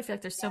powerful. I feel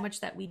like there's so yeah. much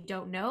that we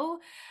don't know.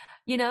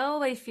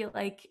 I feel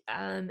like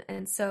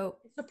and so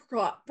It's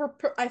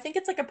I think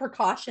it's like a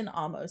precaution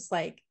almost,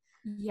 like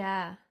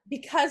yeah.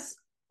 because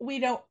we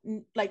don't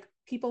like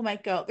people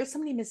might go, there's so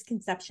many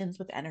misconceptions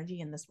with energy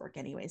in this work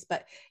anyways,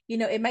 but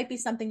it might be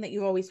something that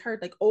you've always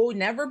heard, like, oh,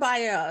 never buy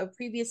a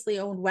previously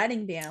owned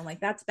wedding band, like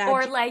that's bad.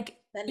 Or like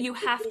Then you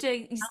have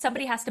to,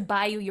 somebody has to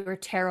buy you your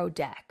tarot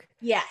deck.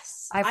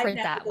 yes, I've I've heard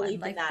never that one.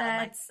 believed in Like that. I'm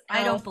like, that's, I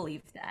no, don't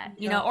believe that,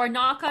 no, or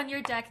knock on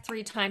your deck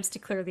 3 times to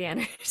clear the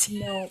energy.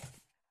 no,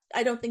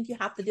 I don't think you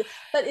have to do,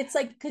 but it's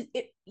like, because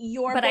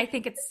your But I belief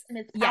think it's, system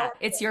is yeah,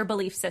 it's powerful. your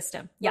belief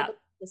system. Your Yeah, belief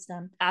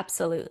system.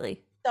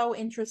 absolutely. So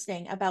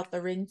interesting about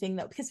the ring thing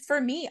though, because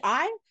for me,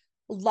 I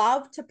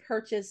love to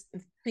purchase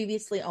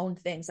previously owned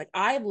things. Like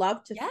I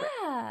love to thrift.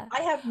 Yeah.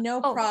 I have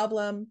no Oh,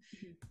 problem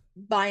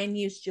buying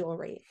used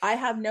jewelry. I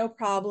have no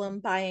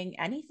problem buying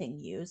anything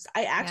used.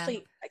 I yeah.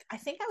 actually, like, I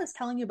think I was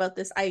telling you about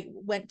this. I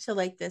went to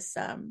like this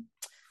I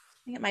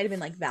think it might have been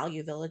like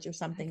Value Village or I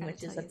something, gotta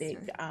which tell is a you a big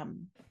story.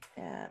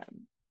 Yeah,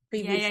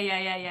 previous yeah, yeah,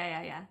 yeah, yeah,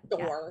 yeah, yeah.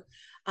 Yeah. store.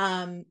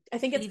 I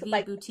think it's AV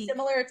like boutique.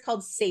 similar. It's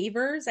called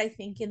Savers, I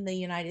think, in the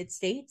United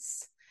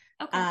States.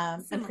 Okay. I'm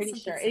Similar, pretty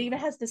sure something it even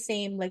similar. has the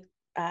same like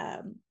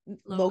um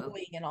Logo.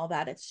 logoing and all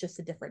that. It's just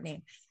a different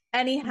name.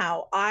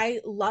 Anyhow,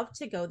 I love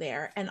to go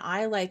there, and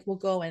I like will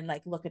go and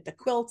like look at the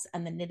quilts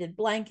and the knitted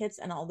blankets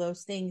and all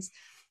those things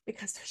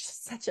because there's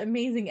just such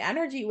amazing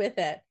energy with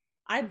it.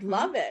 I'd Mm-hmm.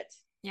 love it.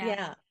 Yeah.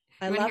 Yeah,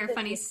 I You want to love hear a it.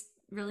 funny,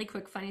 really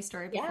quick funny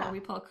story before Yeah. we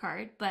pull a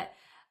card? But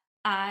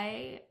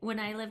when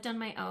I lived on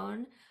my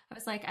own, I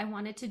was like, I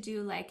wanted to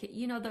do like,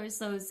 there's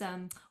those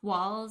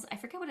walls. I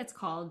forget what it's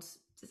called.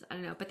 I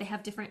don't know, but they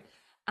have different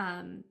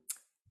um,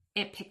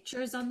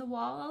 pictures on the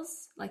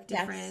walls, like Yes.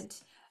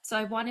 different. So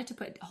I wanted to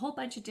put a whole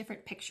bunch of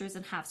different pictures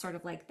and have sort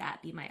of like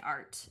that be my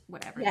art,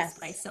 whatever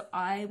display. Yes. So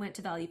I went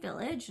to Value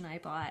Village and I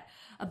bought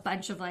a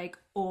bunch of like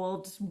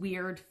old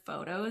weird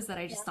photos that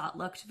I Yeah. just thought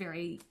looked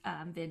very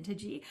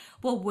vintagey.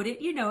 Well,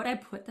 wouldn't you know it? I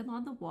put them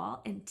on the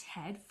wall and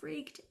Ted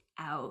freaked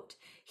out.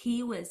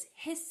 He was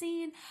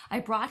hissing.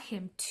 I brought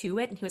him to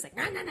it and he was like,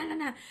 no, no, no, no,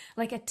 no,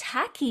 like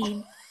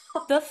attacking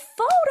the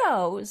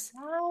photos,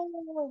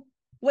 Wow.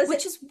 Was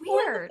which it is people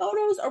in the weird.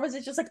 photos or was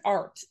it just like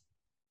art?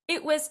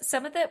 It was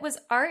some of it was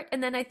art,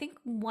 and then I think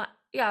what,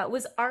 yeah, it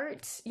was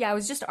art. Yeah, it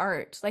was just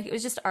art. Like it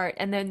was just art,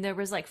 and then there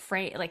was like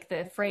like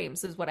the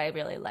frames is what I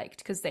really liked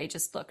because they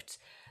just looked,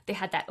 they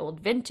had that old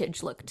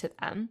vintage look to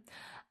them,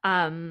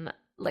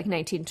 like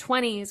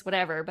 1920s,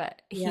 whatever.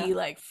 But Yeah. he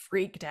like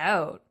freaked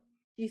out.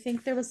 Do you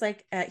think there was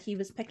like he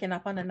was picking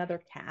up on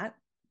another cat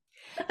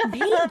or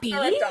Maybe, a dog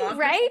or something?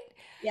 right?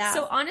 Yeah.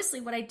 So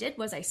honestly, what I did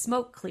was I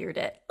smoke cleared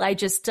it. I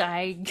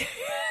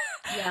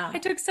Yeah. I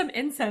took some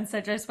incense.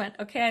 I just went,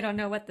 okay, I don't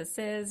know what this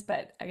is,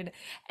 but I'm gonna.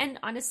 And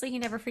honestly, he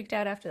never freaked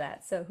out after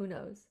that. So who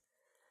knows?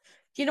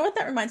 Do you know what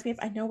that reminds me of?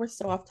 I know we're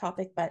so off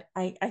topic, but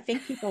I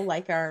think people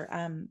like our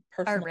Our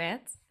personal.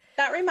 rants.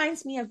 That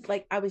reminds me of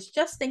like I was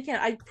just thinking.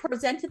 I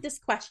presented this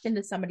question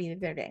to somebody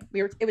the other day.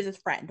 It was a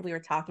friend. We were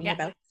talking Yeah,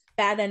 about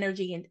bad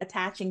energy and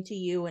attaching to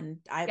you, and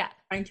I yeah,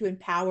 trying to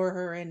empower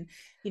her, and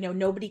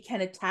nobody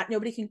can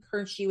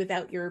curse you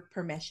without your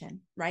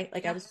permission, right?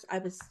 Like yeah. I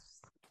was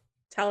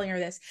telling her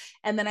this,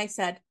 and then I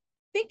said,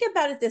 think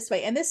about it this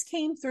way, and this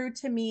came through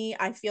to me.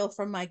 I feel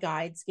from my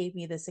guides gave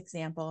me this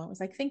example. It was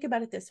like, think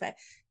about it this way: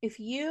 if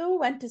you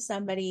went to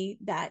somebody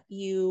that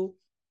you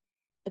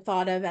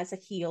thought of as a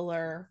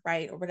healer,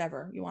 right, or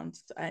whatever you want,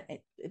 a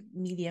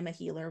medium, a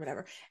healer,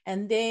 whatever,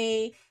 and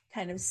they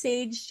kind of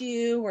saged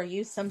you or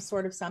used some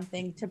sort of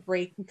something to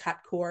break and cut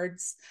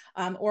cords,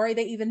 or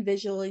they even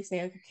visually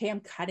say, okay, I'm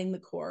cutting the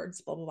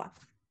cords, blah blah blah.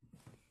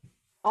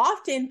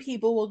 Often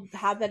people will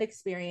have that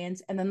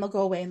experience and then they'll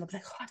go away and they'll be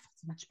like, oh, I feel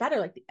so much better,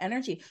 like the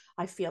energy,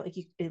 I feel like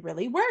it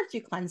really worked,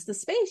 you cleanse the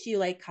space, you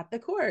like cut the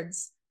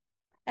cords.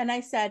 And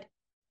I said,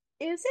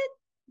 is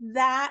it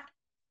that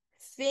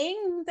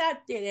thing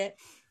that did it,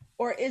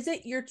 or is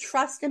it your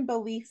trust and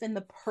belief in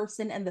the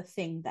person and the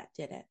thing that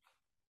did it?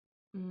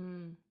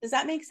 Mm, Does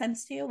that make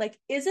sense to you? Like,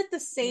 is it the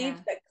sage yeah,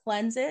 that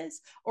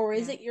cleanses, or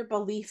is yeah. it your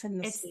belief in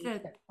the It's sage the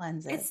that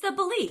cleanses? it's the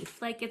belief.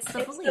 Like it's the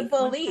It's the belief.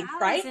 One belief,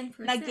 right? thousand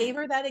And I gave percent.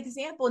 her that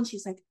example, and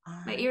she's like,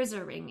 My I ears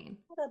are ringing.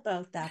 thought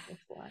about that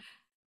before.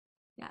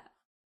 Yeah.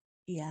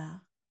 Yeah,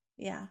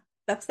 yeah.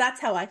 That's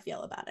how I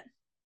feel about it.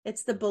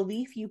 It's the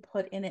belief you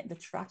put in it, the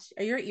trust.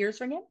 Are your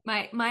ears ringing?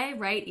 My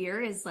right ear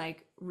is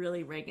like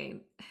really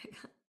ringing.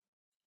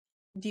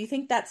 Do you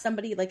think that's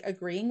somebody like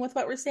agreeing with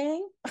what we're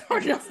saying, I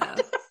or think not?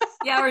 so.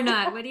 Yeah, or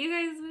not. What do you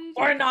guys? What do you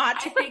Or think? not?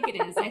 I think it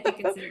is. I think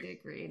it's an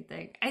agreed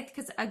thing.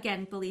 Because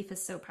again, belief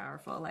is so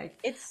powerful. Like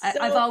It's I've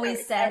so always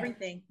it's said,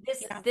 everything.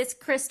 this Yeah, this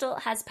crystal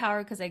has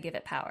power because I give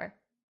it power.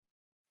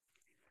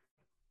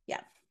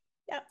 yeah,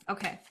 yeah.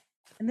 Okay.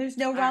 And there's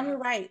no All wrong right. or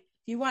right.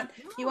 If you want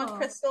No.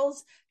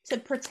 crystals to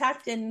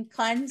protect and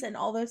cleanse and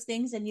all those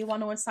things, and you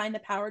want to assign the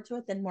power to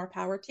it, then more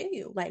power to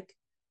you. Like,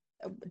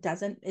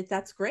 doesn't it?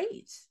 That's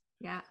great.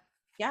 Yeah.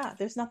 Yeah,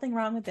 there's nothing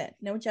wrong with it.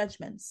 No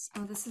judgments.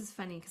 Oh, this is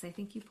funny because I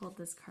think you pulled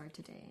this card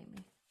today,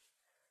 Amy.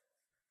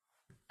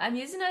 I'm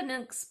using an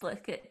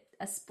explicit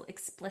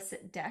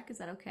deck. Is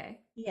that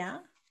okay? Yeah,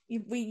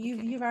 Okay.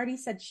 you've already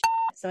said shit,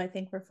 so I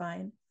think we're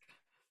fine.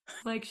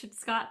 Like, should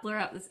Scott blur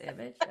out this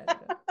image? I don't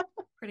know.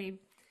 Pretty.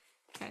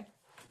 Okay.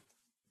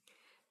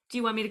 Do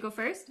you want me to go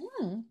first?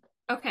 Mm,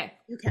 Okay.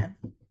 you can.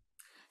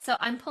 So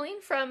I'm pulling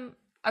from,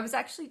 I was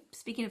actually,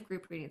 speaking of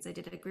group readings, I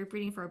did a group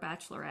reading for a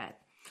bachelorette.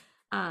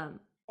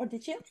 Oh,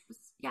 did you?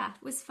 Yeah,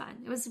 it was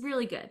fun. It was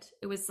really good.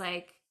 It was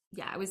like,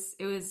 yeah, it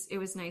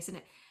was nice.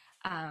 And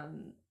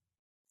um,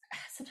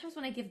 sometimes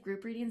when I give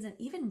group readings and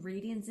even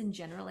readings in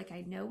general, like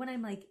I know when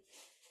I'm like,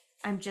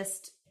 I'm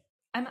just,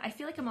 I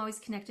feel like I'm always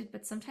connected,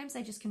 but sometimes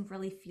I just can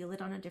really feel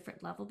it on a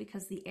different level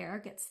because the air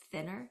gets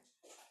thinner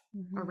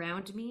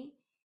around me.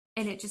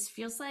 And it just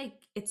feels like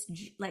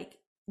like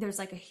there's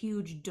like a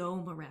huge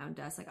dome around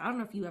us. Like, I don't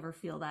know if you ever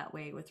feel that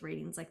way with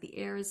readings, like the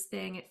air is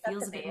thin, it That's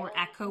feels a a bit more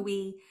veil.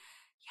 echoey.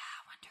 Yeah,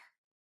 I wonder.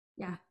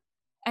 Yeah.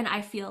 And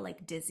I feel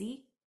like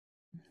dizzy.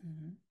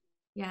 Mm-hmm.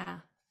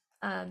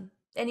 Yeah.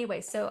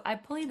 Anyway, so I'm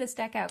pulling this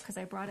deck out because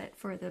I brought it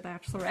for the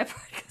bachelorette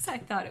party because I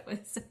thought it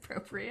was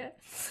appropriate.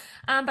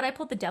 But I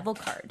pulled the devil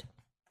card.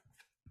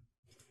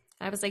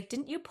 I was like,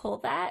 didn't you pull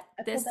that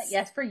I pulled that, this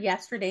yes, for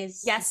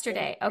yesterday's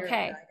yesterday? spirit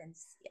Okay.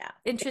 guidance. Yeah.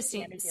 It's the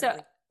Interesting. energy of So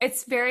the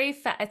it's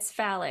it's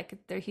phallic.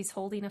 There he's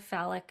holding a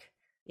phallic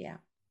yeah.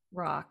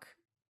 rock.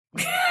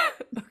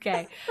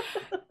 Okay.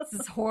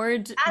 This is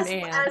horned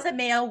man. As a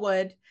male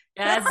would.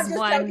 As I'm just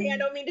joking. I one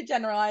don't mean to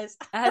generalize.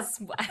 as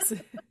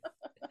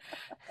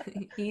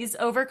he's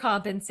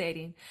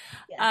overcompensating.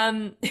 Yes.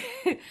 Um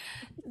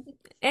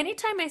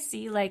anytime I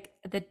see like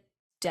the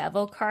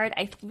devil card,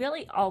 I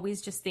really always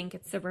just think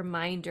it's a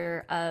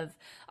reminder of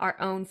our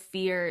own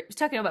fear.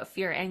 Talking about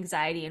fear,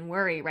 anxiety, and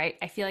worry, right?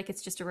 I feel like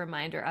it's just a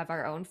reminder of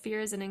our own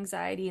fears and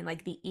anxiety and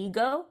like the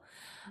ego.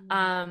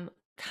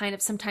 Kind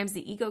of sometimes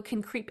the ego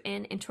can creep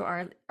into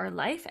our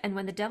life. And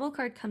when the devil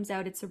card comes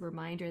out, it's a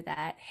reminder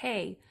that,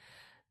 hey,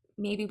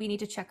 maybe we need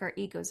to check our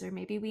egos, or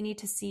maybe we need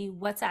to see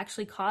what's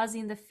actually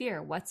causing the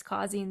fear, what's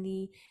causing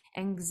the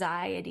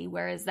anxiety,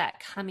 where is that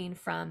coming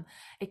from.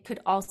 It could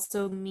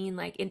also mean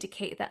like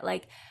indicate that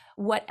like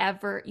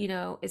whatever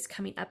is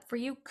coming up for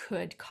you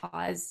could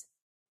cause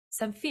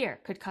some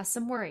fear, could cause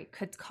some worry,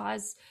 could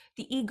cause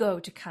the ego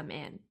to come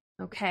in.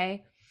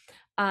 Okay.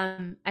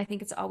 I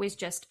think it's always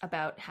just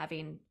about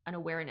having an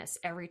awareness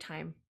every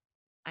time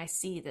I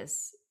see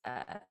this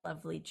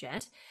lovely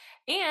gent.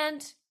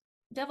 And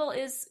devil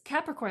is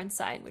Capricorn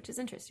sign, which is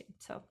interesting.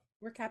 So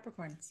We're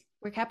Capricorns.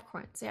 we're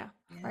Capricorns, yeah.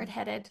 Yeah.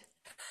 Hard-headed.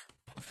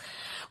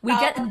 We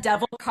get the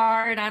devil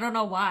card. I don't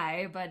know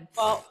why, but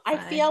well, I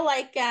feel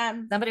like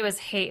somebody was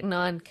hating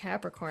on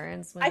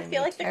Capricorns when I they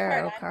feel made like the card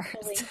tarot I'm cards.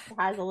 pulling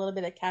has a little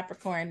bit of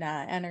Capricorn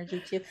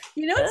energy too.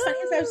 You know what's funny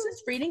is I was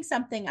just reading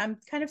something. I'm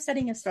kind of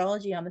studying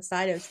astrology on the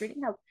side. I was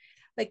reading how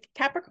like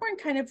Capricorn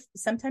kind of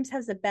sometimes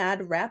has a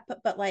bad rep,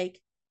 but like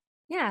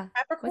Yeah.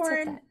 What's with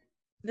Capricorn, that?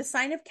 the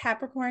sign of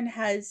Capricorn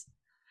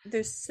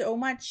there's so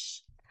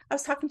much. I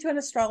was talking to an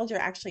astrologer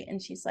actually,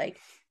 and she's like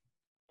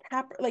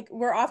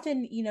we're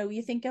often,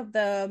 you think of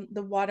the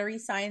watery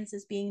signs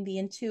as being the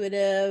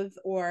intuitive,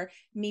 or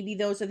maybe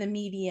those are the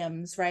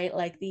mediums, right?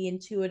 Like the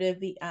intuitive,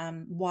 the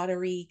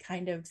watery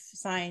kind of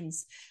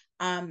signs.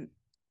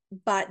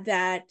 But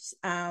that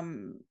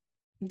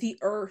the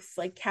earth,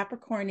 like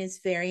Capricorn is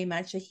very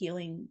much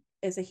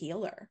is a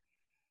healer.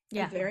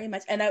 Yeah. Very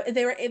much. And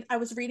I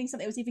was reading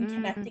something, it was even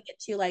connecting it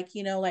to like,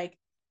 like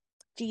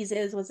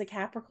Jesus was a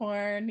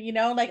Capricorn,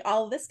 like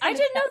all this I kind of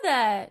didn't stuff. know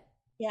that.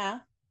 Yeah.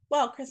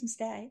 Well, Christmas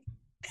Day.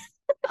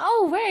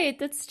 Oh, wait,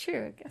 that's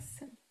true, I guess.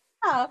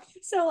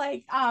 So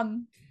like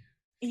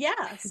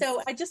yeah,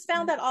 so I just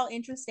found that all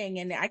interesting,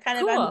 and I'm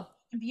Cool.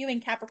 viewing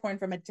Capricorn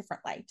from a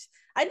different light.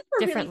 I never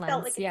Different really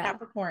felt like lens, a yeah.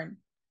 Capricorn.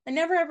 I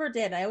never ever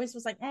did. I always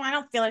was like, oh, I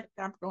don't feel like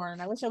a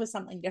Capricorn. I wish I was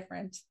something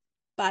different.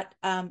 But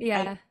I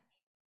Yeah.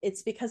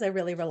 it's because I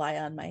really rely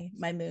on my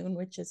moon,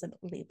 which is a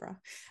Libra.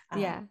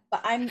 Yeah.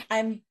 But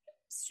I'm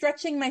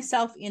stretching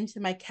myself into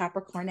my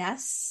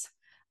Capricorn-esque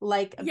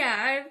like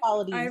Yeah,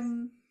 qualities.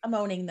 I'm I'm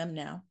owning them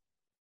now.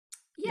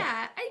 Yeah.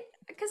 yeah, I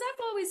because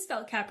I've always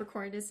felt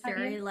Capricorn is Have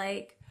very you?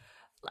 like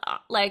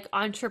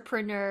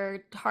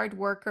entrepreneur, hard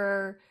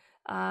worker.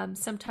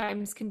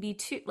 Sometimes can be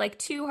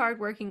too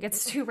hardworking,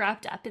 gets too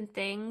wrapped up in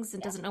things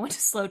and Yeah. doesn't know when to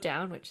slow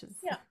down, which is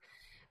Yeah.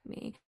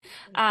 me.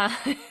 Uh,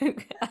 yeah,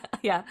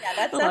 Yeah, a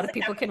that's lot the of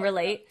people can Capricorn.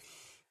 relate.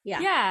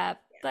 Yeah. Yeah,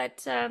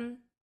 but I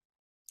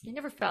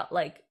never felt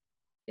like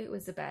it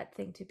was a bad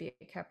thing to be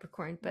a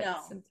Capricorn, but No,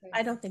 I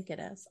sometimes, don't think it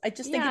is. I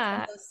just think it's one of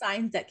yeah, those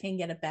signs that can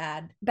get a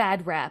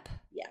bad rap.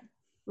 yeah, yeah,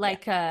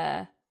 Like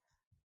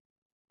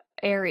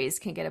Aries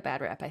can get a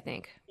bad rap, I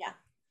think. yeah.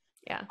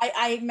 Yeah.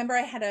 I remember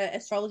I had an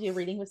astrology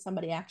reading with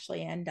somebody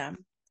actually, and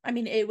I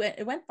mean it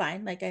went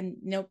fine. Like, and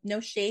no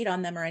shade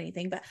on them or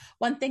anything, but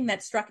one thing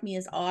that struck me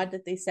as odd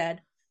that they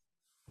said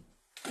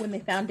when they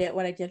found out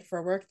what I did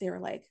for work, they were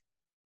like,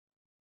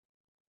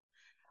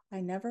 I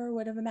never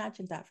would have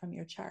imagined that from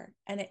your chart,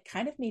 and it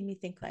kind of made me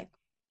think like,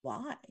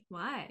 why?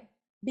 Why?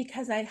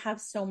 Because I have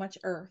so much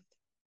Earth,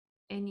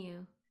 In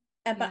you.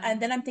 and Yeah.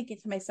 then I'm thinking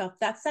to myself,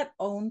 that's that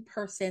own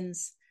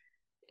person's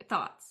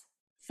Thoughts.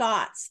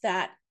 thoughts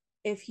that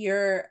if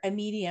you're a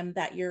medium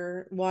that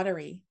you're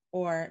watery,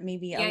 or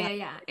maybe a Yeah, lot, yeah,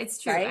 yeah. It's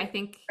true. I right?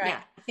 think, Right.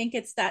 yeah. I think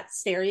it's that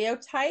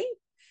stereotype.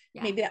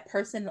 Yeah. maybe that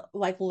person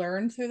like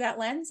learned through that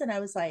lens. And I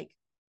was like,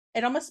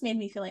 it almost made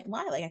me feel like,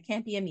 why? Like I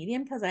can't be a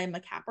medium because I'm a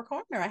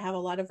Capricorn or I have a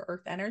lot of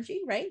earth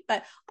energy, right?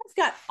 But I've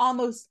got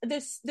almost No,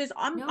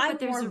 I'm but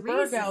there's more a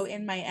Virgo reason.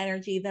 in my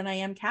energy than I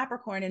am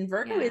Capricorn. And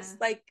Virgo is Yeah.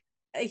 like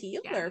a Yeah.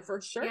 healer for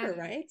Yeah. sure,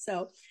 right?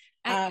 So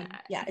I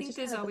yeah, I it's think just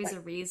there's kind of always like,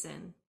 a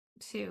reason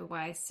too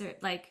why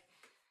like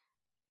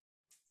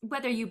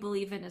whether you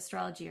believe in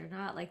astrology or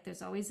not, like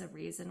there's always a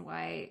reason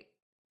why,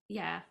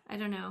 yeah, I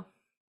don't know.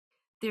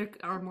 There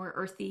are more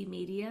earthy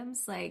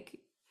mediums, like,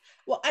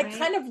 well, I right?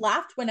 kind of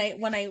laughed when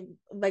I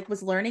like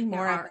was learning There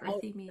more are about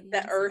earthy the mediums,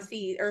 yeah.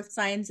 earthy earth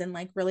signs and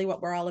like really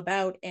what we're all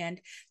about, and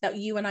that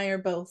you and I are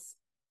both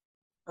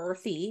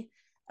earthy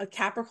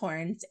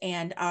Capricorns,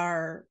 and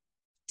our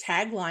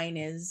tagline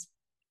is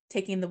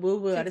taking the woo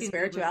woo out of Taking the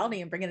woo,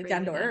 spirituality and bringing it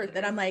down bringing to it down earth. to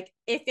And I'm earth. like,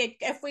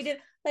 if we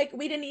didn't like,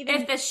 we didn't If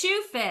even, the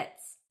shoe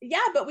fits. yeah,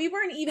 but we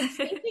weren't even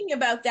thinking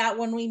about that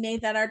when we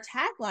made that our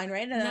tagline,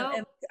 right? And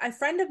Nope. a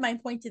friend of mine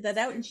pointed that It's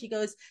out, true. and she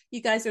goes,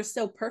 "You guys are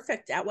so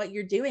perfect at what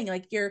you're doing.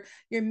 Like your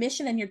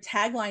mission and your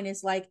tagline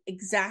is like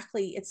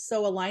exactly. It's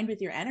so aligned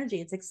with your energy.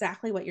 It's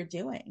exactly what you're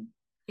doing."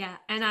 Yeah.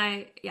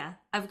 And yeah,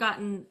 I've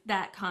gotten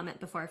that comment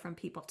before from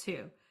people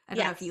too. I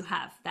don't know if you Yes,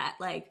 have that.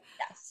 Like,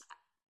 yes.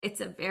 it's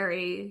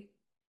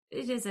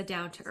it is a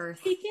down to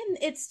earth.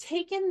 It's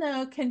taken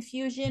the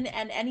confusion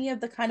and any of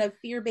the kind of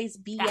fear-based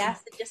Yeah. BS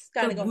and just The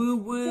kind of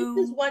going, woo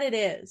this is woo. what it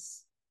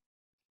is.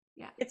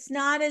 Yeah. It's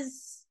not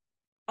as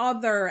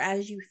other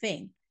as you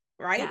think,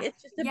 right? Yeah.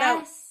 It's just about,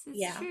 Yes, it's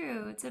yeah,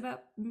 true. It's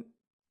about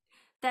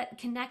that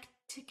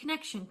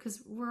connection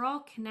because we're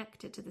all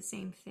connected to the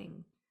same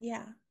thing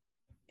yeah.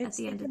 at It's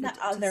the end of taking the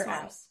to other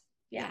out. source.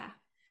 Yeah. Yeah.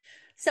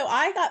 So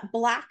I got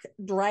Black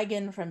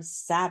Dragon from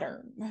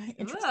Saturn.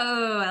 Interesting.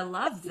 Oh, I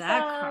love Is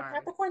that card.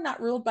 Capricorn not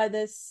ruled by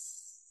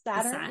this The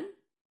Saturn? sun?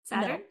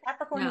 Saturn? No,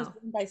 Capricorn is No.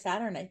 ruled by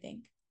Saturn, I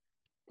think.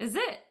 Is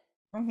it?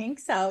 I think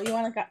so. You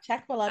want to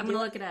check while I'm I'm gonna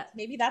doing look it this? up.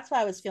 Maybe that's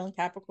why I was feeling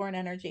Capricorn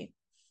energy.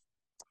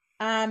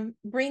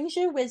 Brings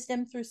you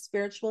wisdom through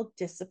spiritual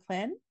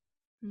discipline.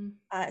 Hmm.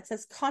 It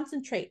says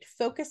concentrate,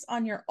 focus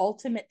on your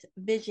ultimate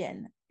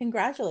vision.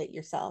 Congratulate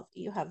yourself.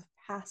 You have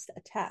passed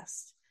a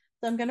test.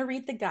 So I'm going to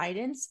read the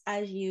guidance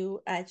as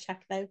you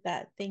check out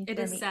that thing It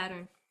for is me.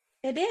 Saturn.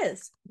 It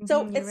is.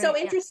 So You're it's so right.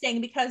 Yeah.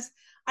 interesting because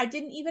I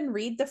didn't even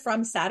read the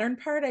from Saturn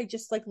part. I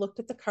just like looked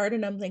at the card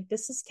and I'm like,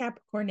 this is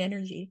Capricorn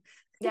energy.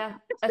 Yeah.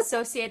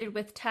 Associated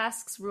with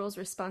tasks, rules,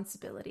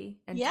 responsibility,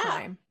 and Yeah.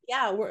 time.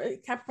 Yeah.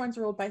 Capricorn's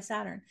ruled by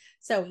Saturn.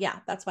 So yeah,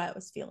 that's why I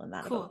was feeling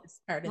that about Cool. this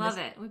card and Love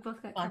this it. We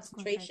both got Capricorn cards.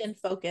 concentration,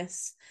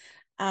 focus.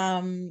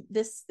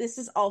 This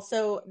is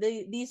also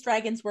these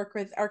dragons work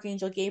with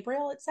Archangel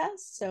Gabriel, it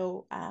says.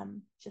 So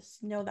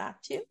just know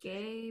that too.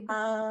 Gabe.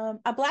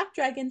 A black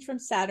dragon from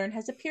Saturn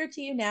has appeared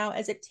to you now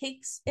as it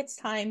takes its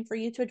time for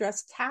you to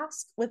address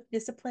tasks with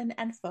discipline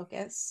and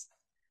focus.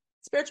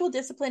 Spiritual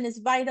discipline is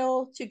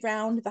vital to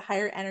ground the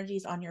higher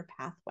energies on your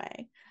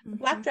pathway. The Mm-hmm.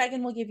 Black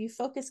Dragon will give you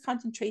focus,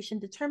 concentration,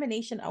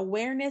 determination,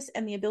 awareness,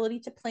 and the ability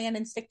to plan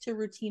and stick to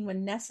routine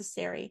when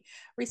necessary.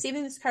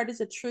 Receiving this card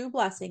is a true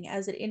blessing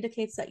as it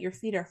indicates that your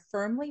feet are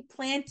firmly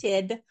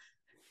planted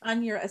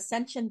on your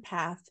ascension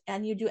path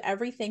and you do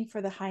everything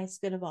for the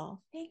highest good of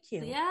all. Thank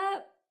you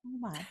Yep. so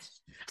much.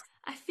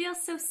 I feel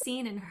so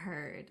seen and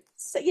heard.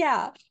 So,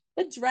 yeah,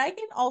 the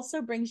dragon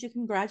also brings you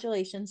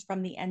congratulations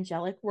from the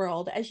angelic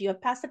world as you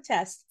have passed a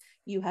test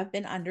you have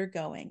been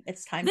undergoing.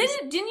 It's time to.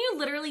 Didn't you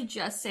literally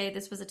just say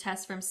this was a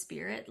test from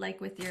spirit, like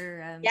with your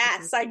the group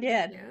Yes, I reading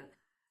did. too?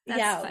 That's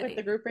Yeah, with the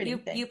funny. group reading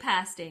thing. You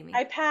passed, Amy.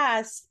 I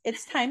passed.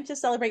 It's time to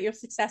celebrate your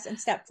success and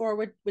step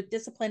forward with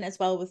discipline as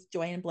well with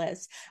joy and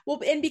bliss. Well,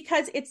 and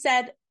because it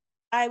said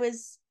I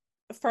was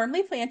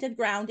firmly planted,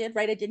 grounded,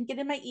 right? I didn't get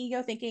in my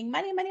ego thinking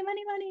money, money,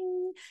 money,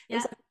 money. It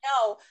was Yeah. like,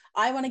 no,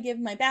 I want to give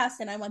my best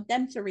and I want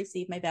them to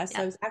receive my best. So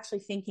I Yeah. was actually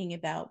thinking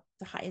about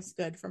the highest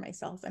good for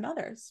myself and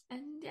others.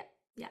 And yeah.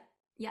 Yeah.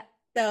 Yeah.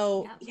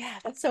 So Yeah. yeah,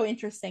 that's so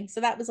interesting. So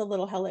that was a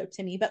little hello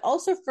to me, but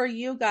also for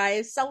you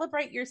guys,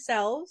 celebrate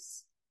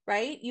yourselves,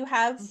 right? You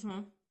have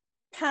Mm-hmm.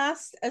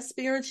 passed a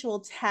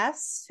spiritual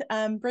test.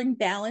 Bring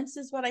balance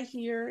is what I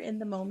hear in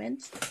the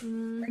moment.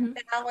 Bring Mm-hmm.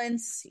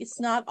 balance. It's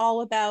not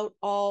all about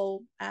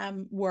all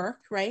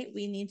work, right?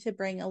 We need to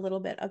bring a little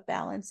bit of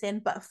balance in,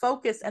 but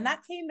focus. And Yeah.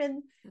 that came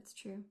in That's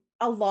true.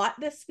 a lot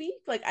this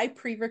week. Like I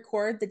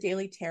pre-record the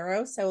daily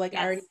tarot, so like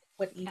I already Yes. know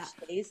what Yeah.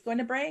 each day is going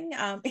to bring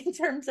in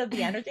terms of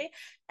the energy.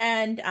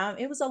 And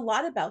it was a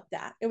lot about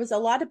that. It was a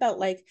lot about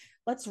like,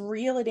 let's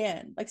reel it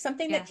in. Like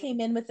something that Yeah. came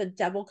in with the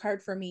devil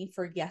card for me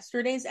for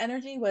yesterday's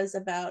energy was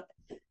about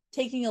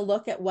taking a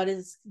look at what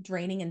is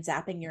draining and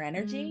zapping your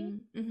energy,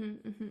 Mm-hmm.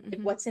 Mm-hmm. like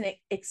Mm-hmm. what's in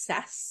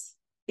excess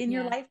in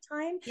your Yeah.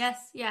 lifetime.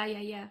 Yes. Yeah. Yeah.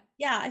 Yeah.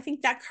 Yeah, I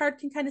think that card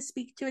can kind of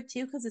speak to it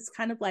too, because it's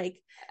kind of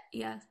like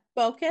Yeah.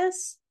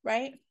 focus,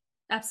 right?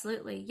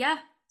 Absolutely. Yeah.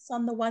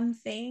 On the one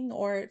thing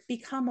or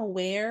become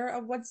aware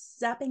of what's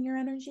zapping your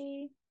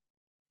energy.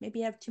 Maybe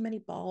you have too many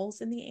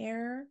balls in the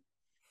air.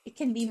 It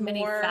can be Too many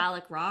more,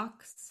 phallic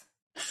rocks.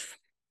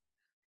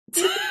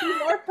 you can be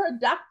more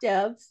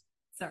productive,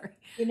 Sorry.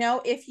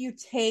 if you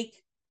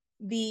take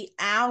the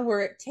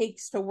hour it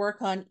takes to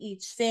work on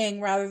each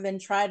thing rather than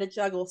try to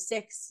juggle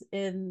six.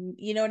 And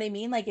you know what I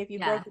mean? Like if you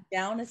broke it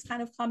down as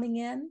kind of coming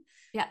in,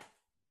 yeah,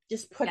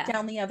 just put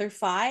down the other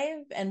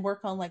five and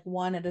work on like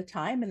one at a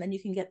time, and then you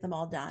can get them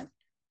all done.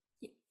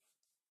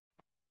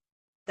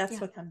 That's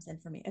what comes in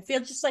for me. I feel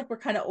just like we're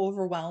kind of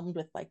overwhelmed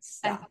with like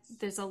stuff.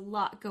 There's a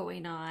lot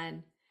going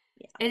on.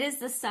 Yeah. It is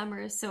the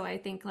summer, so I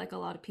think like a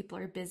lot of people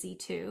are busy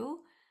too,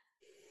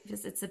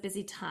 because it's a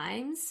busy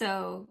time.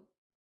 So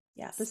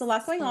yeah, there's a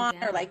lot going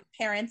on. Or like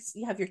parents,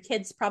 you have your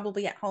kids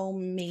probably at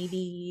home,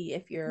 maybe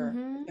if you're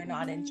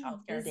not in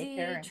childcare,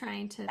 daycare, and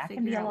trying to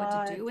figure out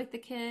what to do with the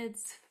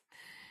kids.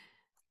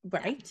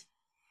 Right?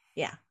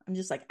 Yeah. I'm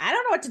just like, I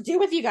don't know what to do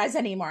with you guys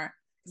anymore.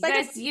 You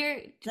guys, you're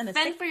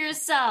fend for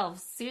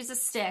yourselves. Here's a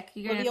stick.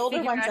 You're the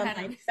older ones, I'm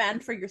like,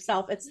 fend for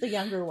yourself. It's the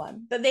younger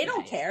one, but they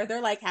don't care.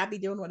 They're like happy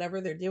doing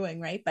whatever they're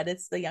doing, right? But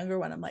it's the younger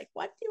one. I'm like,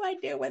 what do I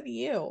do with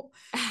you?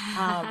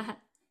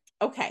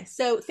 Okay,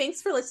 so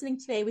thanks for listening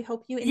today. We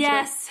hope you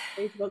enjoyed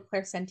stories about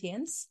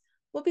clairsentience.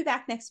 We'll be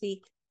back next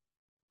week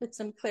with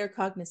some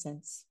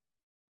claircognizance.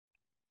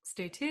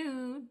 Stay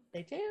tuned.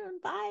 Stay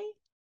tuned. Bye.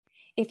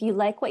 If you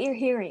like what you're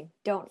hearing,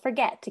 don't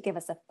forget to give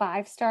us a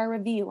 5-star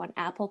review on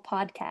Apple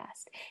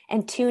Podcast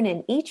and tune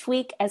in each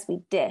week as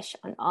we dish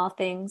on all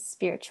things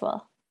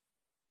spiritual.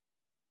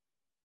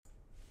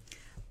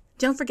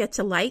 Don't forget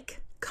to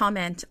like,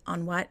 comment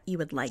on what you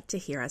would like to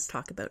hear us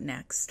talk about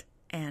next,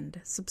 and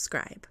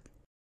subscribe.